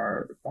that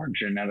are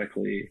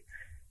genetically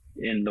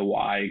in the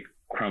Y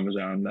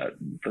chromosome that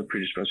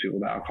predispose people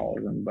to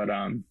alcoholism. But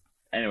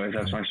anyways,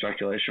 that's my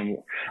speculation.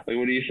 Like,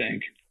 what do you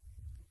think?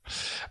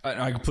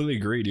 I completely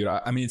agree, dude.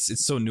 I mean,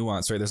 it's so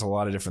nuanced, right? There's a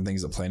lot of different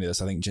things that play into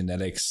this. I think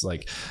genetics,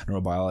 like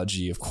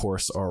neurobiology, of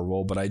course, are a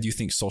role, but I do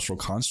think social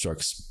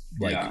constructs,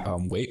 like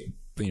weight,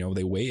 you know,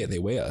 they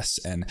weigh us,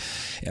 and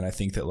I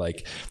think that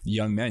like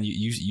young men,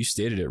 you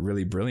stated it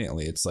really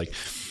brilliantly. It's like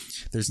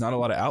there's not a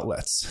lot of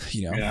outlets,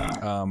 you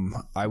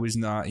know. I was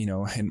not, you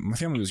know, and my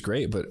family was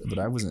great, but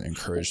I wasn't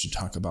encouraged to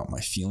talk about my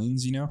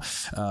feelings, you know.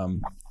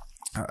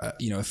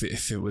 You know,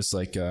 if it was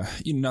like, you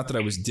know, not that I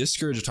was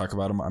discouraged to talk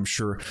about them, I'm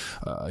sure,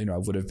 you know, I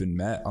would have been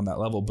met on that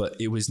level, but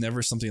it was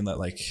never something that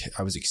like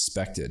I was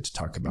expected to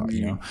talk about.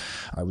 You know,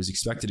 I was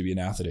expected to be an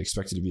athlete,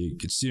 expected to be a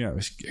good student, I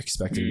was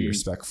expected to be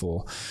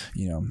respectful,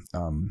 you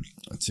know,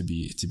 to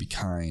be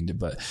kind,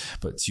 but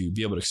to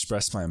be able to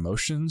express my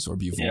emotions or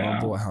be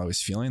vulnerable at how I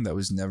was feeling, that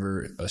was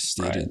never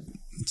stated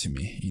to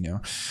me, you know.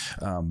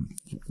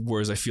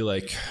 Whereas I feel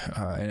like,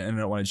 and I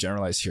don't want to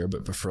generalize here,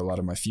 but for a lot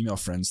of my female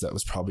friends, that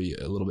was probably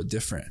a little bit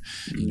different,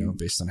 you know,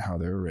 based on how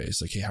they were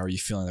raised. Like, hey, how are you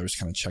feeling? There was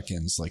kind of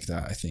check-ins like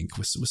that, I think,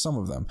 with some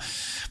of them.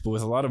 But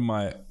with a lot of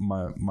my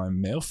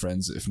male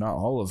friends, if not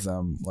all of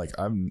them, like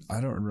I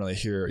don't really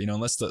hear, you know,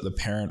 unless the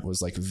parent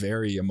was like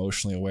very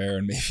emotionally aware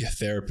and maybe a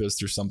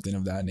therapist or something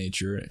of that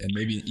nature, and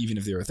maybe even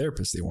if they were a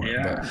therapist, they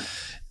weren't. But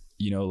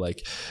you know,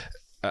 like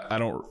I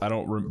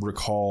don't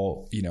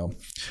recall, you know,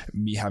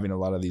 me having a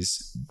lot of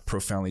these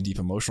profoundly deep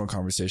emotional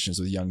conversations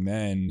with young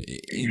men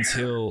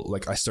until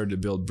like I started to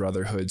build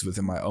brotherhoods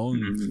within my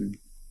own,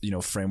 you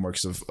know,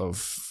 frameworks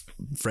of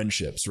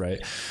friendships, right?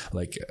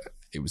 Like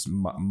it was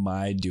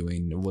my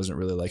doing. It wasn't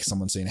really like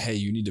someone saying, hey,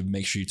 you need to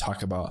make sure you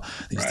talk about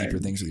these deeper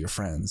things with your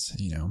friends,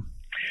 you know?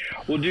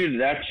 Well, dude,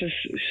 that's just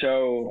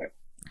so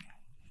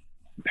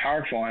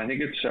powerful. And I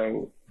think it's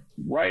so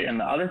right. And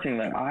the other thing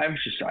that I've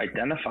just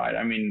identified,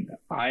 I mean,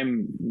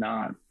 I'm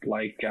not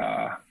like,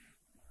 a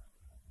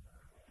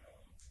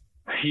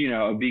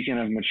beacon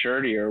of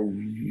maturity or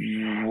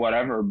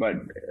whatever, but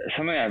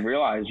something I've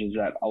realized is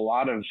that a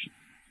lot of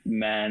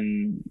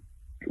men,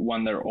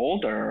 when they're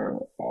older,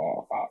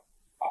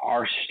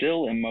 are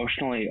still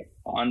emotionally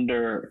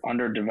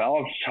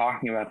underdeveloped,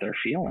 talking about their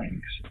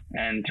feelings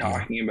and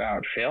talking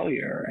about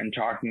failure and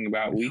talking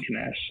about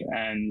weakness.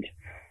 And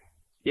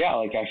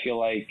like, I feel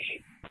like,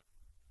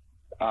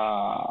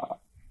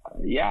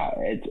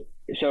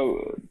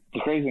 so the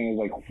crazy thing is,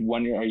 like,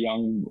 when you're a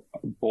young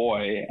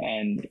boy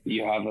and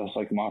you have this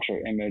like macho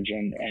image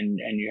and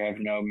you have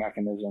no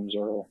mechanisms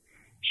or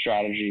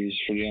strategies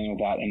for dealing with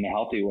that in a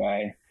healthy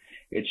way,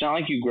 it's not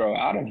like you grow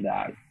out of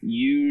that.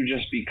 You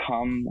just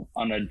become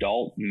an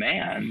adult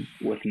man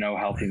with no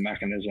healthy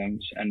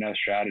mechanisms and no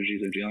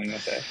strategies of dealing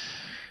with it.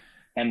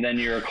 And then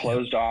you're a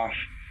closed off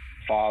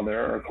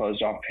father or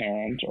closed off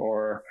parent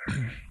or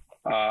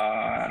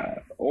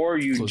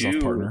you closed do,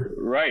 off partner.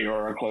 right,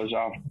 or a closed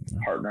off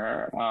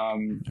partner.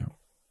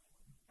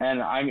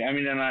 And I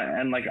mean,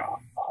 and like,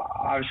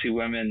 obviously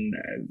women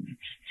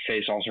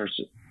face all sorts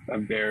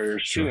of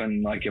barriers too,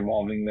 and like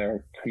evolving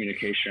their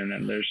communication.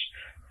 And there's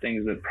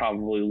things that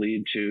probably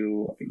lead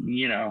to,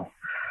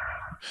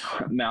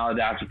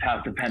 maladaptive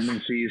path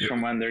dependencies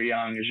from when they're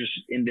young, is just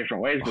in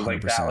different ways. But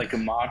like 100%. That, like a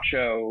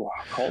macho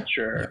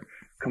culture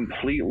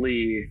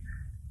completely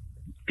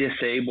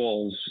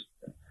disables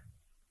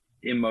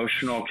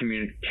emotional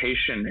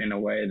communication in a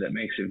way that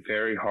makes it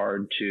very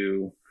hard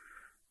to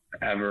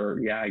ever,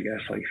 I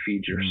guess, like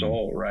feed your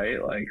soul,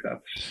 right? Like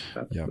that's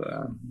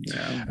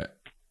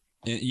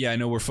I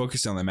know we're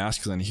focusing on the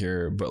masculine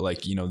here, but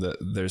like,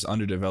 there's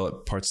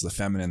underdeveloped parts of the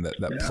feminine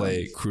that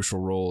play crucial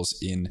roles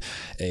in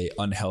a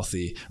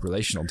unhealthy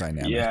relational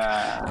dynamic.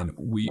 And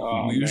we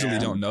usually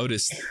don't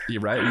notice,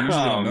 right? We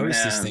usually don't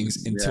notice these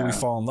things until we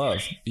fall in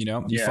love.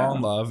 You fall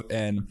in love,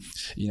 and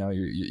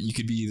you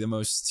could be the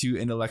most two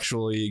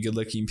intellectually good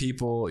looking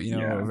people,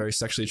 very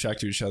sexually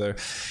attracted to each other,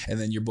 and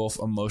then you're both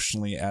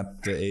emotionally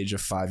at the age of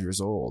 5 years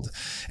old,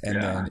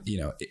 and then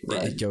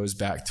it goes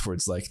back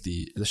towards like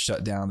the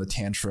shutdown, the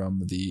tantrum,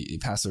 the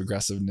passive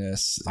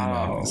aggressiveness,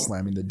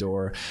 slamming the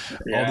door,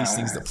 all these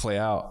things that play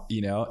out,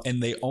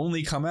 and they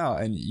only come out,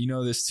 and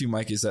this too,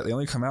 Mike, is that they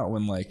only come out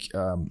when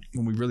when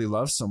we really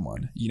love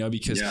someone,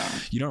 because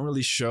you don't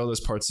really show those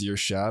parts of your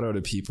shadow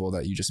to people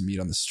that you just meet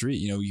on the street.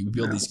 You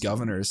build these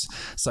governors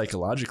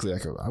psychologically,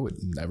 like, I would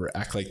never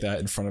act like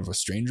that in front of a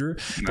stranger,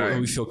 but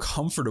when we feel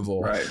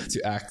comfortable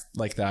to act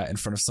like that in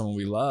front of someone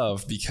we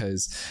love,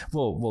 because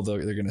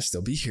they're going to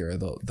still be here,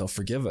 they'll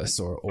forgive us,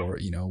 or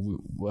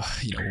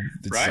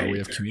it's our way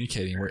of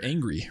communicating. We're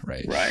angry,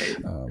 right?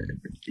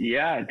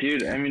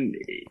 Dude, I mean,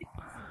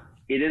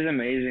 it is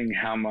amazing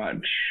how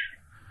much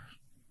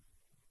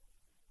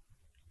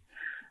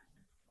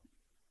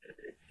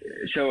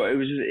so it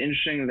was just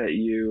interesting that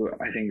you,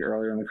 I think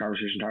earlier in the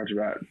conversation, talked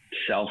about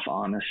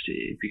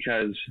self-honesty,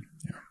 because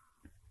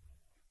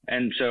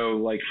and so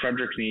like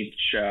Friedrich Nietzsche,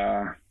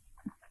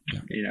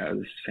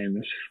 this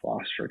famous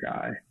philosopher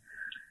guy,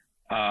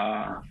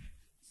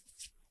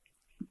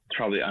 it's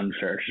probably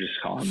unfair to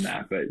just call him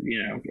that, but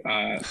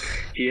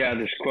he had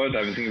this quote that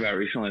I've been thinking about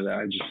recently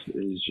that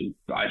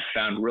I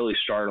found really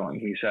startling.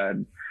 He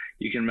said,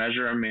 "You can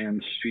measure a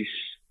man's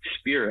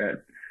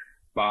spirit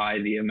by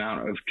the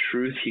amount of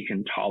truth he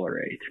can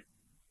tolerate."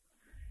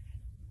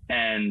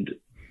 And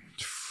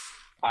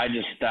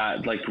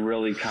that like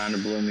really kind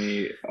of blew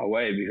me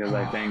away, because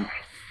I think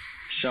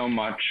so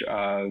much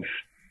of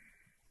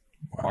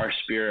our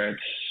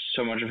spirits,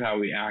 so much of how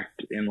we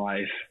act in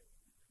life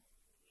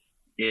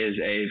is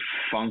a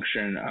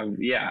function of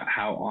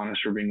how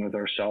honest we're being with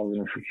ourselves,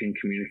 and if we can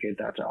communicate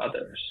that to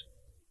others.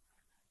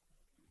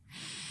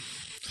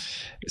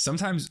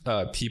 Sometimes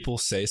people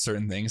say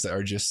certain things that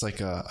are just like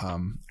a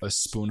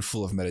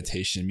spoonful of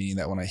meditation, meaning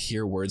that when I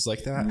hear words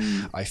like that,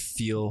 I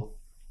feel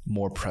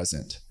more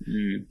present.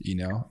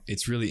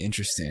 It's really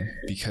interesting,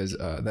 because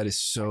that is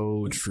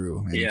so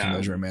true. Man. You can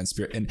measure a man's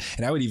spirit, and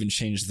I would even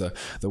change the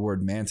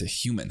word man to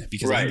human,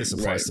 because I think this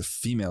applies to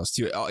females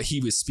too. He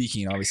was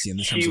speaking obviously in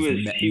the terms of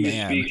man. He was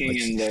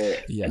speaking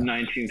like, in the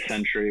 19th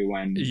century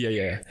when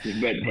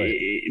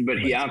but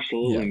he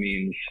absolutely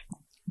means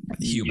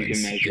humans.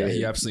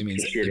 He absolutely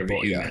means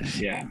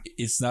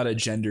it's not a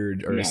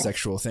gendered or a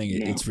sexual thing.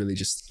 It's really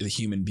just the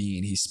human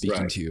being he's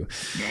speaking to,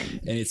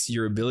 and it's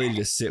your ability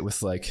to sit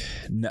with like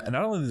not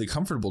only the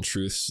comfortable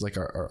truths, like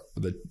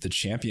the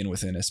champion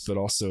within us, but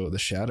also the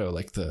shadow,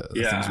 like the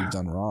things we've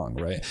done wrong,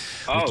 right?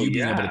 Like you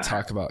being able to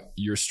talk about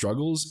your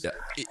struggles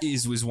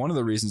was one of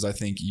the reasons I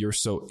think you're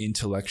so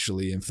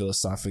intellectually and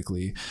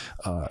philosophically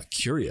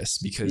curious,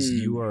 because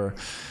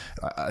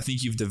I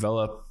think you've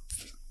developed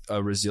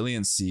a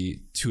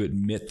resiliency to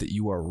admit that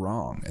you are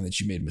wrong and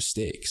that you made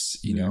mistakes,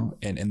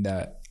 and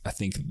that I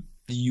think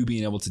you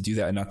being able to do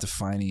that and not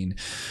defining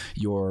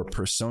your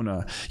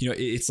persona.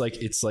 It's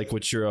like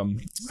what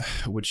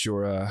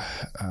your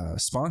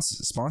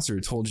sponsor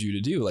told you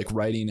to do, like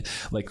writing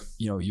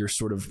your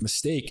sort of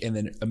mistake and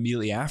then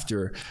immediately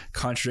after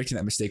contradicting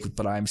that mistake with,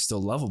 but I'm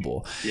still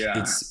lovable.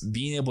 It's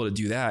being able to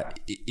do that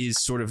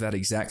is sort of that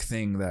exact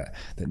thing that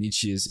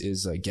Nietzsche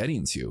is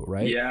getting to,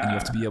 right? And you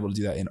have to be able to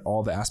do that in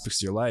all the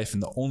aspects of your life,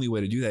 and the only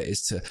way to do that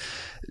is to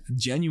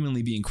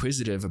genuinely be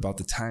inquisitive about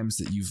the times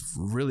that you've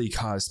really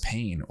caused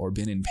pain or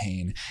been in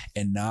pain,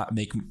 and not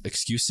make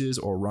excuses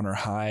or run or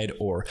hide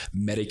or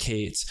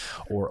medicate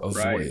or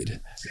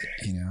avoid.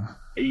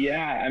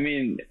 I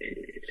mean,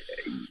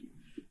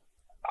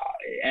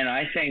 and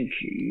I think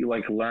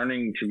like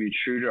learning to be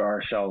true to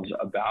ourselves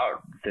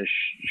about the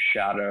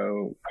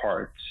shadow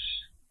parts,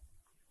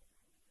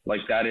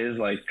 like that is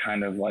like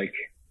kind of like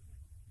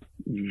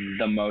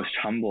the most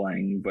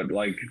humbling, but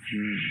like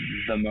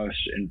the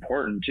most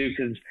important too.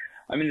 Cause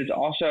I mean, it's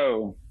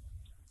also,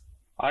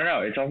 I don't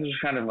know, it's also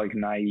just kind of like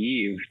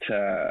naive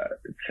to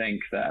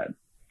think that,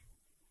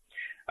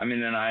 I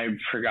mean, and I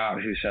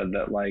forgot who said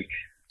that, like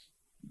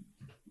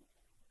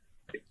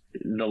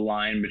the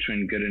line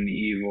between good and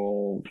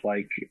evil,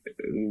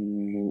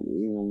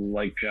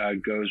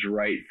 goes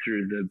right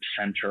through the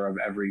center of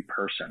every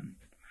person.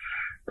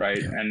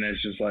 Right. Yeah. And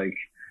it's just like,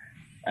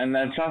 and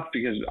that's not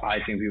because I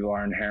think people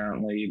are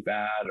inherently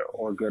bad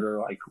or good or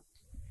like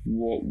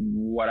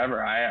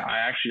whatever. I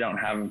actually don't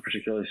have a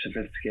particularly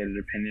sophisticated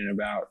opinion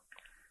about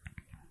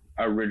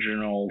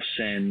original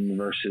sin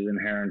versus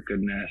inherent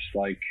goodness,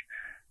 like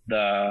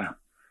the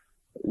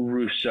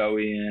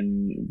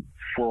Rousseauian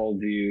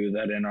worldview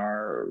that in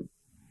our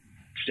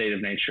state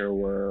of nature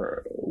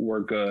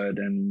we're good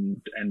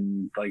and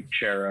like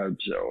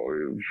cherubs,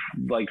 or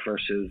like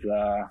versus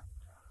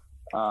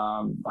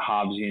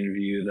Hobbesian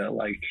view that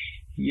like,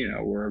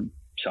 we're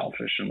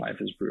selfish and life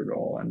is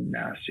brutal and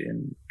nasty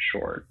and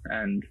short.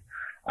 And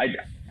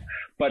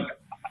but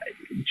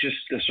just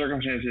the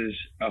circumstances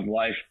of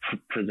life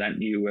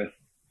present you with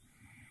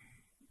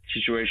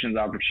situations,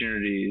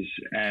 opportunities,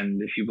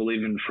 and if you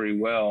believe in free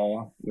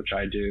will, which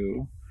I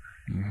do,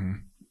 mm-hmm.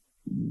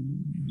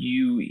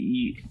 you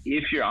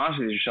if you're honest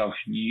with yourself,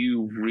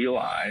 you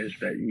realize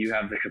that you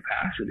have the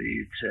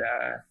capacity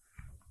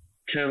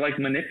to like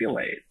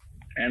manipulate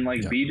and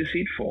like be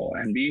deceitful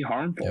and be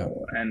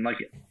harmful, and like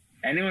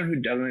anyone who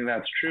doesn't think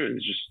that's true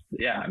is just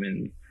I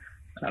mean,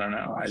 I don't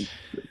know.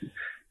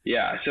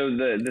 So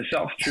the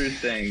self-truth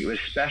thing,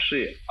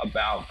 especially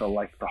about the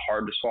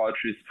hard to swallow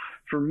truth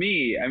for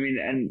me, I mean,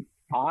 and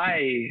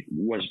I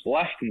was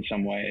blessed in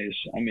some ways.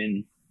 I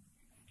mean,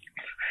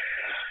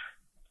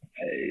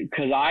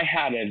 because I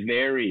had a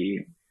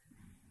very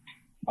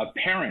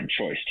apparent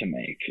choice to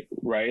make,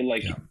 right?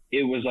 Like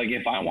it was like,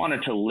 if I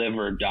wanted to live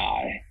or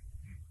die,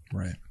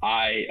 right,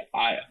 I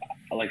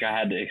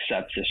had to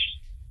accept this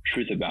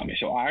truth about me.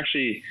 So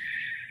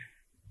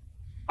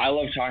I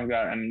love talking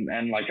about it,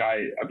 and like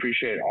I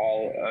appreciate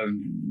all of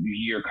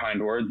your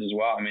kind words as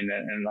well. I mean,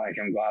 and like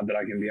I'm glad that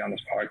I can be on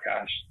this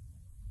podcast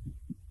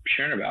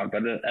sharing about it.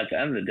 But at the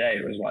end of the day,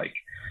 it was like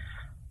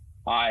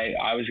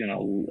I was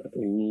gonna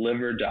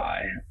live or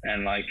die,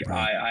 and like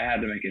I had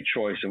to make a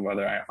choice of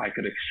whether I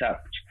could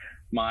accept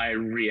my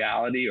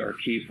reality or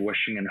keep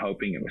wishing and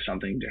hoping it was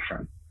something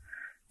different.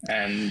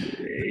 And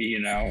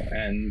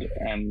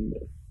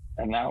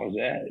and that was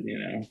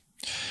it.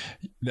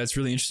 That's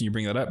really interesting you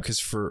bring that up, because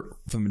for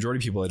the majority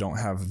of people, I don't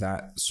have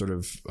that sort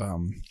of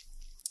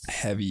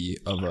heavy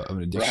of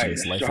an addiction.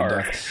 It's life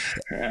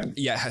and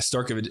death.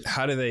 Stark of it.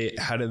 How do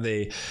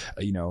they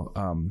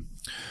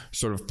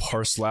sort of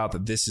parcel out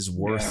that this is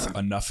worth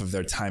enough of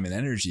their time and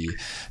energy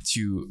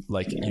to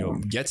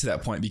get to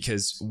that point?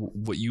 Because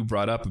what you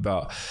brought up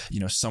about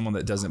someone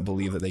that doesn't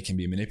believe that they can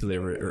be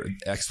manipulated or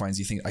X, Y, and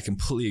Z thing, I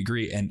completely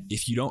agree. And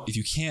if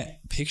you can't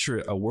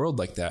picture a world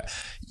like that,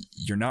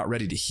 you're not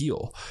ready to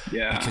heal,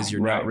 because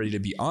you're not ready to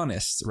be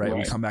honest, right?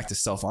 We come back to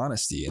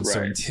self-honesty. And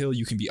so until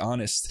you can be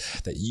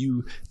honest that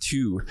you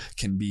too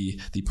can be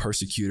the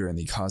persecutor and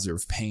the causer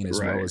of pain as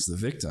well as the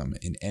victim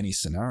in any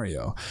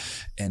scenario,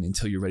 and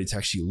until you're ready to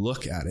actually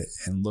look at it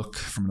and look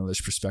from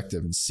another's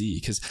perspective and see,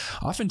 because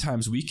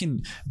oftentimes we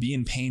can be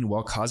in pain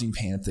while causing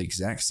pain at the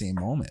exact same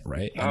moment,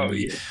 right? And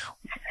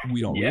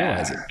we don't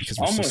realize it because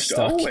we're almost so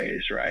stuck.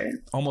 Always, right?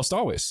 Almost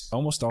always.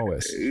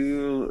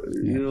 You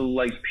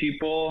like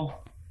people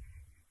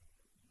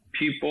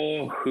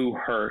who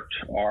hurt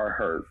are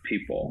hurt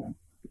people,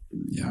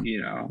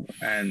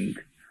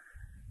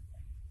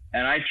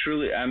 and I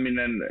truly, I mean,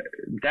 and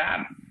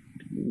that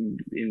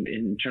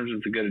in terms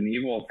of the good and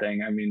evil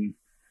thing, I mean,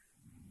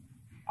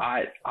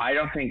 I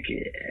don't think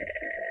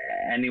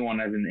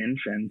anyone as an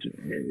infant,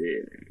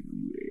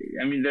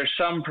 I mean, there's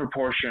some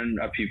proportion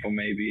of people,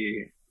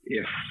 maybe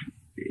if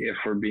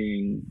we're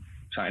being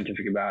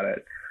scientific about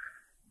it,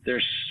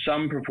 there's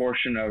some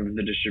proportion of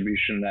the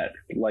distribution that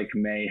like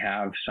may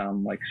have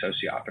some like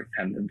sociopathic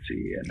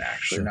tendency and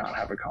actually not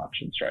have a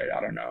conscience, right? I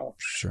don't know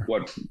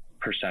what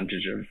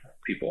percentage of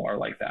people are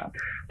like that,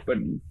 but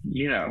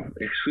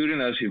excluding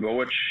those people,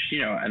 which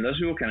and those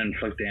people can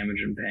inflict damage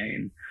and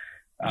pain,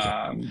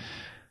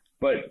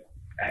 But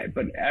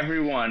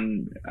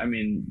everyone, I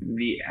mean,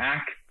 the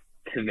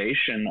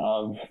activation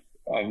of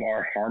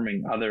our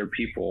harming other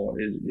people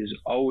is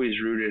always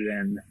rooted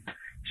in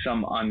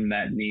some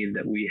unmet need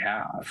that we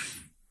have,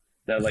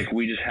 that like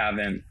we just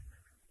haven't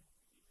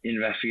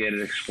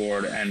investigated,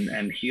 explored,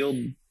 and healed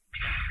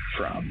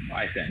from,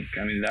 I think.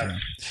 I mean,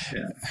 that's,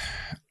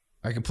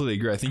 I completely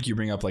agree. I think you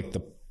bring up like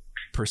the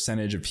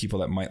percentage of people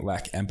that might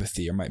lack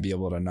empathy or might be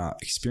able to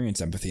not experience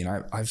empathy.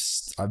 And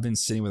I've been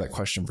sitting with that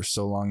question for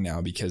so long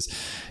now, because,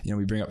 you know,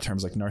 we bring up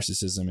terms like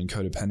narcissism and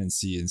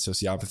codependency and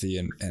sociopathy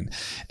and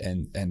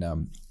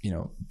you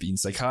know, being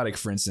psychotic,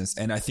 for instance.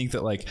 And I think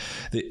that like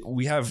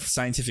we have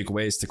scientific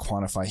ways to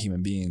quantify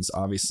human beings,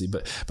 obviously,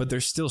 but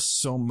there's still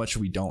so much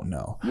we don't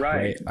know.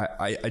 Right.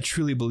 I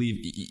truly believe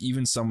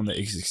even someone that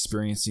is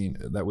experiencing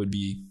that would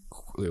be,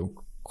 you know,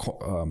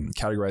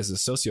 categorized as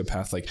a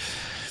sociopath, like,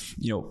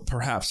 you know,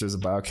 perhaps there's a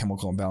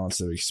biochemical imbalance.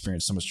 They've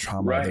experienced so much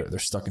trauma. Right. They're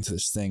stuck into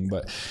this thing,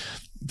 but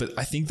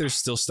I think there's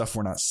still stuff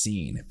we're not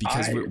seeing,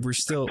 because we're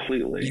still,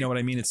 completely. You know what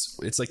I mean?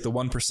 It's like the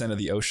 1% of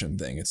the ocean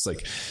thing. It's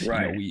like,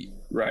 right. You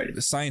know,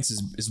 the science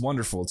is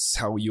wonderful. It's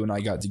how you and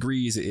I got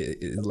degrees.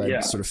 It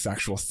led sort of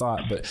factual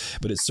thought, but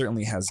it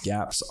certainly has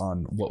gaps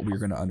on what we're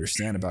going to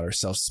understand about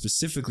ourselves,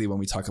 specifically when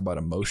we talk about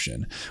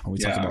emotion, when we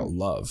talk about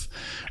love,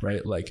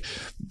 right? Like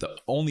the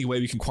only way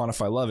we can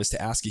quantify love is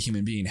to ask a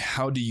human being,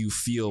 how do you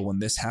feel when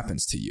this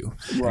happens to you?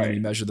 Right. And then we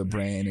measure the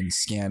brain and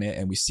scan it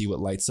and we see what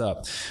lights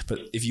up. But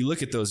if you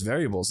look at those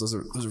variables, those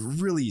are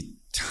really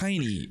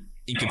tiny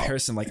in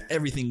comparison, like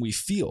everything we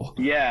feel.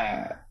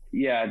 Yeah,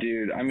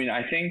 dude. I mean,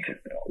 I think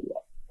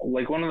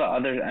like one of the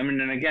other, I mean,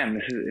 and again,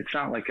 it's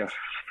not like a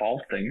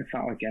fault thing. It's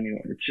not like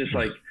anyone. It's just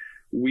like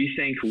we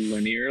think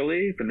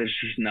linearly, but that's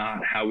just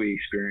not how we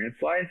experience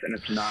life, and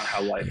it's not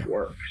how life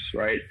works,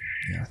 right?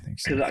 Yeah, I think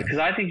so. Because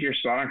I think you're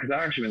spot on. Because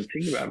I've actually been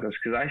thinking about this.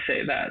 Because I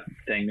say that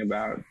thing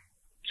about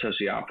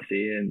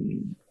sociopathy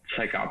and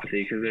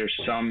psychopathy because there's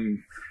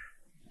some.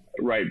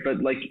 Right.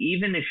 But like,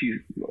 even if you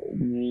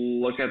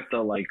look at the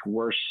like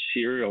worst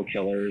serial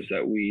killers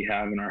that we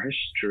have in our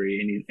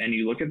history and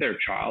you look at their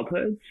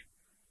childhoods.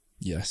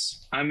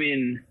 Yes. I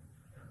mean,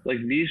 like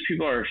these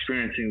people are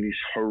experiencing these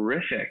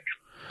horrific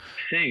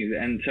things.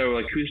 And so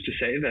like, who's to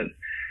say that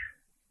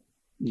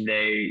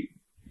they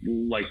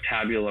like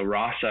tabula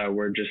rasa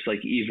were just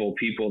like evil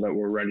people that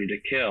were ready to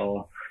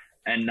kill,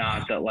 and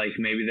not that like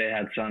maybe they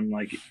had some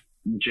like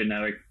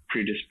genetic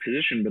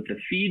predisposition, but the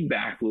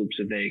feedback loops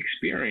that they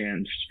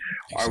experienced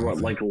are what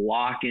like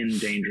lock in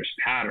dangerous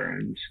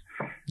patterns.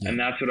 And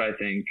that's what I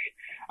think.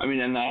 I mean,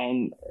 and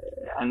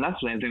that's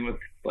the same thing with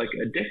like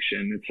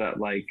addiction. It's that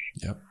like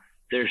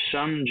there's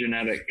some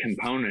genetic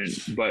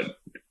component, but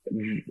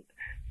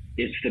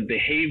it's the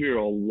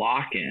behavioral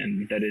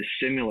lock-in that is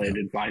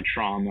stimulated by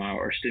trauma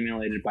or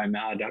stimulated by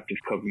maladaptive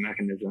coping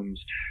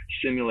mechanisms,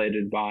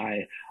 stimulated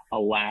by a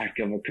lack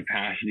of a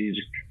capacity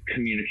to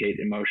communicate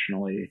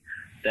emotionally,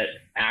 that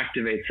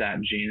activates that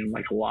gene and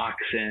like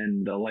locks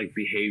in the like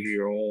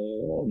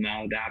behavioral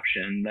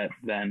maladaptation that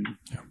then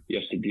you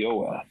have to deal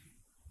with.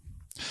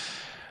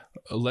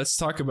 Let's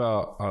talk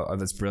about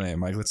that's brilliant,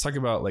 Mike. Let's talk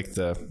about like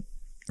the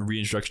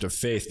reintroduction of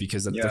faith,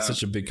 because that's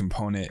such a big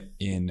component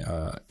in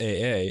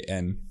AA.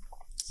 And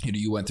you know,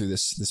 you went through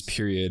this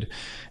period,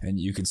 and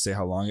you can say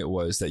how long it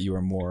was that you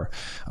were more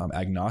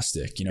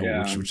agnostic, you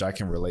know, which I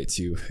can relate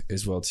to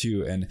as well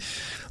too. And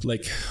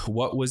like,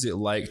 what was it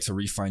like to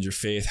re-find your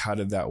faith? How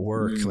did that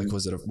work? Like,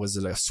 was it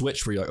a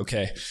switch where you're like,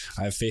 okay,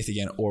 I have faith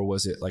again, or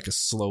was it like a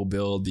slow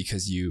build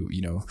because you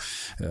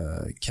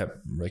kept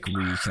like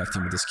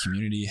reconnecting with this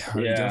community? How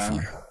did it go for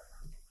you?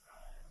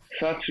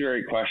 So that's a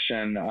great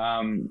question.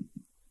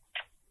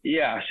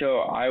 So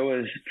I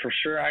was for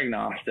sure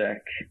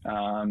agnostic.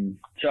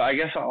 So I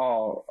guess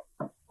I'll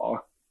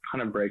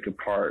kind of break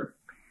apart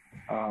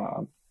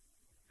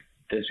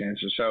this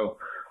answer. So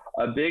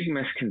a big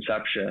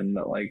misconception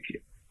that like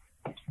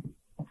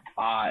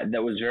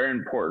that was very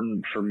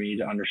important for me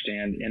to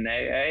understand in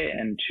AA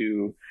and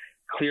to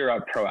clear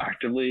up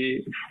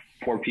proactively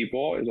for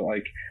people is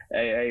like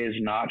AA is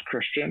not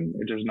Christian.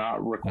 It does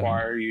not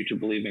require you to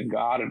believe in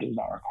God. It does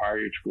not require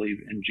you to believe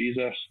in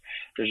Jesus.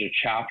 There's a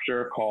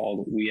chapter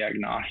called We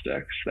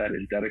Agnostics that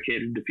is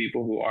dedicated to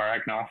people who are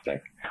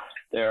agnostic.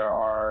 There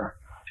are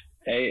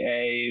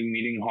AA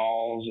meeting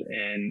halls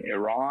in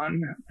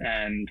Iran,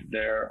 and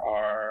there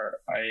are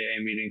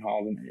AA meeting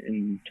halls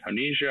in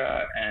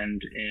Tunisia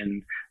and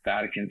in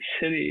Vatican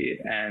City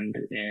and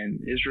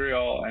in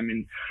Israel. I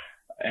mean,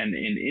 and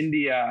in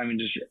India, I mean,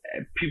 just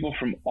people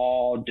from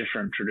all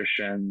different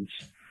traditions,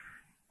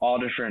 all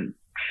different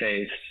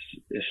faiths,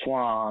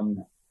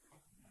 Islam,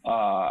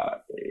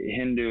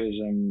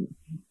 Hinduism,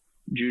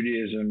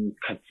 Judaism,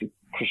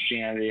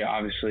 Christianity,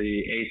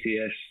 obviously,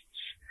 atheists,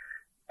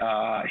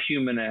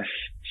 humanists,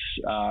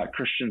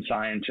 Christian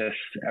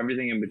scientists,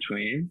 everything in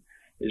between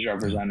is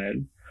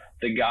represented.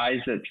 The guys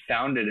that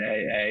founded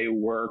AA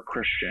were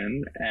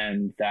Christian,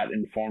 and that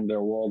informed their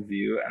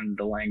worldview and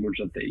the language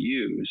that they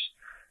use.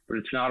 But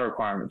it's not a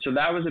requirement. So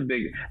that was a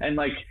big, and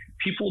like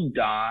people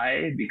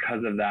die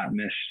because of that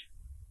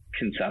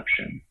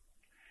conception.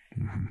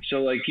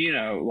 So like, you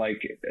know,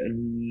 like the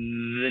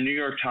New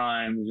York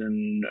Times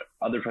and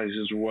other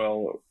places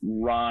will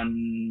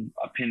run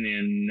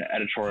opinion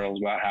editorials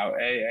about how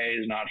AA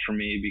is not for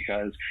me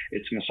because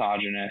it's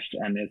misogynist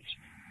and it's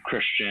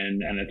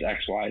Christian and it's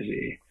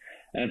XYZ.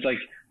 And it's like,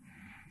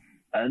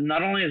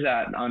 not only is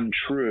that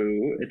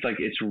untrue, it's like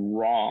it's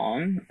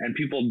wrong, and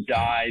people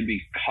die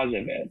because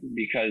of it,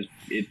 because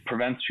it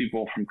prevents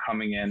people from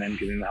coming in and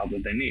getting the help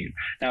that they need.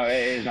 Now,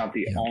 AA is not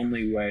the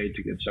only way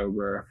to get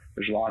sober.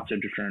 There's lots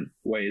of different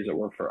ways that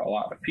work for a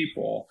lot of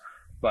people,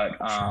 but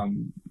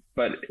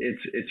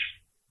it's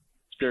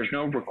there's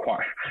no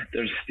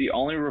there's the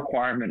only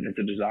requirement is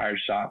a desire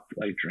to stop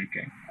like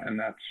drinking, and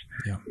that's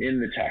in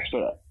the text.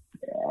 But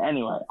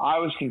anyway, I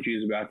was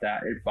confused about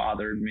that. It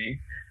bothered me.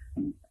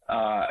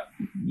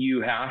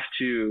 You have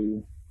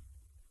to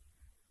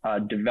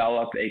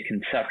develop a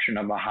conception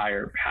of a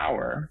higher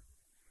power,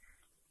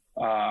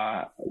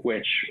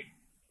 which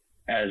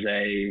as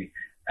a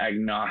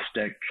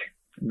agnostic,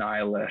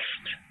 nihilist,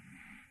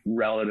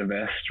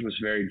 relativist was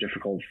very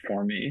difficult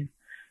for me.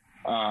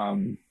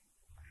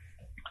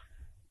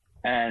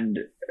 And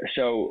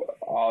so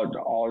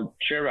I'll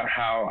share about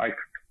how I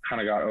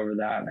kind of got over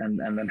that, and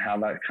then how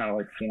that kind of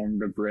like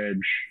formed a bridge.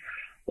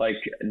 Like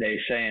they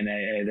say in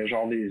AA, there's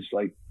all these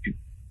like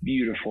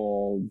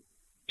beautiful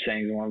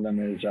sayings. One of them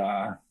is,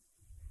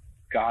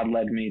 God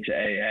led me to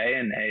AA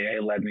and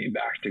AA led me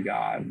back to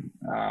God.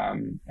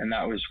 And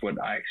that was what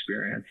I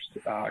experienced,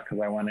 because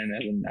I went in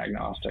as an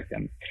agnostic.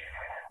 And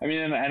I mean,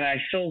 and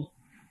I still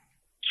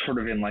sort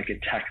of in like a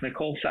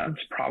technical sense,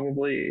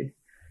 probably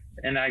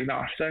an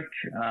agnostic,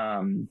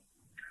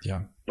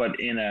 but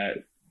in a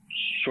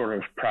sort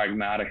of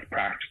pragmatic,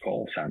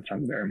 practical sense,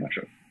 I'm very much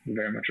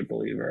a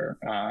believer.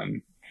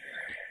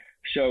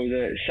 So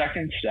the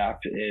second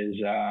step is,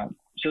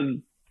 so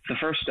the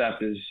first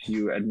step is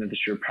you admit that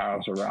you're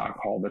powerless over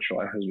alcohol, that your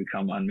life has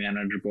become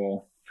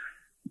unmanageable.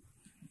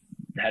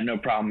 Had no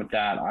problem with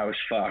that. I was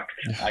fucked.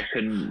 I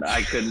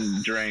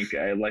couldn't drink.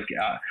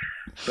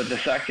 But the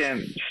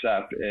second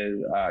step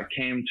is,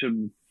 came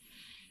to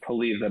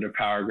believe that a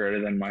power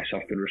greater than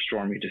myself could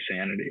restore me to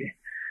sanity.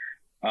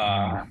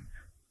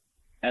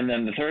 And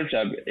then the third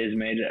step is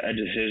made a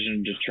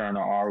decision to turn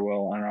our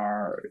will and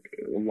our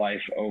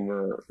life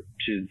over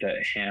to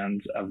the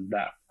hands of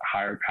that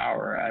higher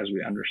power as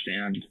we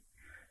understand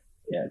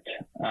it.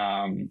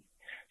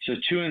 So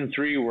 2 and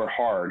 3 were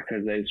hard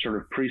because they sort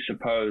of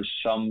presuppose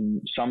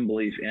some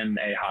belief in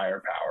a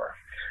higher power.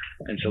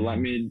 And so let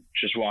me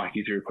just walk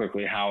you through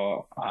quickly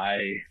how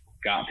I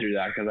got through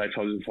that, because I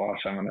told you this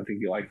last time and I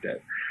think you liked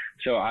it.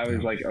 So I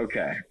was like,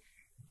 okay,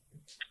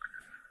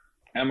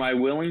 am I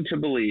willing to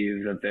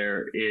believe that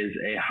there is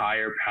a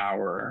higher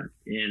power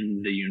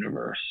in the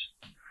universe?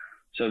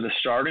 So the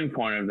starting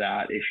point of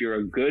that, if you're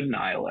a good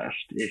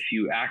nihilist, if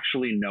you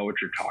actually know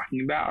what you're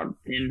talking about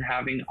in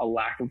having a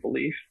lack of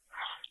belief,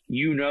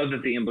 you know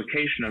that the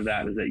implication of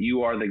that is that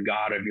you are the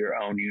God of your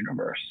own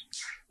universe.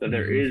 That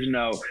there is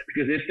no,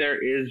 because if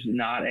there is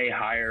not a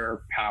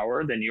higher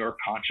power, then your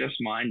conscious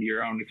mind,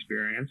 your own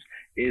experience,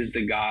 is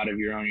the God of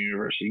your own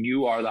universe.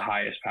 You are the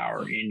highest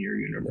power in your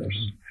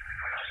universe.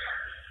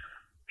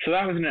 So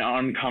that was an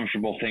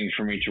uncomfortable thing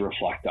for me to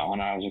reflect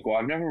on. I was like, well,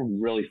 I've never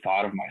really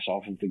thought of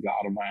myself as the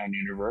God of my own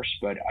universe,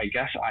 but I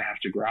guess I have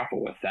to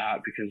grapple with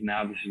that, because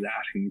now this is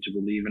asking me to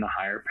believe in a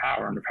higher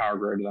power and a power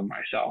greater than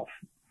myself.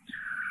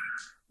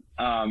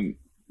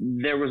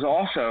 There was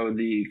also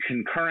the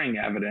concurring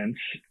evidence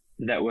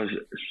that was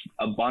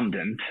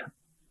abundant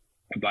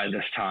by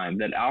this time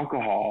that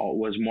alcohol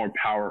was more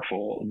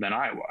powerful than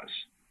I was,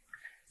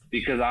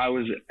 because I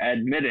was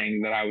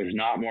admitting that I was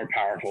not more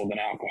powerful than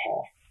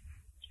alcohol.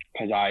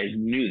 Because I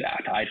knew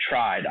that. I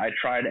tried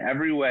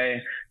every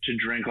way to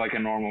drink like a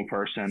normal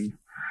person,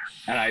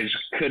 and I just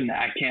couldn't.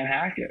 I can't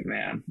hack it,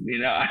 man. You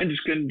know, I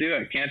just couldn't do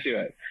it. Can't do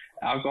it.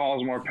 Alcohol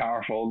is more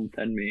powerful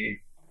than me.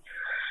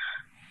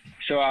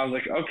 So I was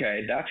like,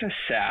 okay, that's a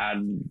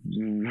sad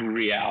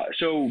reality.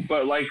 So,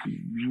 but like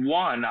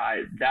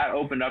that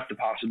opened up the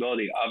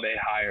possibility of a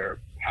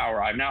higher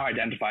power. I've now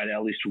identified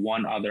at least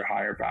one other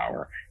higher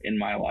power in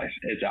my life.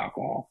 It's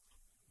alcohol.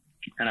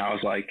 And I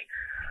was like,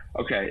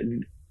 okay,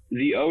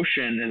 the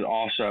ocean is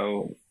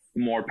also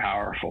more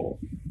powerful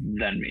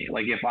than me.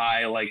 Like if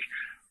I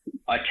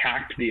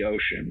attacked the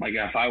ocean, like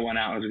if I went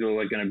out and was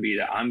going to beat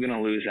it, I'm going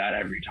to lose that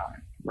every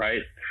time.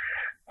 Right.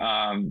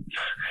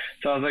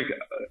 So I was like,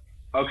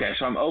 okay,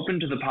 so I'm open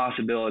to the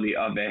possibility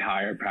of a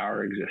higher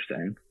power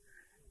existing.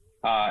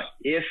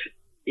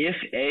 If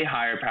a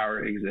higher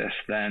power exists,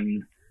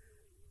 then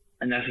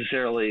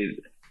necessarily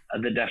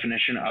the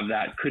definition of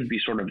that could be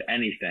sort of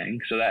anything.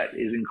 So that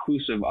is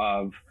inclusive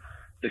of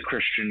the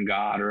Christian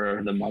God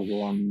or the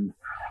Muslim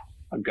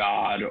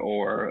God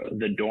or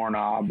the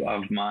doorknob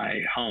of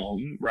my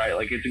home, right?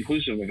 Like it's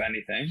inclusive of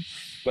anything,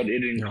 but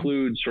it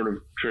includes sort of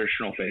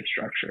traditional faith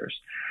structures.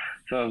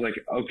 So I was like,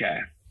 okay,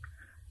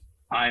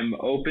 I'm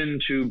open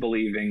to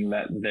believing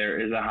that there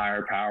is a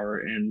higher power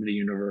in the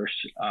universe.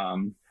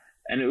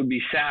 And it would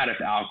be sad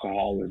if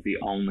alcohol was the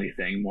only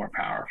thing more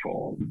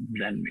powerful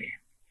than me.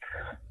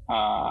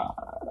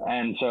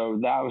 And so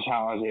that was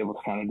how I was able to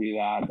kind of do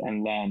that.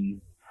 And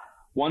then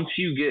once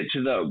you get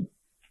to the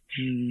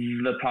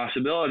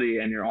possibility,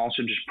 and you're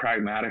also just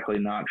pragmatically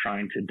not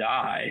trying to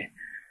die,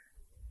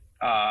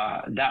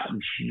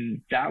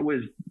 that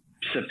was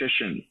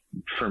sufficient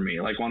for me.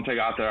 Like once I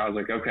got there, I was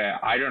like, okay,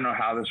 I don't know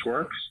how this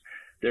works.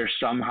 There's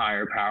some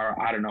higher power.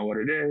 I don't know what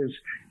it is.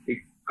 It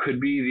could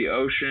be the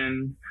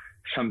ocean.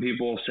 Some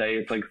people say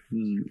it's like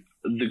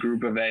the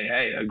group of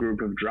AA, a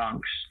group of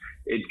drunks.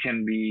 It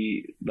can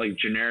be like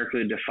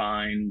generically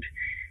defined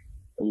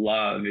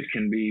love. It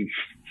can be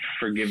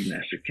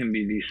forgiveness. It can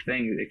be these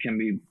things. It can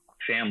be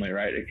family,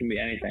 right? It can be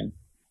anything.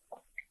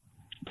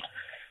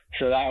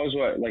 So that was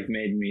what like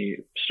made me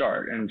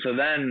start. And so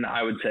then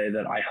I would say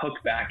that I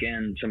hooked back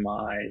into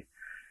my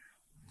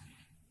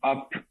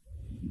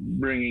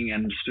upbringing,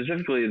 and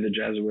specifically the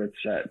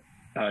Jesuits at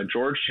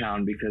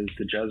Georgetown, because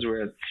the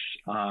Jesuits,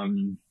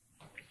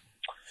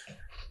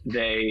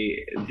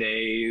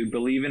 they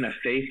believe in a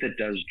faith that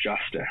does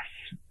justice.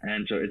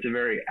 And so it's a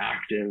very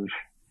active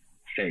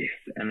faith,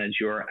 and that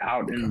you're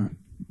out in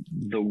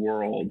the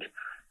world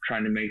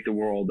trying to make the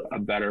world a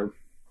better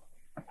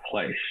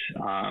place.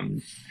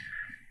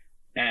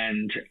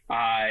 And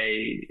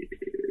I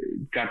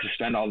got to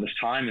spend all this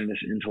time in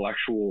this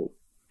intellectual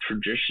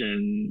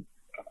tradition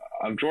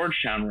of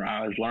Georgetown, where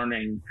I was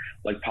learning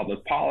like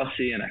public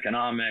policy and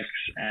economics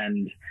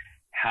and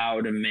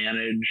how to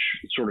manage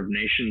sort of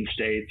nation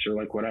states or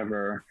like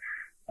whatever.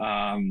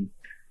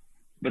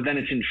 But then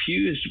it's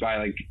infused by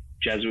like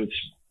Jesuits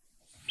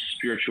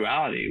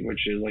spirituality,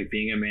 which is like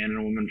being a man and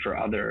a woman for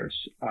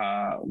others,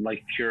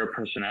 like Cura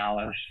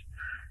Personalis,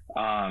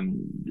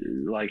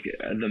 like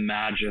the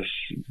Magus,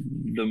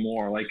 the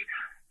more like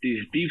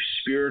these deep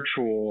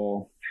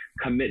spiritual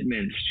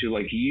commitments to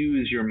like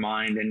use your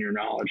mind and your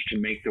knowledge to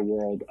make the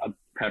world a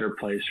better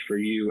place for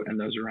you and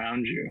those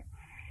around you.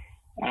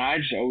 And I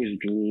just always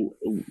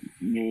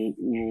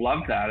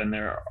love that. And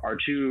there are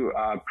two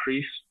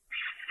priests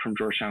from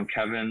Georgetown,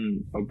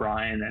 Kevin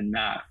O'Brien and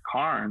Matt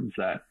Carnes,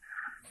 that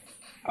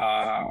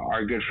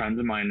are good friends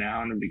of mine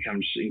now and have become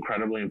just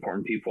incredibly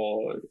important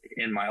people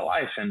in my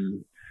life.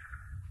 And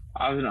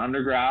I was an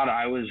undergrad.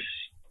 I was,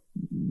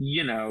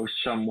 you know,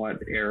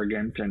 somewhat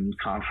arrogant and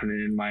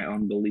confident in my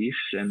own beliefs,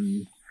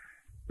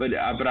 but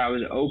I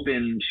was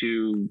open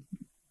to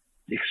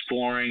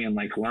exploring and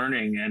like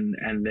learning,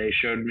 and they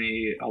showed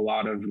me a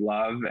lot of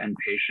love and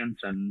patience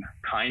and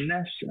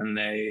kindness, and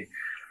they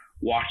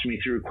walked me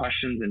through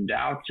questions and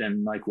doubts.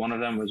 And like one of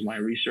them was my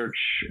research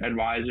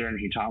advisor, and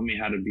he taught me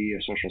how to be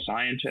a social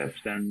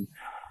scientist, and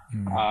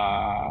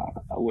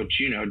which,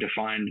 you know,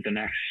 defined the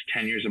next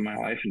 10 years of my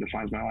life and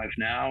defines my life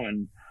now.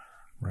 And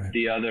right.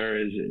 The other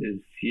is,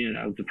 you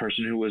know, the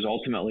person who was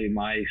ultimately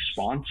my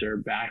sponsor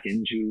back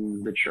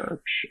into the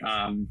church.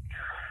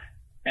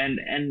 And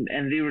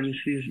they were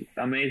just these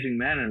amazing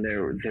men, and they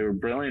were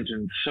brilliant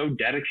and so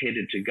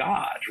dedicated to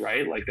God,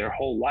 right? Like their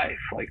whole life,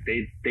 like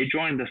they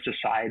joined the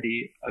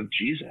Society of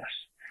Jesus.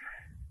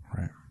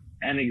 Right.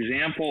 And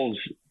examples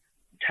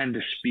tend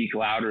to speak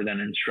louder than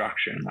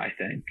instruction, I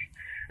think.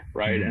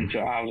 Right. And so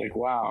I was like,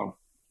 wow.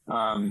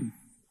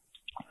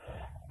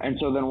 And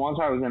so then once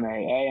I was in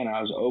AA and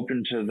I was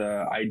open to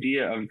the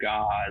idea of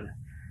God,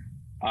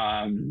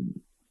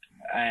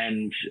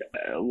 and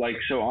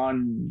like, so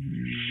on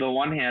the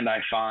one hand,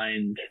 I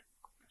find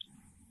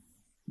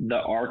the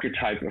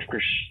archetype of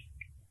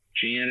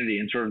Christianity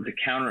and sort of the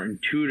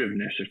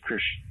counterintuitiveness of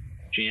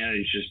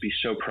Christianity just be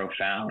so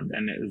profound.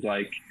 And it was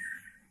like,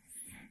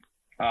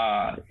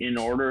 in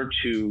order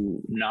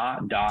to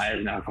not die as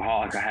an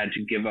alcoholic, I had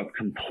to give up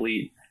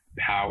complete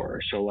power.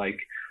 So like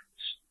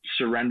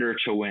surrender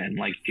to win,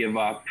 like give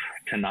up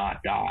to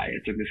not die.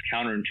 It's like this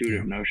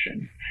counterintuitive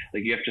notion.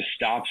 Like you have to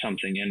stop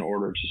something in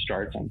order to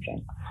start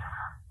something.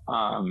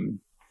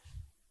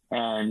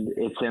 And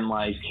it's in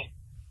like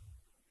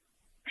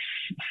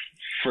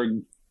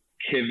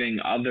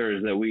forgiving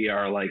others that we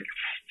are like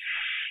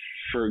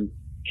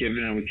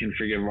forgiven, and we can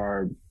forgive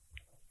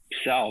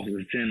ourselves.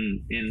 It's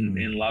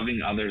in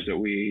loving others that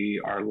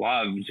we are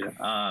loved.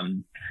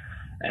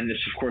 And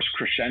this, of course,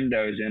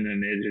 crescendos in,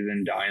 and it is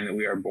in dying that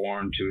we are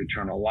born to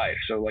eternal life.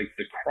 So like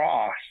the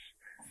cross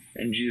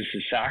and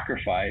Jesus'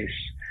 sacrifice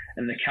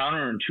and the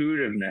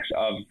counterintuitiveness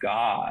of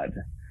God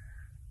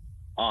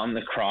on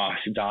the cross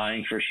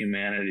dying for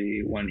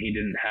humanity when he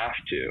didn't have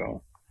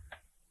to,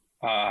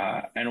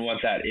 and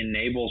what that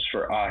enables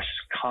for us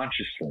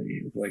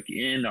consciously, like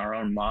in our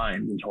own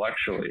minds,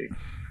 intellectually,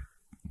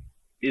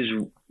 is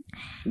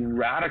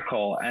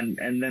radical. And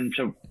then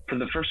so for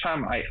the first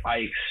time I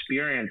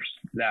experienced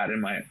that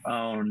in my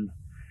own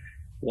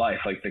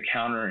life, like the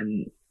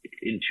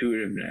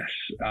counterintuitiveness,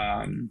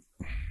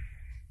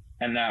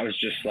 and that was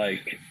just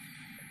like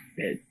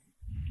it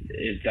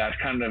that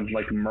kind of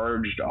like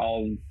merged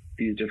all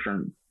these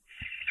different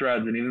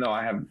threads. And even though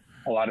I have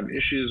a lot of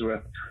issues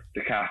with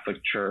the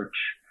Catholic Church,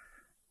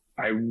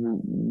 I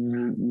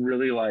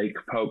really like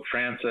Pope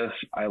Francis.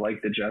 I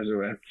like the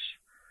Jesuits.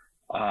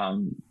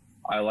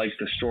 I like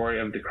the story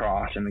of the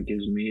cross, and it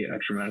gives me a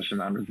tremendous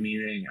amount of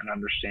meaning and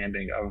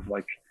understanding of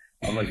like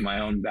like my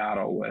own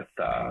battle with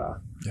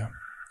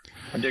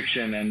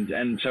addiction,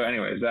 and so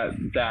anyways,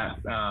 that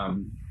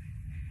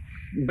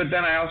but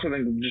then I also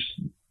think,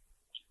 just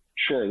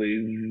shortly,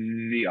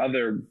 the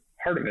other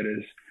part of it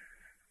is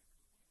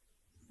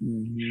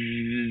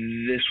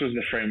this was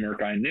the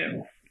framework I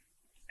knew.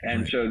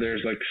 And so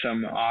there's like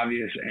some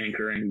obvious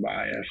anchoring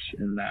bias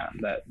in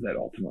that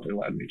ultimately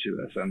led me to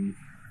this. And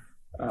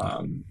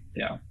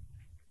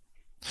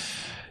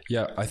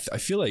I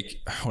feel like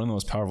one of the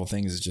most powerful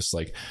things is just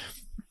like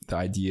the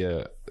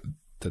idea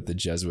that the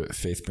Jesuit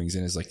faith brings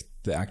in is like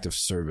the act of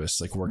service,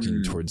 like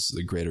working towards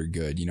the greater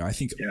good. You know, I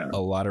think a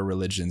lot of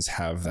religions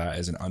have that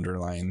as an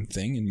underlying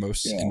thing in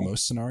most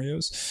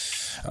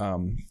scenarios,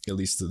 at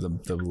least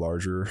the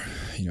larger,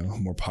 you know,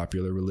 more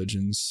popular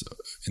religions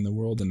in the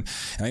world. And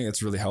I think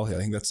that's really healthy. I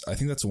think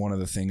that's one of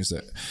the things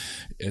that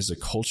as a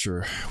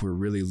culture we're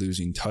really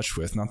losing touch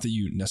with. Not that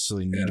you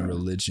necessarily need a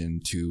religion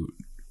to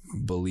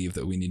believe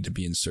that we need to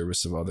be in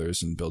service of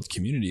others and build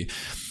community,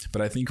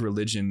 but I think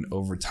religion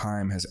over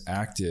time has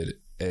acted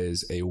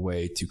as a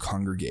way to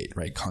congregate,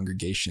 right?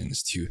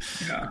 Congregations to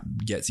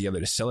get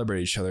together to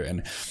celebrate each other.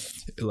 And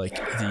like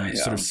the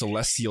sort of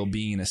celestial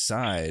being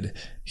aside,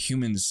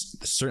 humans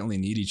certainly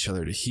need each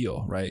other to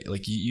heal, right?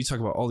 Like you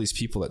talk about all these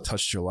people that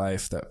touched your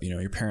life, that, you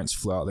know, your parents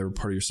flew out, they were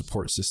part of your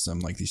support system.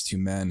 Like these two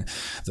men,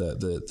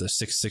 the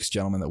 6'6"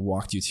 gentleman that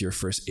walked you to your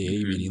first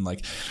AA meeting.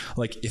 Like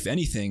if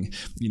anything,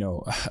 you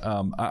know,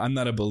 I'm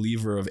not a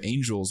believer of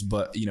angels,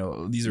 but you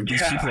know, these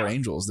people are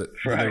angels that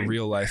they're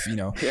real life, you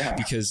know,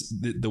 because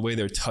the way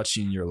they're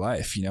touching your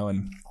life, you know,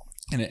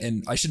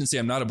 and I shouldn't say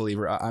I'm not a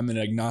believer. I'm an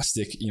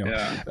agnostic, you know,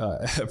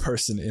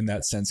 person in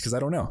that sense, because I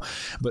don't know.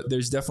 But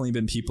there's definitely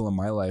been people in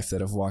my life that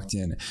have walked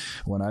in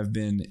when I've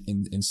been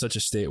in such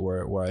a state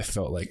where I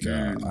felt like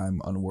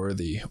I'm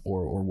unworthy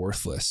or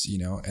worthless, you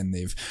know, and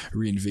they've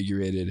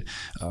reinvigorated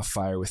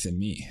fire within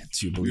me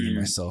to believe in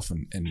myself,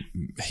 and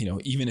you know,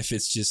 even if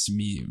it's just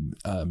me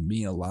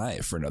being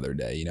alive for another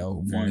day, you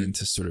know, wanting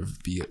to sort of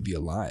be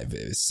alive,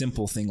 a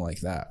simple thing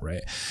like that,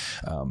 right?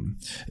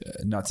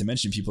 Not to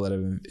mention people that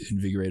have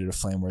invigorated a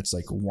flame where it's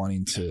like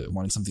wanting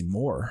something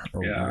more,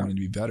 or wanting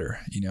to be better,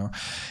 you know?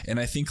 And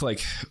I think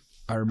like,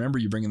 I remember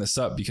you bringing this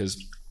up because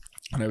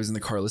when I was in the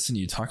car listening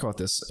to you talk about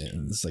this,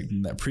 and it's like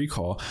in that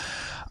pre-call,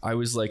 I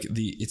was like,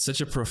 it's such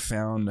a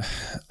profound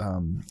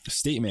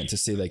statement to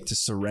say, like, to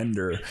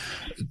surrender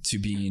to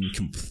being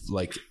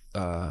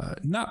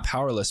not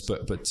powerless,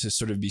 but to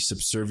sort of be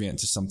subservient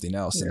to something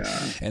else.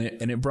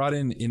 And it brought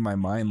in my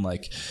mind,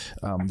 like,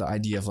 the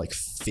idea of like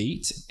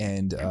fate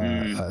and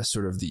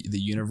sort of the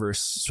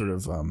universe sort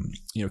of,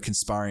 you know,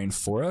 conspiring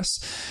for us.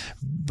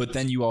 But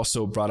then you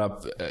also brought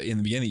up in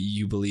the beginning,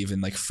 you believe in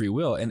like free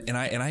will. And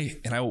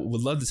I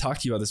would love to talk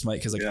to you about this, Mike,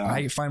 because like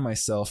I find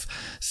myself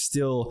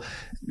still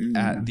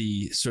at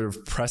the sort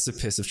of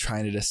precipice of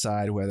trying to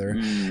decide whether,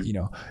 you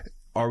know,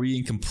 are we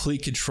in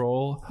complete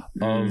control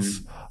of,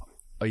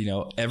 you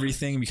know,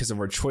 everything because of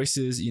our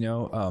choices, you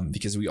know,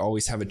 because we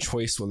always have a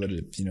choice whether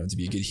to, you know, to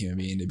be a good human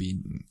being, to be,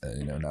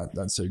 you know,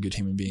 not so good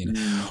human being,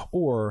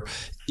 or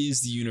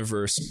is the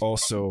universe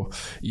also,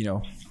 you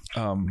know,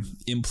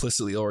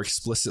 implicitly or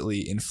explicitly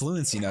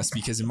influencing us?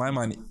 Because in my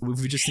mind,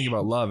 if we just think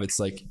about love, it's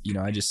like, you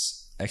know, I just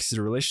exited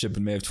a relationship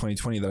in May of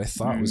 2020 that I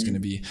thought was going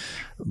to be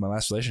my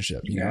last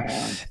relationship, you know?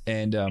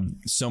 And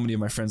so many of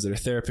my friends that are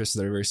therapists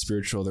that are very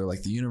spiritual, they're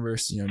like, the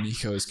universe, you know,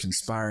 Nico, is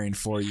conspiring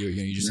for you.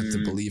 You know, you just have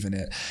to believe in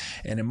it.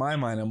 And in my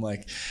mind, I'm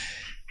like,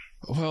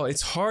 well,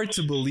 it's hard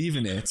to believe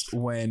in it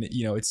when,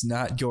 you know, it's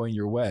not going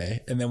your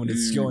way. And then when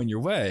it's going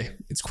your way,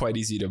 it's quite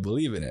easy to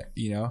believe in it,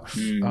 you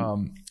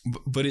know?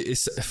 But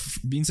it's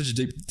being such a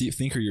deep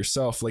thinker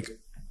yourself, like,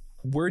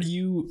 where do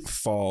you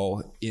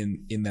fall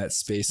in that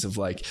space of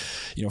like,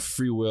 you know,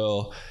 free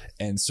will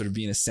and sort of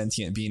being a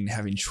sentient being,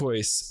 having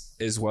choice,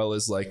 as well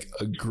as like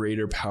a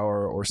greater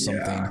power or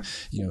something,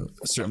 you know,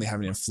 certainly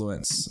having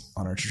influence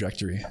on our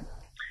trajectory?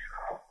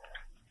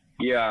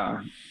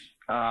 Yeah.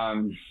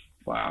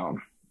 Wow.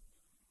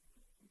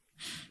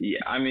 Yeah.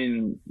 I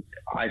mean,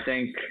 I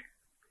think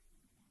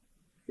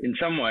in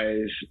some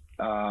ways,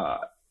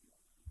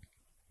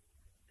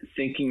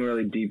 thinking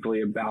really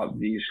deeply about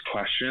these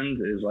questions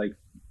is like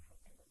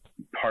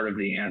part of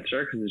the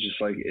answer, because it's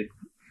just like, it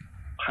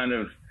kind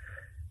of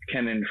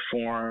can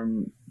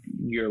inform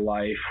your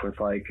life with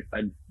like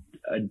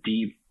a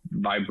deep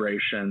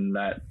vibration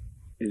that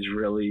is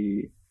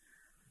really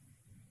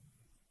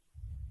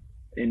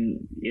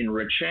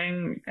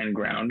enriching and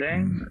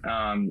grounding.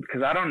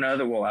 Because I don't know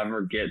that we'll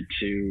ever get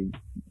to,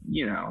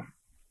 you know,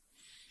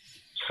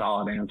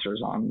 solid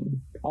answers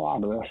on a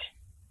lot of this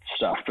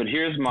stuff, but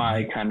here's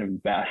my kind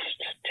of best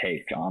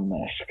take on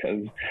this,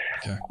 because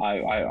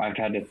I've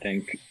had to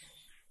think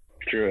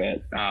through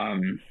it.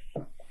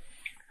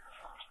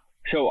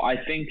 So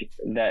I think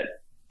that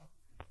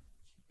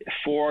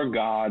for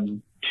God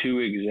to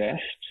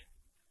exist,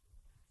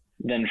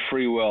 then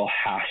free will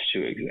has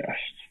to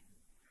exist,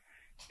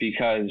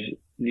 because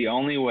the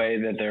only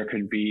way that there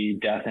could be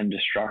death and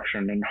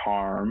destruction and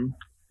harm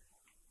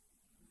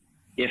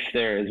if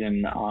there is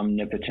an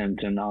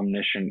omnipotent and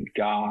omniscient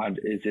God,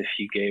 is if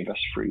he gave us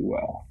free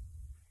will.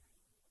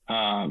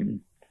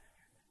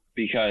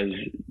 Because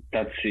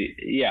that's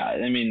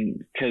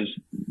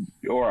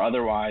or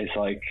otherwise,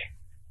 like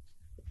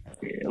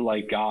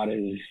God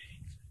is,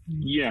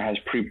 has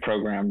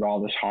pre-programmed all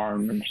this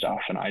harm and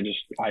stuff. And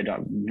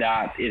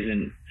that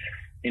isn't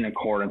in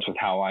accordance with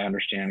how I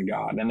understand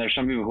God. And there's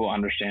some people who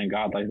understand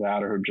God like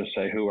that, or who just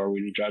say, who are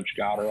we to judge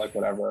God, or like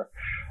whatever.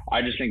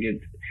 I just think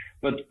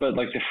but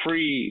like the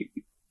free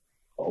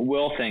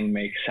will thing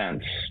makes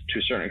sense to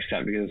a certain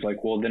extent, because it's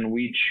like, well, then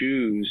we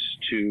choose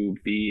to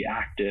be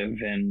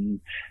active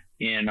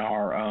in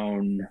our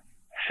own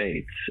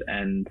fates,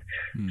 and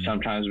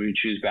sometimes we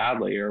choose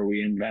badly, or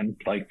we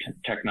invent like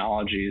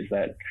technologies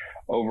that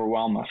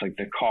overwhelm us, like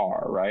the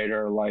car, right?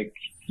 Or like,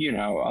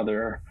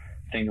 other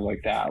things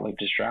like that, like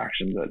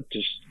distractions that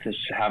just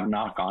have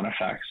knock-on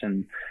effects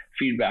and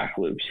feedback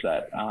loops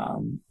that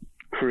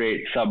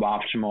create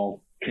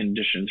suboptimal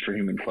conditions for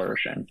human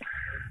flourishing.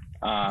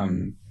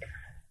 And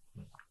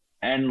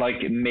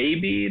like,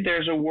 maybe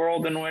there's a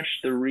world in which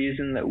the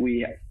reason that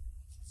we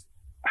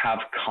have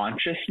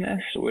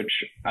consciousness,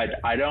 which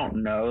I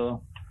don't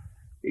know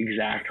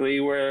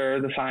exactly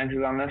where the science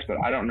is on this, but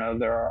I don't know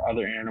there are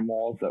other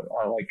animals that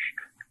are like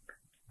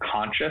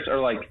conscious or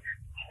like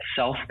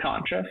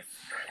self-conscious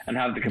and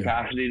have the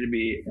capacity to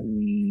be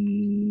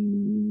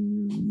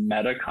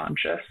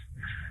meta-conscious.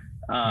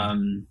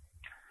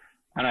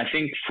 And I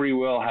think free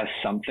will has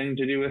something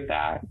to do with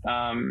that,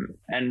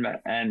 and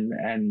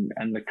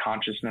the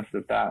consciousness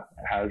that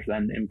has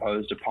then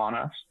imposed upon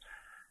us.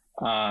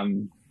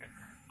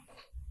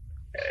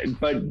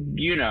 But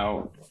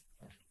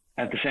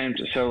at the same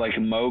time, so like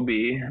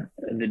Moby,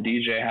 the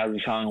DJ, has a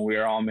song "We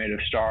Are All Made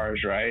of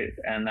Stars," right?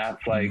 And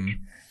that's like,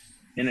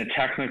 in a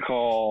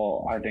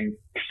technical, I think,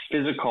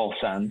 physical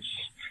sense,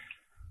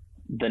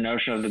 the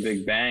notion of the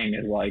Big Bang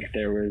is like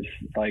there was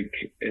like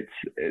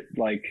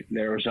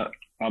there was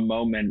a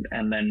moment,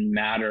 and then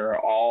matter,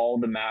 all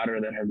the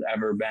matter that has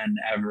ever been,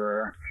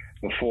 ever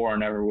before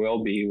and ever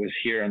will be, was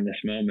here in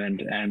this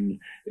moment, and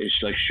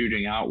it's like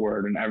shooting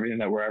outward, and everything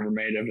that we're ever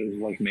made of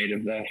is like made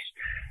of this,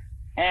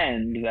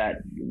 and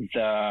that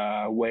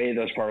the way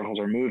those particles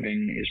are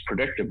moving is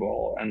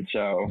predictable, and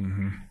so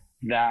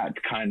that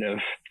kind of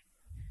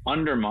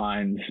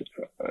undermines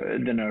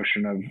the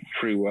notion of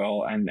free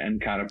will and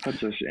kind of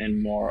puts us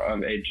in more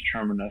of a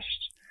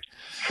determinist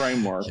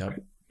framework.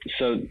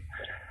 So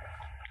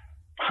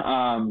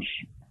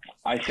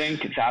I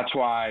think that's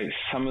why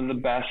some of the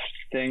best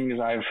things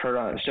I've heard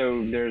on it.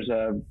 So there's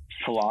a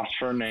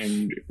philosopher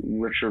named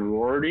Richard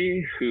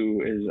Rorty,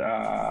 who is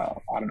I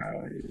don't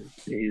know,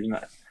 he's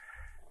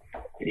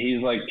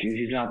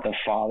not the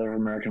father of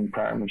American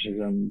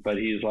pragmatism, but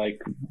he's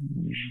like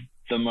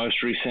the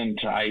most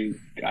recent, I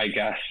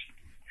guess,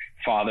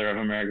 father of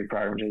American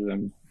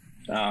pragmatism.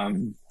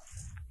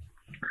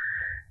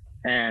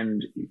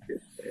 And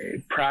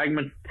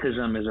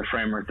pragmatism is a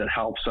framework that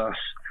helps us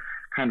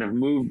kind of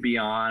move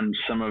beyond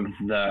some of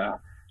the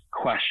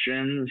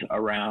questions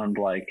around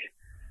like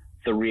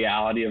the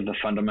reality of the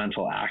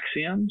fundamental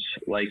axioms.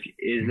 Like,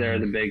 is there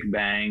the Big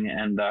Bang,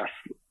 and thus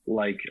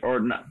like, or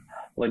not,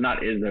 like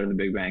not is there the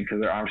Big Bang, because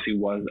there obviously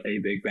was a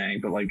Big Bang,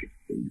 but like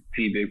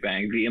the Big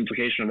Bang, the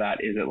implication of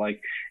that, is it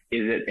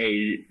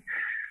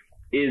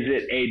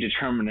a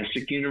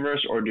deterministic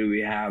universe, or do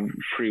we have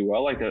free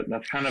will? Like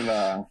that's kind of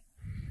a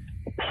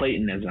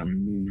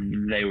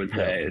Platonism, they would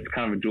say. It's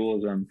kind of a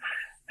dualism.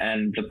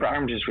 And the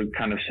pragmatists would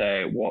kind of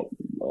say, well,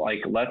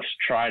 like, let's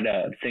try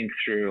to think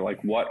through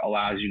like what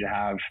allows you to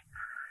have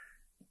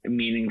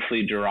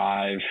meaningfully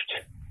derived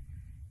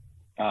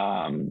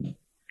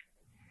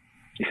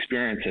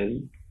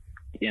experiences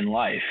in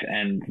life,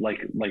 and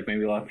like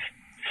maybe let's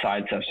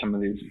sidestep some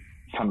of these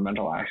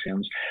fundamental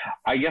axioms.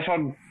 I guess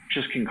I'll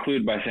just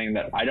conclude by saying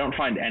that I don't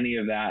find any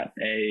of that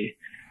a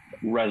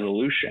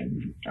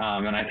resolution,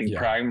 and I think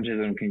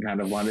pragmatism can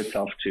kind of lend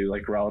itself to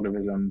like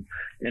relativism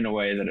in a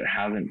way that it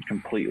hasn't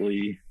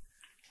completely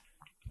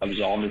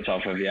absolved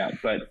itself of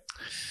yet. But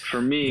for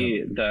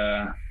me,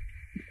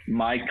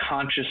 my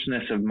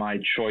consciousness of my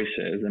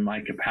choices and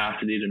my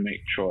capacity to make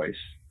choice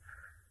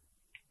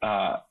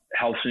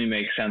helps me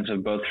make sense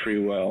of both free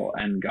will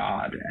and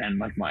God and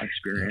like my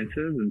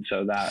experiences, and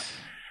so that's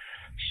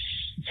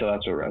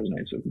what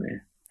resonates with me.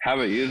 How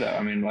about you, though?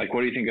 I mean, like,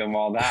 what do you think of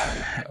all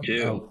that,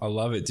 too? I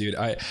love it, dude.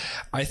 I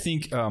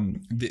think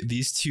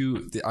these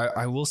two,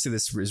 I will say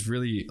this is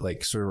really,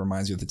 like, sort of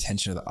reminds me of the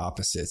tension of the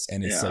opposites.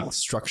 And it's like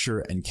structure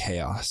and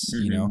chaos,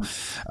 you know?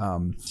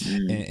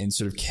 And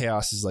sort of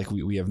chaos is like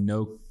we have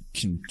no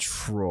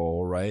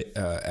control, right,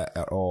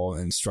 at all,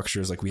 and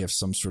structure is like we have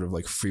some sort of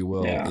like free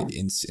will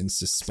in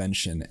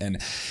suspension, and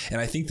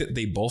I think that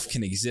they both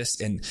can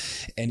exist, and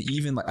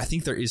even like I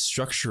think there is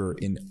structure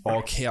in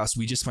all chaos.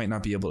 We just might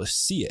not be able to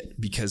see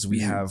it because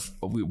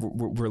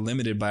we're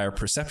limited by our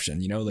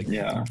perception, you know, like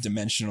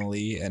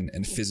dimensionally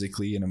and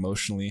physically and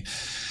emotionally.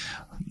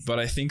 But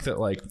I think that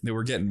like that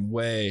we're getting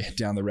way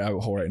down the rabbit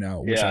hole right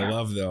now, which I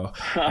love though,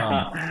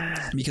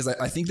 because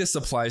I think this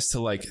applies to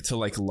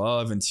like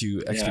love and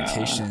to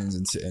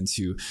expectations and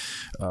to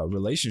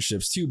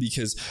relationships too,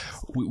 because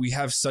we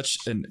have such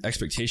an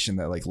expectation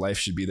that like life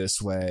should be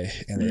this way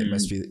and it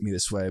must be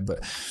this way. But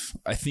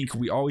I think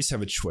we always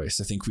have a choice.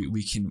 I think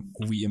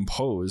we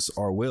impose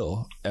our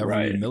will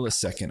every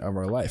millisecond of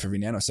our life, every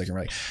nanosecond.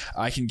 Right?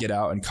 I can get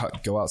out and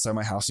go outside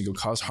my house and go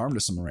cause harm to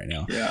someone right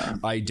now. Yeah.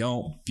 I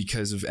don't,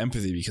 because of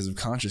empathy, because of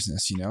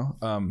consciousness, you know?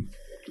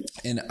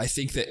 And I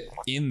think that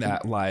in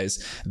that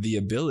lies the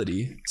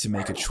ability to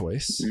make a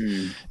choice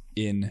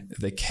in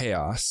the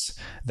chaos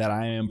that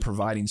I am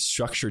providing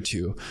structure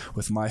to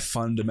with my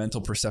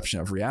fundamental perception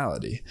of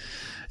reality,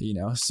 you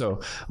know?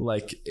 So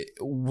like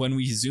when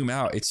we zoom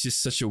out, it's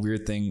just such a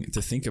weird thing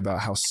to think about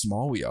how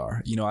small we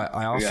are. You know,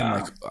 I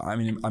often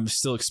I'm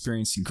still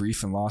experiencing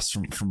grief and loss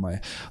from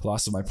my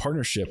loss of my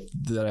partnership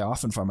that I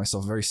often find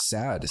myself very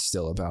sad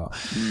still about.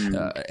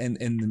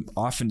 And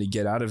often to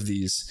get out of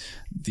these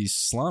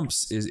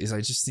slumps is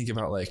I just think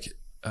about like,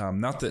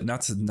 not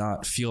to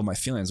not feel my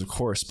feelings, of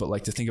course, but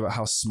like to think about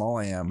how small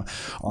I am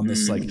on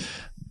this like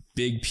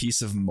big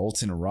piece of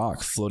molten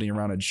rock floating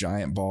around a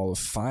giant ball of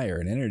fire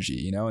and energy,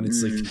 you know? And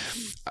it's like,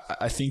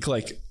 I think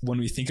like when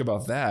we think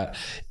about that,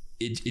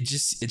 it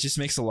just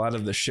makes a lot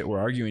of the shit we're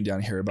arguing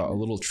down here about a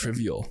little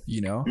trivial,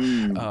 you know?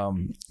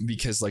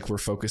 Because like we're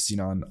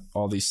focusing on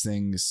all these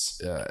things,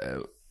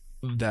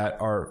 that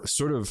are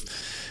sort of,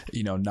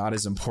 you know, not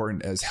as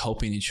important as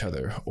helping each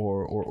other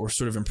or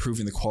sort of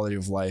improving the quality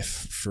of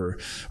life or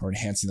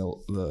enhancing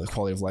the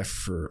quality of life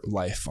for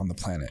life on the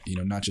planet, you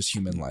know, not just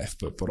human life,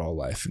 but all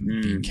life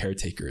and being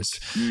caretakers,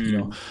 you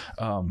know?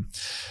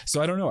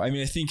 So I don't know. I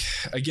mean, I think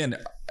again,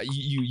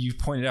 you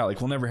pointed out,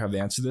 like, we'll never have the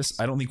answer to this.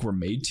 I don't think we're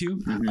made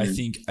to. I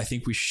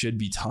think we should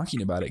be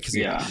talking about it because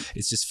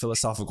it's just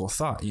philosophical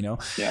thought, you know?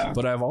 Yeah.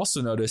 But I've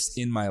also noticed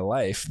in my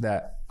life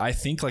that I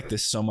think like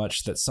this so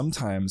much that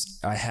sometimes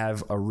I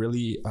have a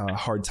really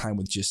hard time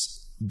with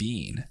just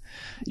being,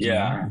 you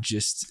know,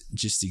 just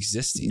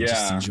existing,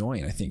 just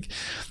enjoying. I think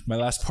my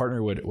last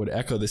partner would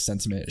echo this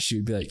sentiment. She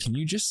would be like, can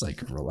you just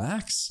like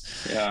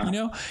relax? Yeah. You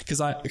know,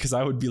 because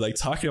I would be like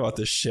talking about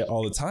this shit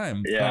all the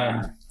time.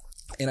 Yeah.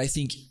 And I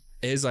think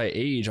as I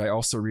age, I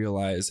also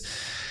realize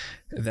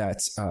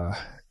that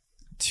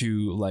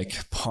to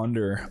like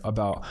ponder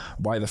about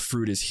why the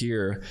fruit is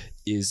here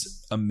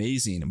is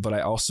amazing, but I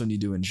also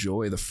need to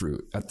enjoy the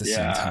fruit at the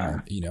same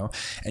time, you know,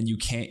 and you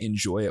can't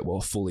enjoy it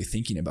while fully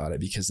thinking about it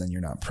because then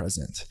you're not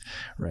present.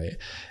 Right.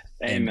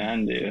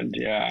 Amen, dude.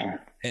 Yeah.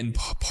 And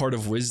part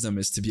of wisdom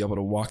is to be able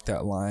to walk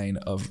that line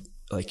of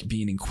like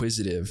being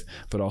inquisitive,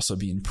 but also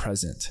being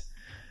present,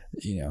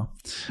 you know,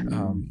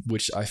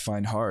 which I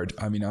find hard.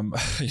 I mean, I'm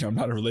not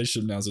in a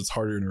relationship now, so it's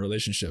harder in a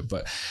relationship,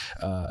 but,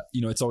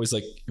 you know, it's always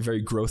like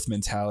very growth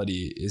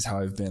mentality is how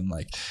I've been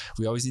like,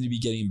 we always need to be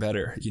getting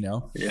better, you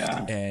know?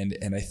 Yeah.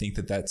 And I think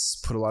that that's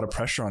put a lot of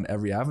pressure on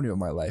every avenue of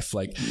my life.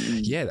 Like,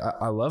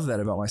 I love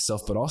that about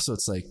myself, but also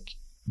it's like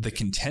the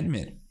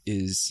contentment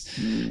is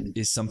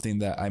something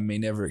that I may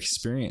never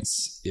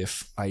experience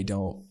if I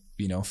don't,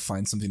 you know,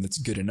 find something that's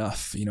good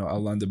enough. You know,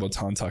 Alain de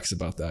Botton talks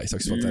about that. He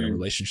talks about that in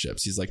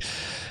relationships. He's like,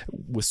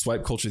 with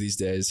swipe culture these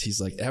days, he's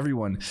like,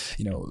 everyone,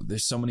 you know,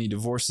 there's so many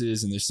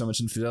divorces and there's so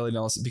much infidelity and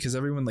all this because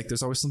everyone, like,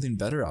 there's always something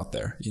better out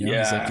there. You know,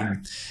 he's like,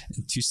 in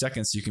 2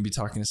 seconds, you can be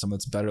talking to someone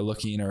that's better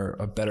looking or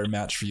a better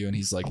match for you. And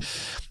he's like,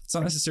 it's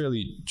not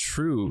necessarily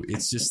true.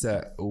 It's just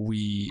that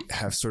we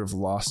have sort of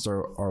lost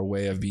our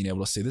way of being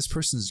able to say this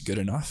person is good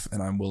enough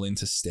and I'm willing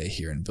to stay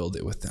here and build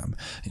it with them.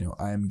 You know,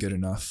 I'm good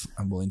enough.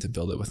 I'm willing to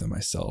build it with them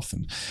myself.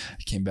 And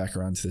I came back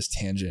around to this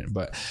tangent,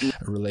 but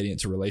relating it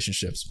to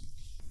relationships.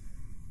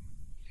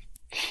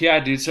 Yeah,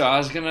 dude. So I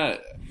was gonna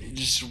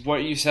just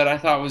what you said I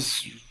thought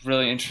was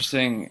really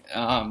interesting.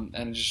 And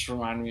it just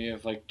reminded me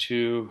of like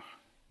 2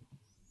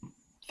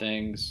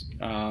 things.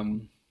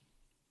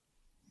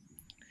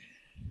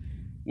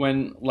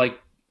 When like,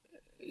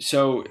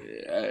 so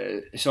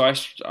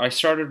I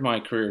started my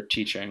career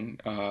teaching,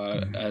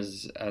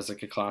 as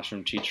like a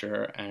classroom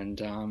teacher. And,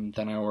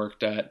 then I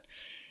worked at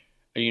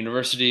a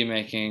university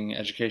making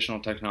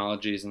educational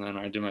technologies. And then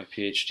I did my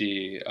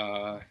PhD,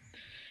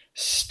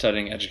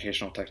 studying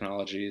educational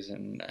technologies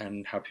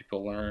and how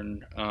people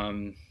learn,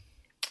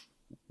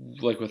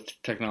 like with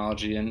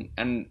technology.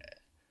 And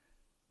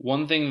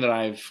one thing that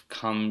I've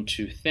come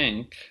to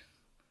think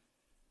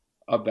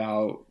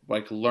about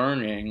like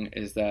learning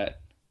is that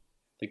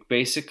like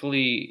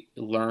basically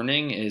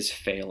learning is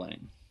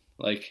failing.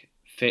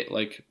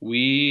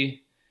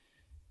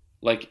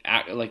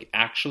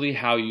 Actually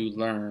how you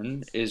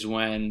learn is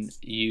when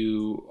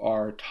you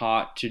are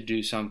taught to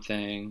do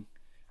something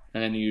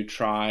and then you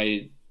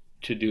try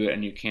to do it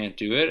and you can't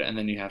do it, and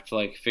then you have to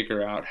like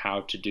figure out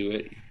how to do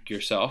it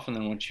yourself, and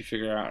then once you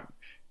figure out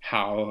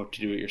how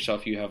to do it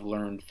yourself, you have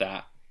learned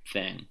that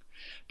thing.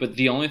 But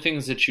the only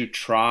things that you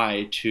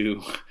try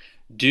to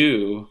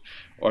do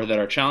or that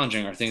are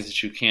challenging are things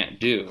that you can't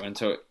do. And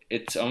so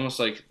it's almost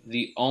like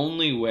the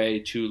only way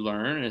to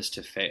learn is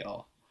to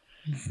fail.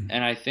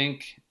 And I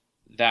think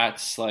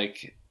that's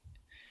like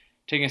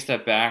taking a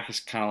step back is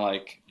kind of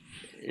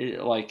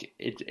like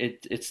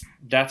it's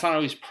that's not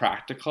always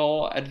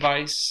practical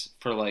advice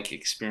for like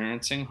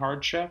experiencing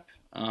hardship.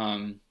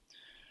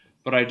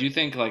 But I do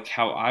think like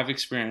how I've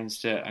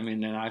experienced it, I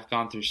mean, and I've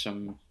gone through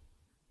some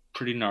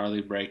pretty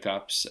gnarly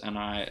breakups, and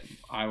I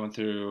went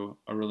through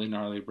a really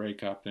gnarly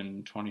breakup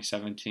in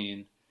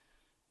 2017.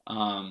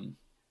 And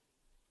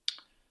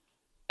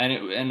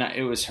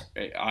it was,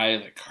 I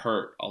like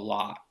hurt a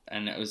lot,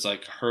 and it was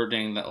like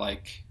hurting that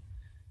like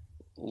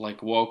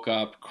woke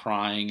up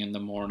crying in the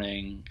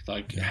morning,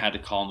 like had to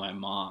call my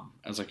mom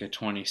as like a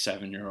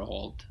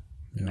 27-year-old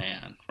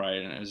man.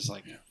 Right. And it was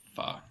like,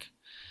 fuck.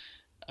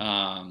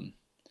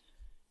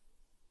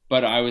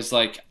 But I was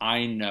like,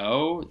 I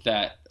know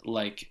that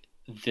like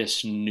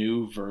this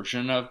new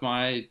version of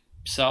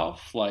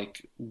myself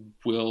like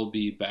will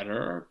be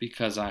better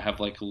because I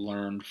have like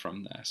learned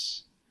from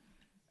this,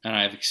 and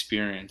I've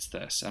experienced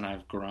this, and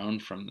I've grown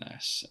from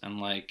this, and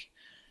like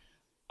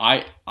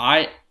I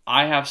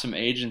have some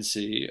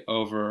agency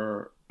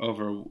over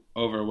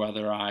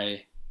whether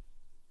I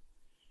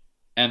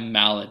am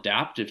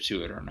maladaptive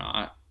to it or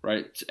not.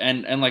 Right.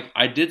 And like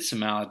I did some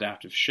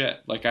maladaptive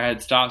shit. Like I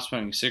had stopped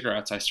smoking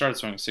cigarettes. I started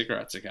smoking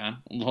cigarettes again,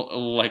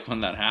 like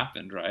when that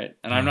happened. Right.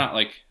 And I'm not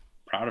like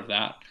proud of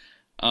that.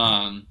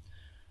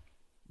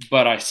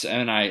 But I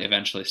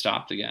eventually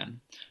stopped again,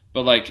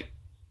 but like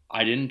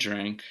I didn't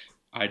drink.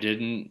 I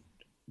didn't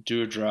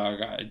do a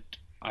drug.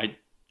 I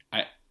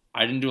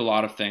didn't do a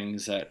lot of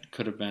things that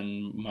could have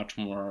been much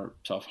more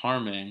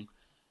self-harming.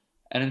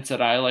 And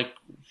instead I like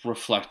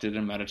reflected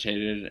and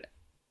meditated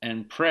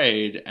and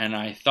prayed, and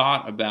I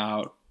thought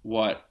about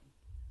what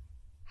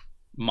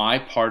my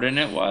part in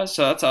it was.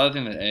 So that's the other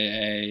thing that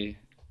AA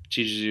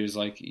teaches you is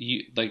like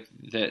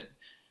that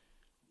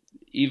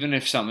even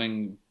if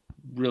something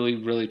really,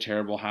 really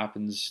terrible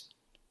happens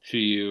to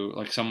you,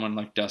 like someone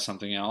like does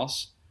something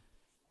else,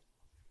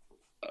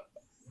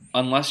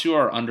 unless you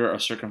are under a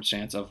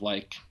circumstance of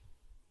like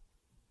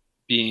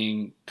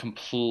being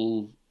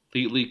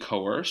completely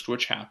coerced,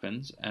 which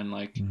happens, and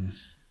like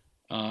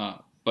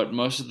but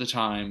most of the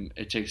time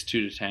it takes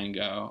two to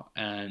tango,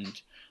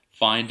 and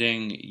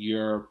finding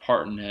your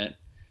part in it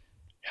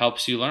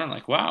helps you learn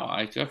like,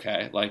 wow,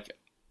 okay, like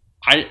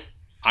I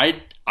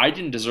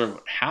didn't deserve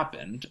what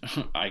happened,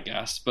 I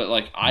guess, but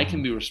like I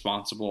can be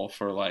responsible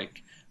for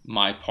like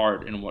my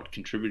part in what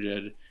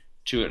contributed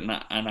to it,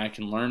 and I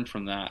can learn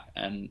from that,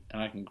 and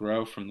I can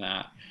grow from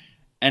that.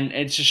 And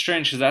it's just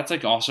strange because that's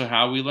like also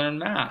how we learn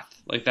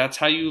math. Like that's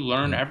how you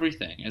learn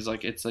everything, is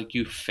like it's like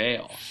you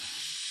fail.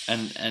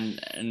 And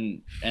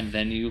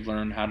then you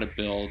learn how to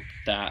build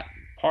that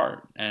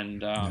part.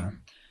 And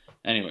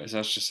anyways,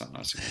 that's just something I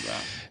was thinking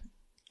about.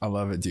 I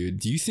love it, dude.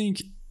 Do you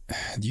think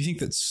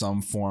that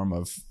some form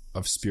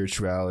of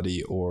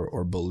spirituality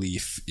or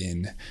belief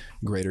in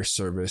greater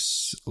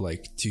service,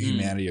 like to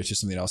humanity or to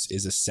something else,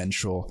 is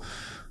essential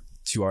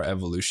to our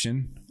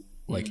evolution,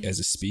 like as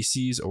a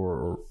species,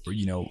 or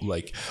you know,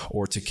 like,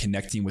 or to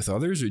connecting with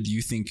others? Or do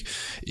you think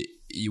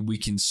we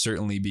can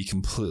certainly be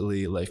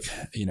completely like,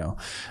 you know,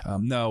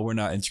 no, we're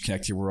not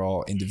interconnected, we're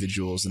all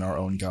individuals and our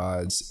own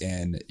gods,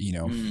 and you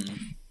know,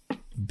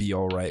 be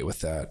all right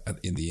with that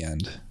in the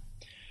end?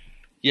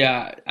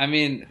 Yeah, I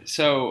mean,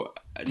 so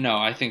no,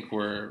 I think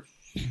we're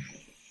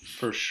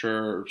for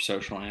sure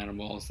social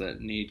animals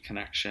that need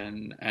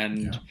connection,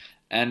 and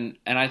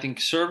I think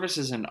service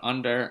is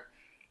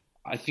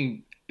I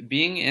think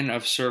being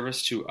of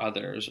service to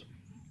others,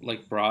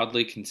 like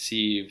broadly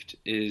conceived,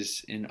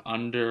 is an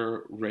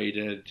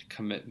underrated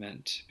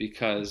commitment,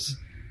 because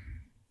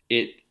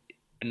it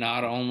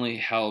not only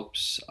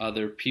helps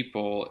other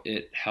people,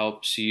 it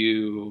helps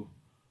you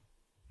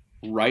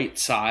right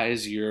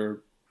size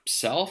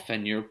yourself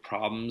and your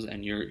problems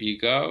and your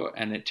ego,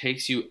 and it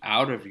takes you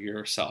out of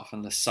yourself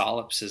and the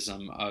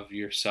solipsism of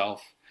your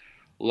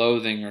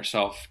self-loathing or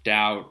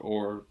self-doubt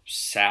or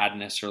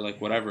sadness or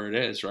like whatever it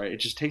is, right?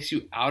 It just takes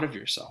you out of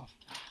yourself.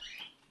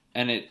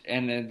 And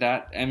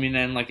that, I mean,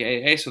 and like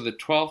AA, so the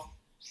 12th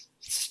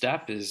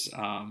step is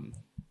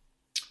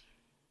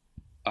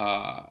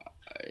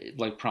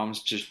like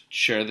promise to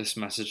share this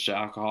message to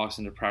alcoholics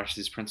and to practice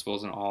these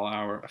principles in all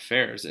our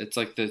affairs. It's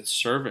like the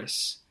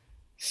service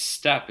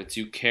step. It's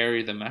you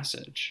carry the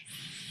message.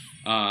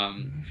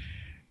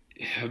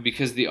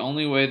 Because the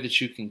only way that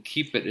you can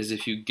keep it is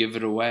if you give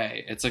it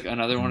away. It's like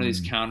another one of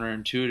these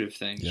counterintuitive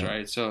things,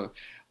 right? So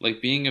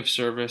like being of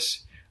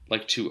service,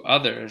 like to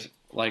others,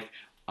 like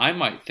I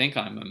might think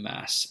I'm a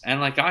mess, and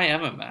like I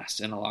am a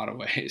mess in a lot of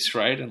ways,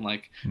 right? And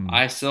like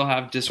I still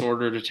have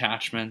disordered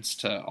attachments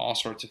to all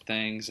sorts of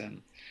things,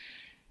 and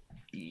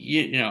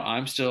you know,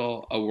 I'm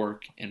still a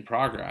work in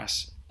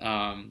progress.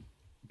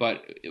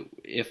 But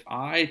if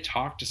I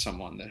talk to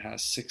someone that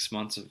has 6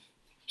 months of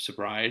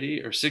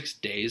sobriety, or 6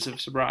 days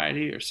of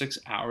sobriety, or 6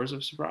 hours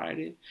of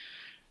sobriety,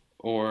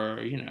 or,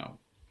 you know,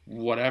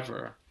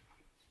 whatever,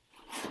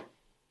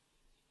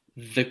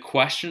 the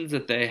questions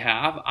that they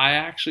have, I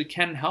actually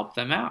can help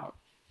them out.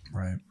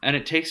 Right. And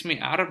it takes me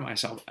out of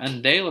myself.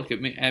 And they look at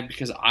me, and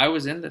because I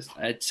was in this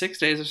at 6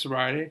 days of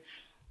sobriety,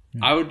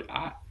 I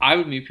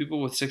would meet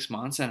people with 6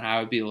 months and I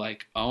would be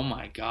like, oh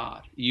my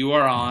God, you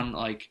are on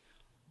like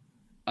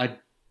a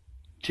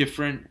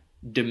different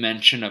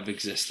dimension of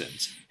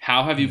existence.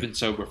 How have you been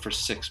sober for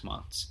 6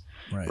 months?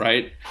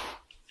 Right.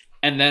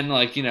 And then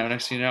like,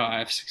 next thing you know, I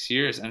have 6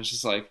 years, and it's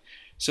just like,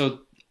 so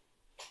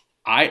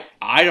I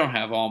don't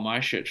have all my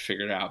shit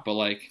figured out, but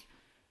like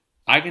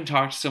I can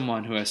talk to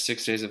someone who has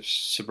 6 days of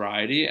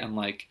sobriety and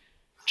like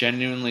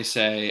genuinely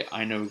say,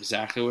 I know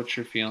exactly what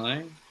you're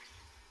feeling.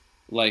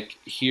 Like,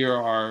 here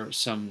are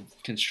some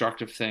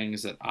constructive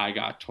things that I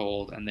got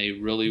told and they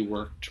really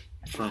worked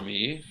for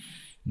me.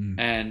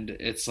 And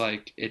it's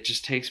like, it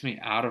just takes me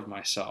out of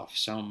myself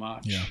so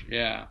much.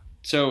 Yeah.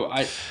 So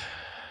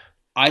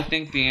I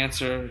think the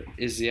answer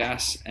is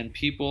yes. And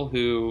people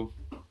who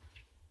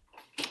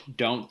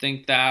don't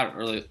think that,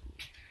 or like,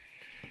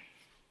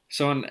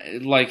 so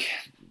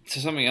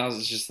something else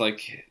is just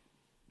like,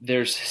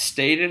 there's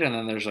stated and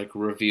then there's like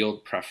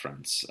revealed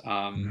preference.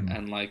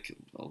 And like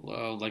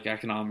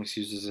economics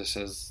uses this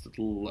as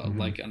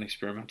like an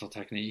experimental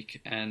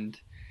technique, and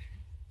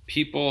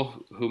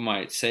people who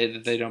might say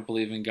that they don't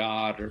believe in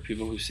God, or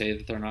people who say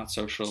that they're not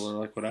social, or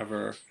like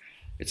whatever,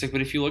 it's like,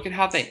 but if you look at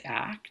how they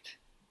act,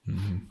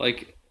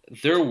 like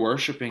they're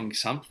worshiping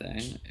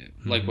something,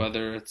 like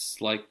whether it's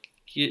like,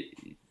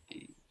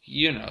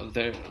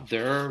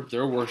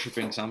 they're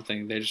worshiping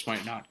something. They just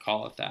might not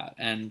call it that.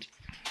 And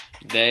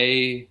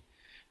they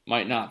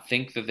might not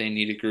think that they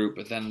need a group,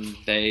 but then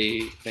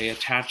they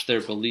attach their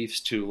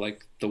beliefs to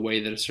like the way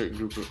that a certain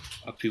group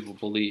of people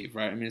believe.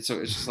 Right. I mean, so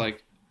it's just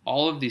like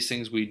all of these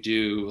things we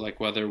do, like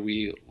whether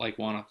we like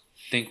want to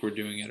think we're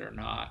doing it or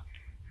not.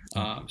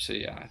 So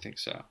yeah, I think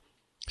so.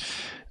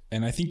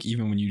 And I think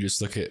even when you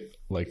just look at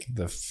like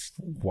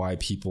why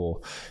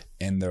people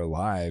end their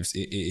lives,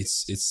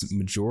 it's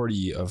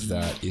majority of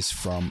that is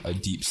from a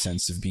deep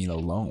sense of being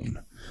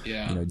alone.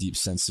 Yeah. Deep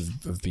sense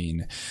of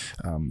being,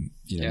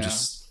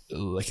 just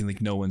like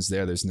no one's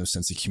there. There's no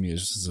sense of community,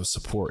 there's no sense of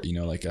support,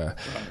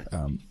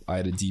 I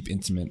had a deep,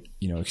 intimate,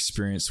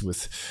 experience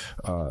with,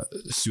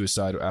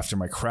 suicide after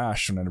my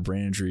crash when I had a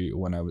brain injury,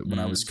 when I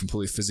was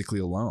completely physically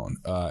alone.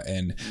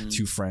 And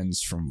two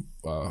friends from,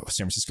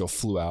 San Francisco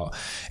flew out.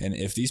 And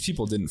if these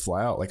people didn't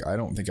fly out, like, I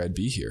don't think I'd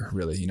be here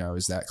really, I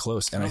was that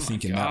close. And I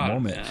think in that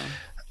moment,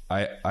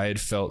 I had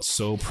felt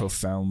so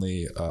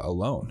profoundly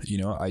alone.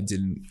 I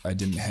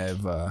didn't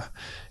have a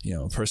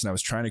person I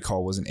was trying to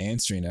call wasn't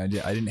answering. I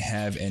didn't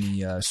have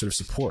any sort of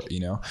support.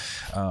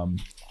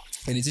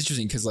 And it's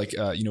interesting because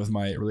with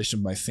my relation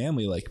with my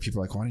family, like people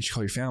are like, why don't you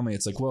call your family?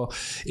 It's like, well,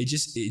 it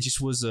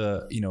just was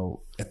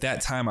at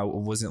that time I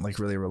wasn't like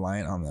really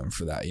reliant on them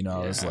for that. I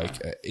was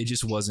like, it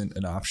just wasn't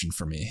an option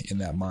for me in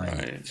that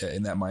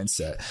in that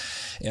mindset.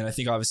 And I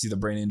think obviously the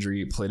brain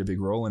injury played a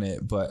big role in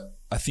it, but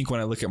I think when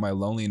I look at my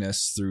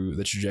loneliness through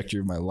the trajectory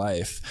of my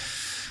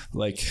life,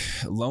 like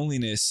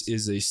loneliness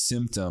is a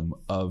symptom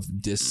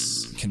of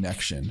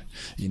disconnection.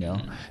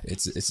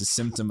 It's a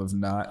symptom of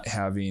not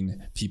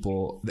having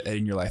people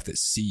in your life that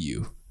see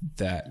you,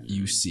 that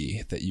you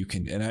see, that you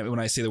can. And when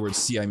I say the word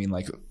see, I mean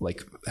like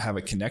have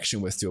a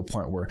connection with, to a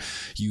point where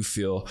you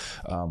feel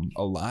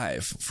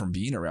alive from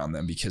being around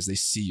them because they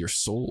see your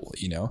soul,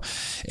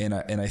 And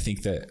I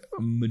think that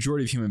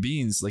majority of human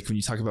beings, like when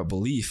you talk about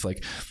belief,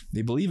 like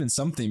they believe in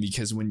something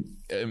because when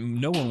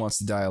no one wants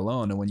to die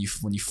alone, and when you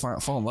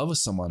fall in love with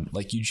someone,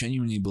 like you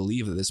genuinely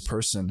believe that this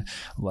person,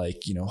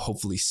 like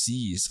hopefully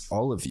sees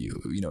all of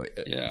you,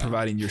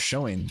 providing you're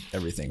showing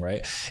everything,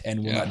 right,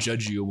 and will not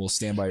judge you, will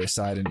stand by your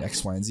side in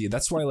X, Y, and Z.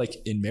 That's why, like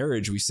in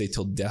marriage, we say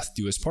till death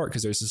do us part,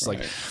 because there's this like,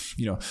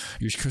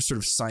 you're sort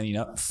of signing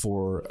up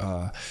for,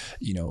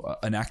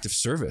 an act of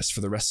service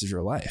for the rest of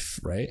your life,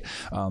 right?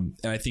 And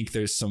I think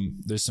there's some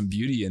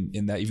beauty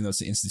in that, even though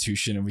it's an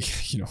institution and we,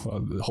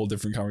 a whole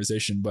different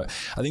conversation. But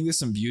I think there's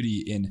some beauty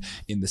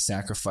in the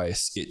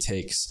sacrifice it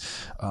takes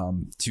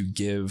to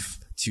give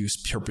to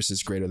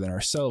purposes greater than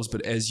ourselves.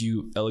 But as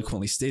you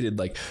eloquently stated,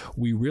 like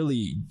we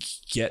really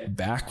get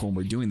back when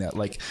we're doing that.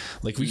 Like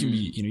we can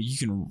be, you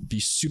can be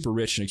super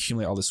rich and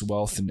accumulate all this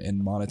wealth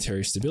and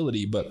monetary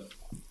stability, but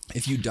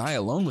if you die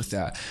alone with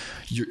that,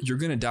 you're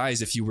going to die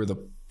as if you were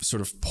the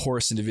sort of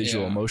poorest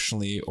individual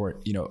emotionally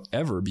or,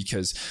 ever,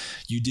 because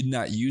you did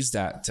not use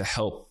that to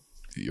help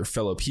your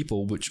fellow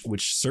people,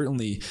 which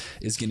certainly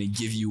is going to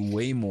give you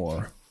way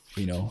more,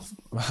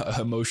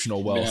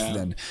 emotional wealth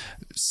than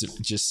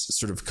just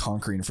sort of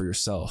conquering for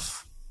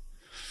yourself.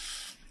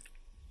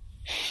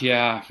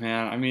 Yeah,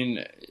 man. I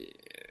mean,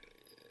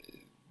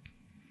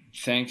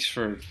 thanks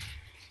for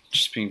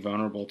just being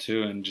vulnerable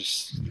too, and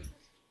just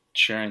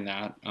sharing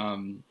that.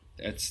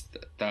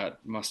 That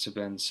must have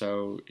been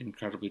so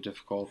incredibly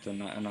difficult,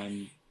 and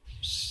I'm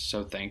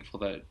so thankful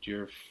that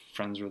your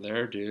friends were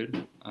there,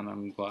 dude, and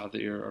I'm glad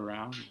that you're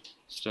around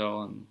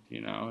still, and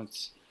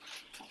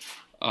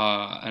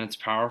it's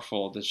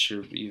powerful that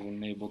you're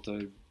even able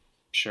to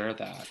share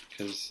that,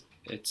 because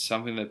it's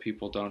something that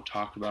people don't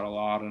talk about a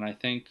lot. And I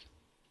think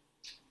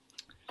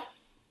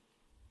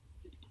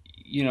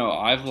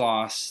I've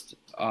lost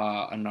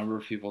a number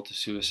of people to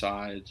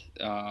suicide,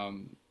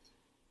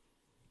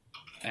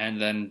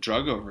 and then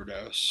drug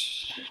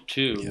overdose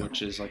too,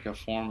 which is like a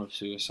form of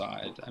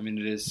suicide. I mean,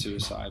 it is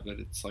suicide, but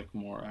it's like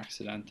more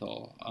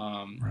accidental.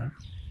 Right.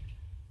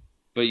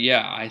 But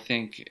yeah, I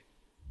think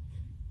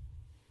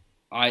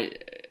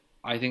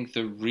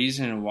the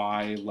reason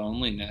why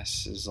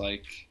loneliness is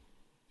like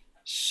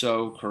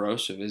so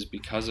corrosive is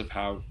because of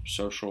how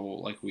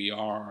social like we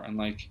are, and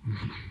like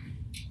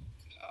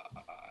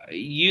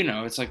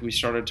it's like we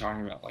started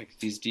talking about like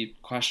these deep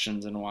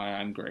questions and why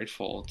I'm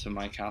grateful to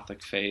my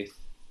Catholic faith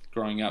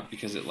growing up,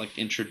 because it like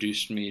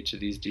introduced me to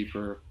these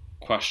deeper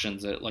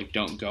questions that like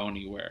don't go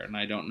anywhere, and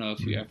I don't know if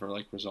you ever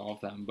like resolve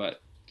them.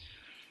 But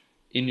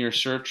in your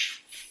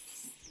search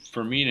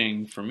for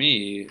meaning, for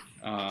me,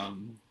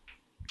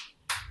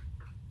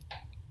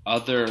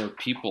 other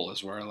people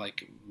is where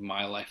like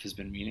my life has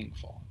been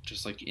meaningful.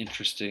 Just like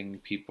interesting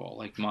people,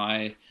 like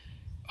my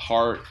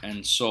heart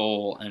and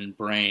soul and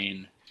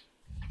brain,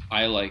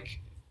 I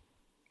like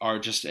are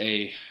just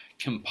a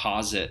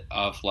composite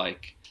of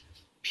like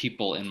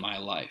people in my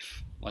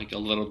life, like a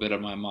little bit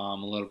of my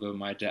mom, a little bit of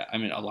my dad. I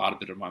mean, a lot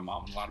of bit of my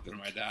mom, a lot of bit of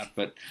my dad,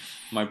 but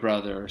my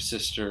brother,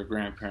 sister,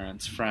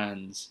 grandparents,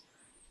 friends,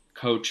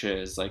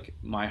 coaches, like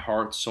my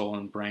heart, soul,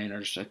 and brain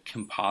are just a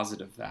composite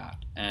of that.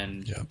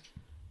 And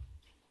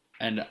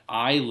and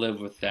I live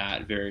with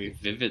that very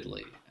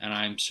vividly, and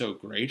I'm so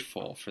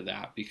grateful for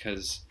that,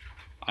 because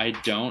I've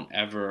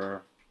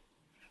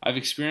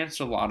experienced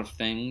a lot of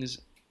things,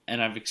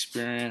 and I've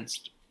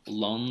experienced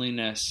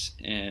loneliness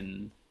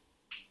in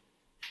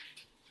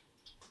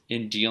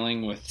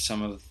dealing with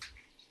some of,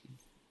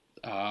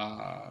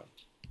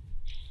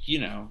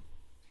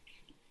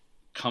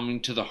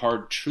 coming to the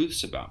hard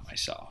truths about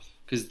myself,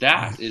 because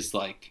that is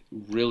like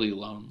really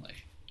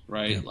lonely,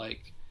 right? Yeah.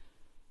 Like,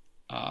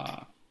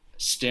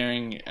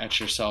 staring at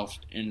yourself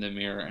in the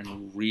mirror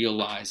and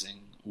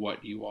realizing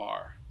what you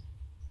are,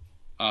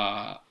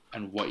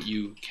 and what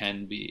you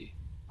can be.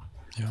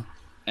 Yeah.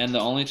 And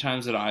the only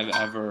times that I've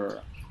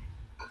ever,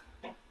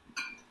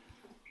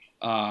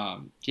 I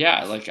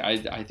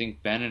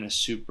think been in a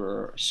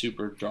super,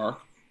 super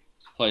dark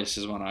place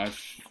is when I've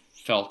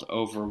felt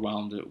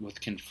overwhelmed with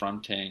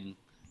confronting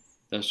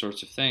those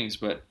sorts of things.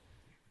 But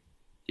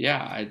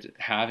yeah,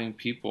 having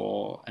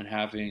people in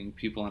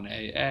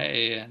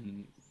AA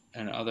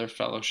and other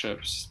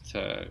fellowships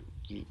to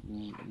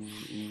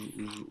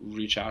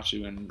reach out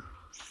to, and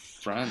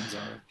friends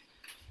are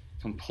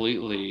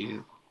completely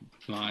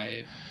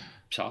my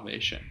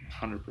salvation,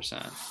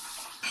 100%.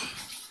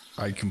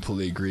 I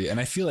completely agree. And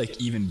I feel like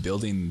even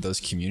building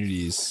those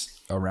communities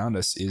around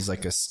us is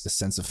like a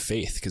sense of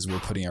faith, because we're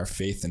putting our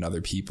faith in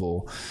other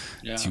people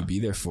to be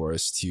there for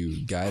us, to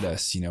guide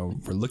us.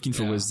 We're looking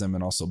for wisdom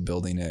and also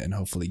building it and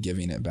hopefully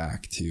giving it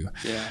back too.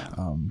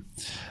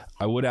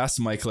 I would ask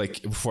Mike,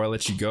 like, before I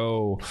let you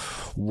go,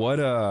 what,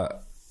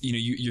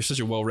 you're such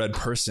a well-read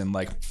person.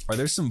 Like, are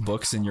there some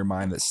books in your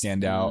mind that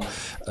stand out,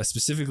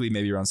 specifically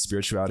maybe around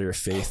spirituality or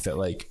faith, that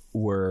like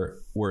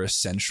were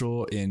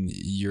essential in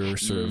your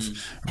sort of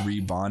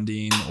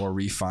rebonding or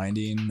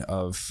refinding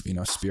of,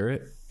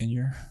 spirit in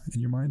your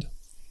mind?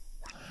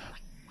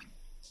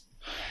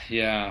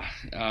 Yeah.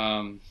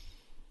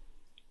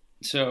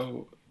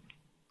 So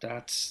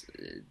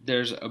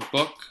there's a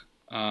book,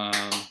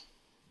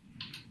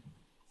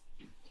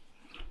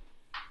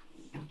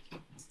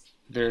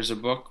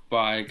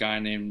 by a guy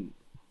named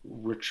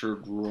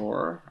Richard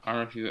Rohr. I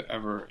don't know if you've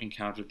ever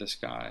encountered this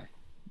guy.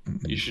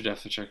 You should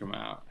definitely check him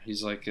out.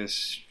 He's like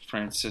this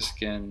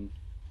Franciscan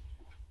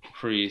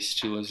priest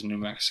who lives in New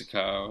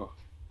Mexico.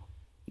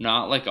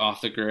 Not like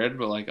off the grid,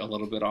 but like a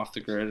little bit off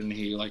the grid. And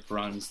he like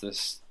runs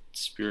this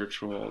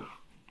spiritual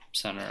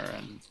center.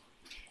 And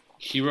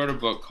he wrote a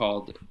book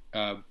called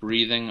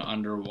Breathing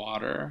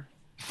Underwater.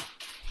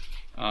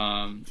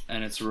 And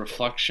it's a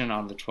reflection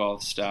on the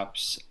 12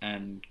 steps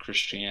and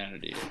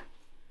Christianity.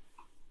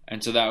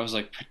 And so that was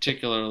like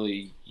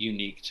particularly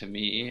unique to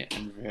me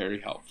and very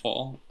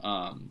helpful.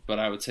 But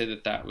I would say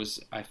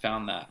I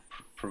found that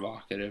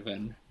provocative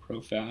and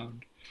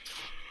profound.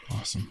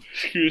 Awesome.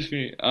 Excuse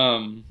me.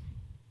 I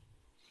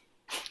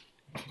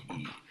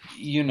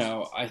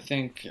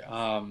think,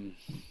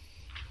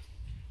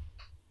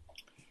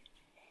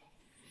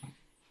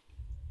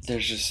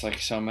 there's just like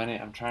so many.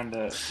 I'm trying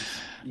to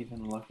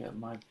even look at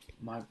my.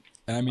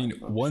 And I mean,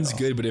 one's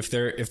good, but if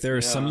there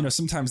are some,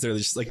 sometimes they're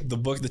just like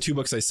the two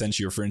books I sent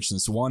you, for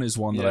instance, one is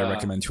one that I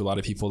recommend to a lot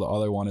of people. The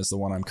other one is the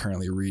one I'm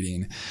currently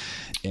reading.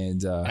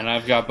 And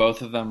I've got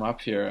both of them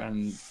up here,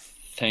 and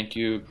thank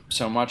you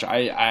so much.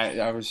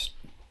 I was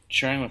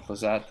sharing with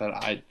Lizette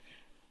that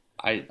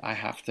I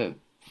have to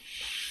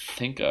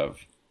think of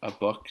a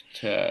book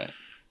to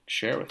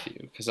share with you,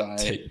 because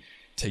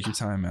Take your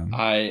time, man.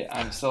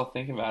 I'm still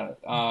thinking about it.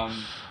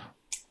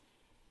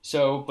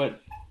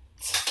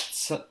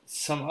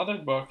 Some other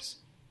books.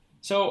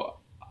 So,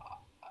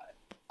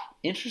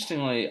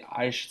 interestingly,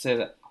 I should say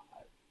that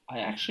I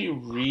actually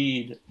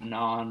read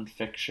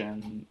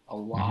nonfiction a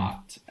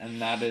lot,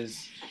 and that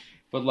is,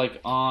 but like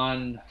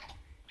on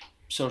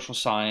social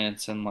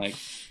science and like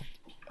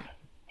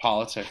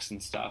politics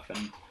and stuff,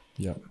 and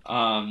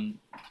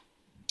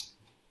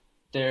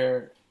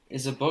there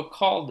is a book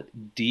called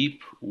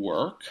Deep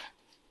Work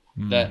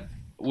that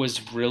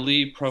was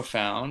really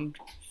profound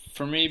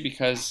for me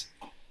because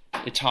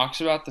it talks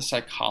about the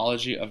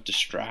psychology of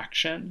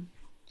distraction.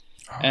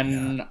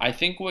 I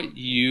think what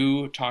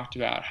you talked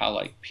about, how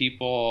like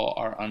people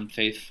are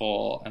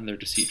unfaithful and they're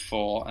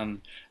deceitful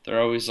and they're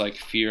always like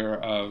fear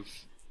of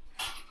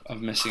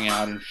missing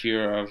out and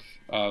fear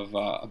of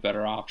a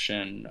better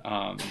option.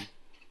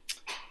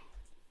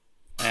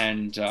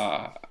 And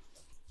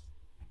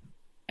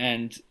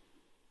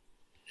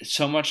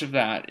so much of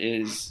that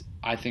is,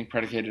 I think,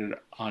 predicated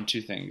on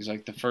two things.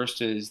 Like the first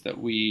is that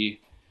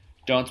we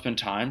don't spend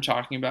time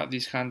talking about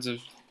these kinds of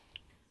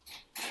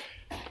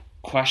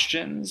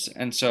questions.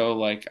 And so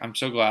like, I'm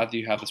so glad that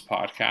you have this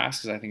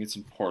podcast because I think it's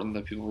important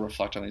that people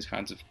reflect on these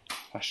kinds of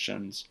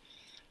questions.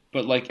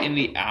 But like in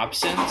the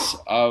absence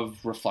of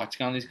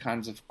reflecting on these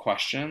kinds of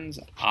questions,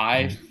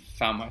 I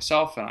found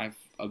myself and I've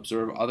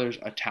observed others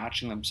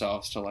attaching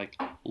themselves to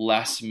like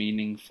less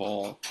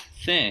meaningful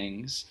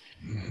things.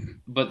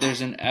 But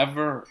there's an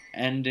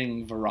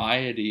ever-ending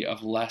variety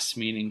of less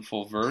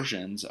meaningful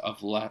versions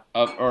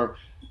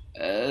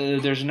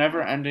there's a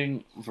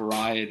never-ending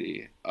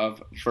variety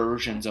of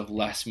versions of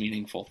less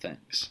meaningful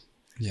things.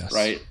 Yes.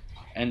 Right?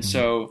 And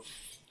so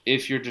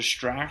if you're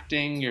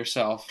distracting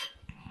yourself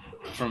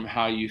from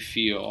how you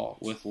feel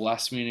with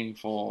less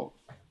meaningful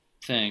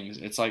things,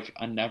 it's like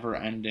a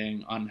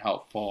never-ending,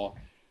 unhelpful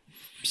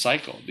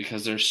cycle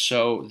because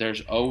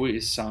there's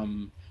always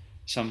some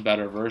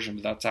better version,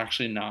 but that's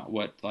actually not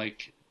what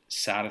like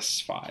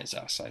satisfies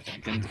us, I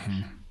think.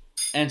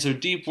 And so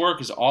Deep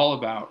Work is all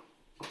about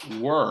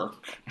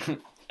work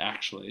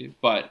actually,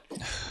 but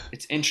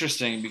it's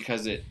interesting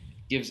because it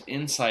gives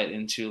insight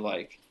into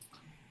like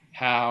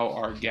how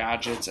our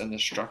gadgets and the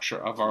structure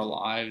of our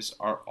lives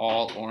are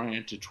all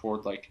oriented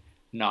toward like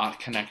not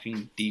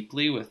connecting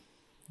deeply with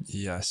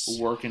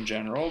work in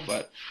general,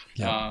 but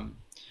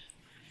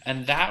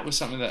and that was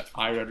something that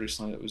I read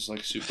recently that was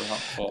like super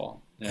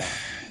helpful.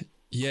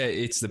 Yeah,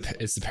 it's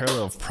the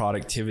parallel of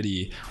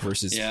productivity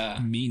versus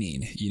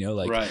meaning, you know,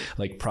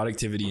 like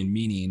productivity and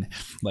meaning,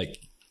 like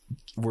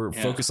we're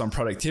focused on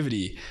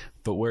productivity,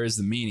 but where is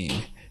the meaning?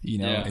 You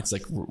know, it's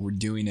like we're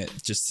doing it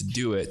just to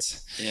do it,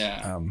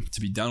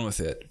 to be done with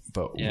it.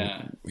 But really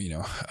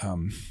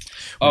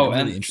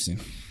interesting.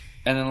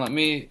 And then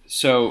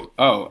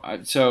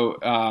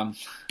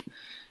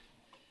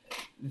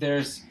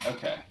there's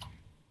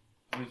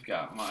We've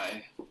got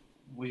my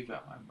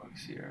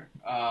books here.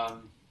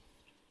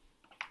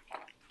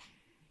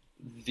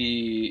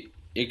 The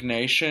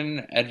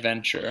Ignatian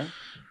Adventure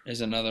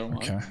is another one.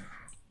 Okay.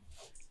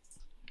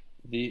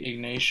 The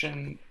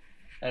Ignatian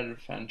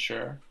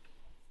Adventure.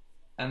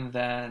 And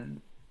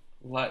then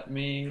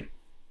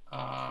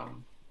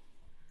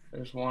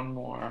there's one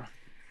more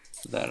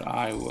that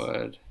I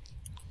would.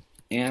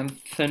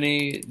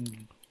 Anthony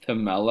de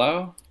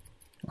Mello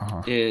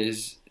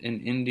is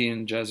an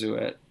Indian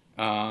Jesuit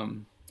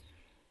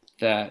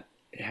that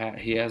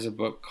he has a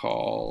book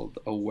called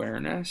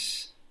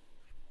Awareness.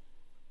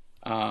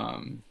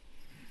 And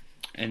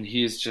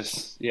he's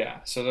just,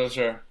 so those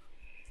are,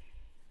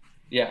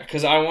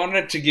 because I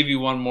wanted to give you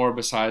one more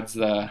besides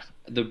the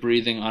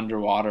breathing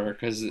underwater,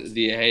 because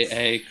the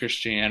AA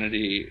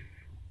Christianity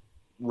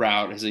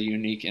route is a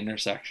unique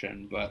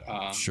intersection,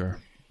 but sure.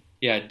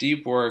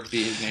 Deep Work,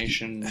 the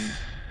Ignatian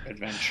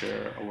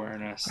Adventure,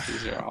 Awareness,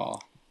 these are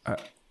all.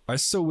 I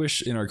still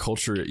wish in our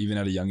culture, even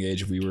at a young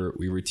age, we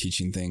were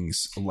teaching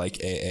things like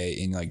AA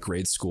in like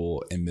grade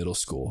school and middle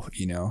school,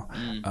 you know,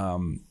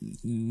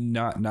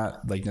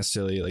 not like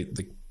necessarily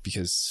like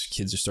because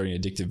kids are starting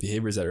addictive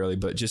behaviors that early,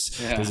 but just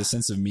there's a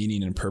sense of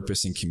meaning and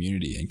purpose and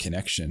community and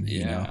connection,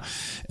 you know,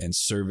 and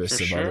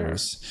service of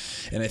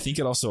others. And I think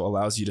it also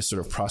allows you to sort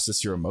of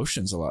process your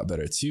emotions a lot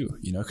better too,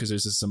 you know, because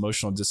there's this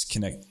emotional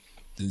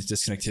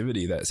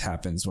disconnectivity that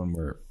happens when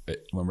we're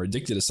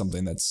addicted to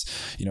something that's,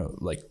 you know,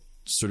 like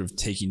sort of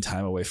taking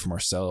time away from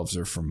ourselves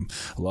or from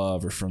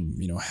love or from,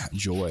 you know,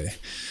 joy,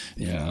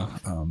 you know?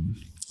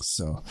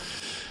 So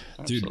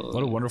dude, absolutely.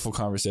 What a wonderful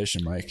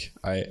conversation, Mike.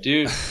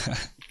 Dude,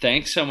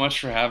 thanks so much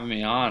for having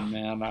me on,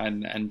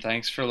 man. And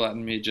thanks for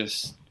letting me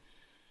just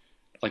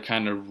like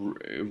kind of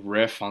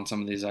riff on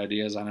some of these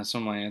ideas. I know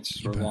some of my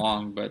answers were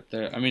long, but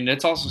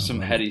it's also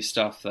some heady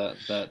stuff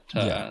that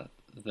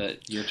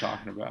you're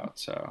talking about.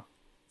 So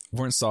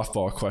weren't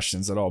softball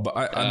questions at all, but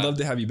I'd love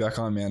to have you back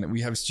on, man.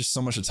 We have just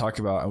so much to talk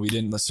about, and we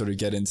didn't sort of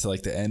get into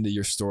like the end of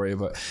your story,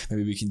 but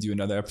maybe we can do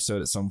another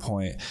episode at some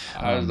point.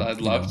 I'd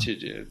love to,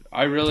 dude.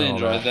 I really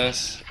enjoyed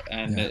this,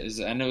 and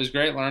it was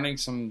great learning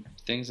some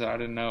things that I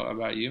didn't know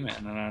about you,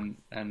 man.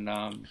 And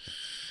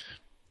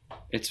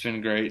it's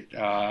been great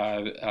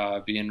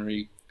being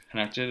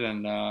reconnected,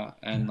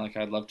 and like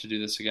I'd love to do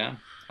this again.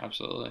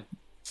 Absolutely.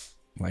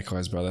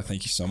 Likewise, brother.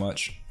 Thank you so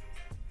much.